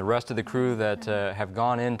 Pamela, and then the rest of the crew that have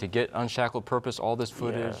gone in to get Unshackled Purpose, all this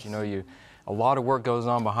footage. You know, a lot of work goes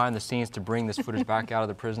on behind the scenes to bring this footage back out of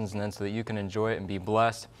the prisons, and then so that you can enjoy it and be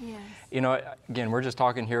blessed. You know, again, we're just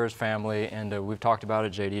talking here as family, and we've talked about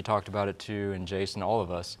it. JD talked about it too, and Jason, all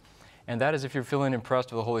of us. And that is if you're feeling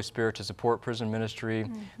impressed with the Holy Spirit to support prison ministry.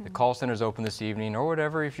 The call center is open this evening, or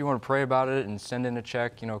whatever. If you want to pray about it and send in a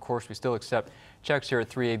check, you know, of course, we still accept checks here at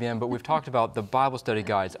 3ABN, but we've talked about the Bible study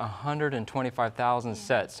guides, 125,000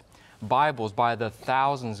 sets, Bibles by the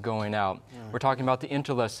thousands going out. We're talking about the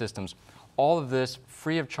Interlist systems. All of this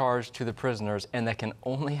free of charge to the prisoners, and that can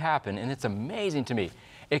only happen, and it's amazing to me,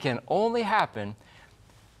 it can only happen.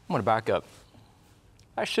 I'm going to back up.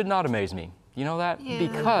 That should not amaze me. You know that?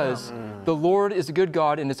 Because the Lord is a good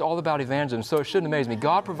God, and it's all about evangelism, so it shouldn't amaze me.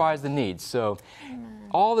 God provides the needs. So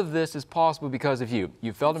all of this is possible because of you.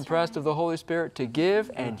 You felt impressed of the Holy Spirit to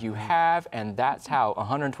give, and you have, and that's how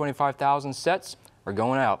 125,000 sets are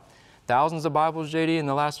going out. Thousands of Bibles, JD, in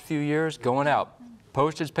the last few years going out.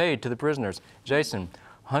 Postage paid to the prisoners. Jason,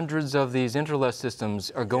 hundreds of these Interlist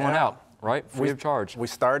systems are going out. Right? Free of charge. We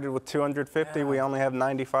started with 250. We only have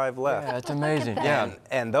 95 left. Yeah, it's amazing.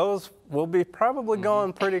 And those will be probably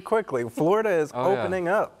going pretty quickly. Florida is opening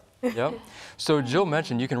up. Yep. So Jill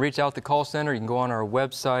mentioned you can reach out to the call center. You can go on our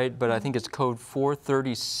website, but I think it's code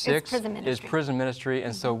 436 is prison ministry.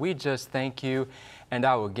 And so we just thank you. And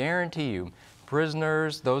I will guarantee you,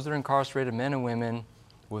 prisoners, those that are incarcerated, men and women,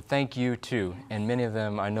 will thank you too. And many of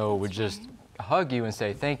them I know would just hug you and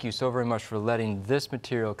say thank you so very much for letting this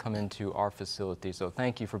material come into our facility. So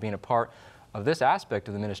thank you for being a part of this aspect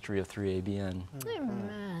of the ministry of 3ABN.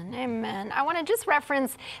 Amen, amen. I want to just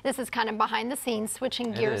reference, this is kind of behind the scenes,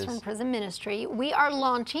 switching gears from prison ministry. We are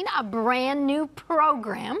launching a brand new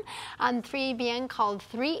program on 3ABN called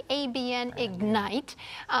 3ABN Ignite.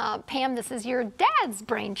 Pam, this is your dad's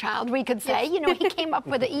brainchild, we could say. You know, he came up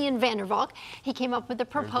with Ian Vandervalk. He came up with the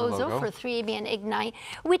proposal for 3ABN Ignite,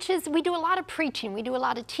 which is, we do a lot of preaching, we do a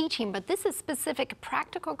lot of teaching, but this is specific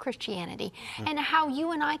practical Christianity and how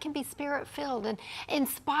you and I can be spirit-filled and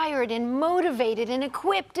inspired and motivated and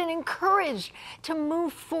equipped and encouraged to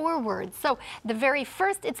move forward. So the very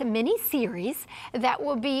first, it's a mini-series that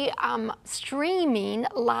will be streaming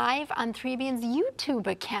live on 3ABN's YouTube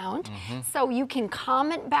account. So you can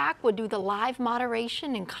comment back. We'll do the live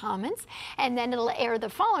moderation and comments, and then it'll air the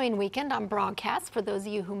following weekend on broadcast for those of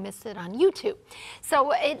you who missed it on YouTube.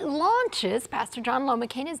 So it launches, Pastor John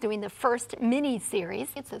Morikone is doing the first mini-series.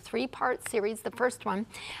 It's a 3-part series. The first one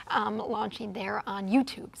launches launching there on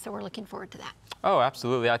YouTube. So we're looking forward to that. Oh,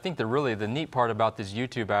 absolutely. I think the neat part about this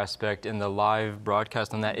YouTube aspect and the live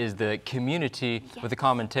broadcast on that is the community with the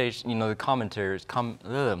commentation, you know, the commentators.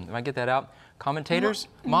 Did I get that out? Commentators?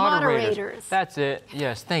 Moderators. That's it.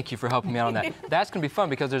 Yes, thank you for helping me out on that. That's going to be fun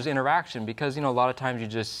because there's interaction, because, you know, a lot of times you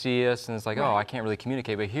just see us and it's like, oh, I can't really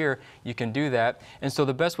communicate, but here you can do that. And so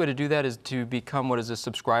the best way to do that is to become, a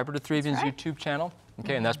subscriber to 3ABN's YouTube channel.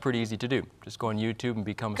 Okay, and that's pretty easy to do. Just go on YouTube and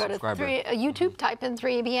become a subscriber. Go to YouTube, type in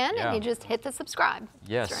 3ABN, and you just hit the subscribe.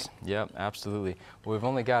 Yes, yep, absolutely. Well, we've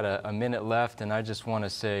only got a minute left, and I just want to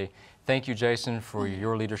say thank you, Jason, for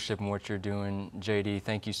your leadership and what you're doing. JD,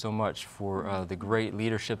 thank you so much for the great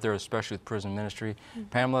leadership there, especially with prison ministry.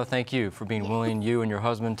 Pamela, thank you for being willing, you and your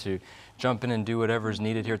husband, to jump in and do whatever is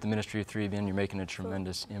needed here at the ministry of 3ABN. You're making a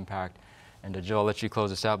tremendous impact. And Jill, I'll let you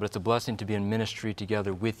close us out, but it's a blessing to be in ministry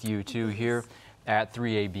together with you, too, here at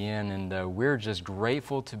 3ABN, and we're just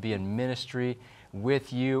grateful to be in ministry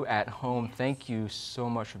with you at home. Thank you so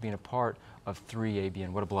much for being a part of 3ABN.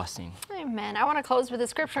 What a blessing. Amen. I want to close with a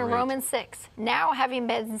scripture in Romans 6. Now, having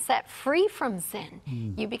been set free from sin,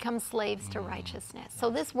 you become slaves to righteousness. So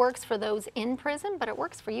this works for those in prison, but it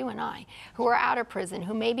works for you and I who are out of prison,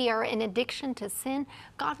 who maybe are in addiction to sin.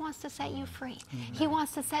 God wants to set you free. He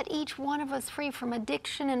wants to set each one of us free from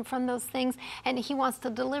addiction and from those things, and He wants to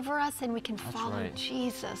deliver us, and we can follow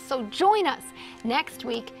Jesus. So join us next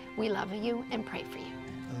week. We love you and pray for you.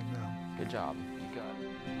 Amen. Good job.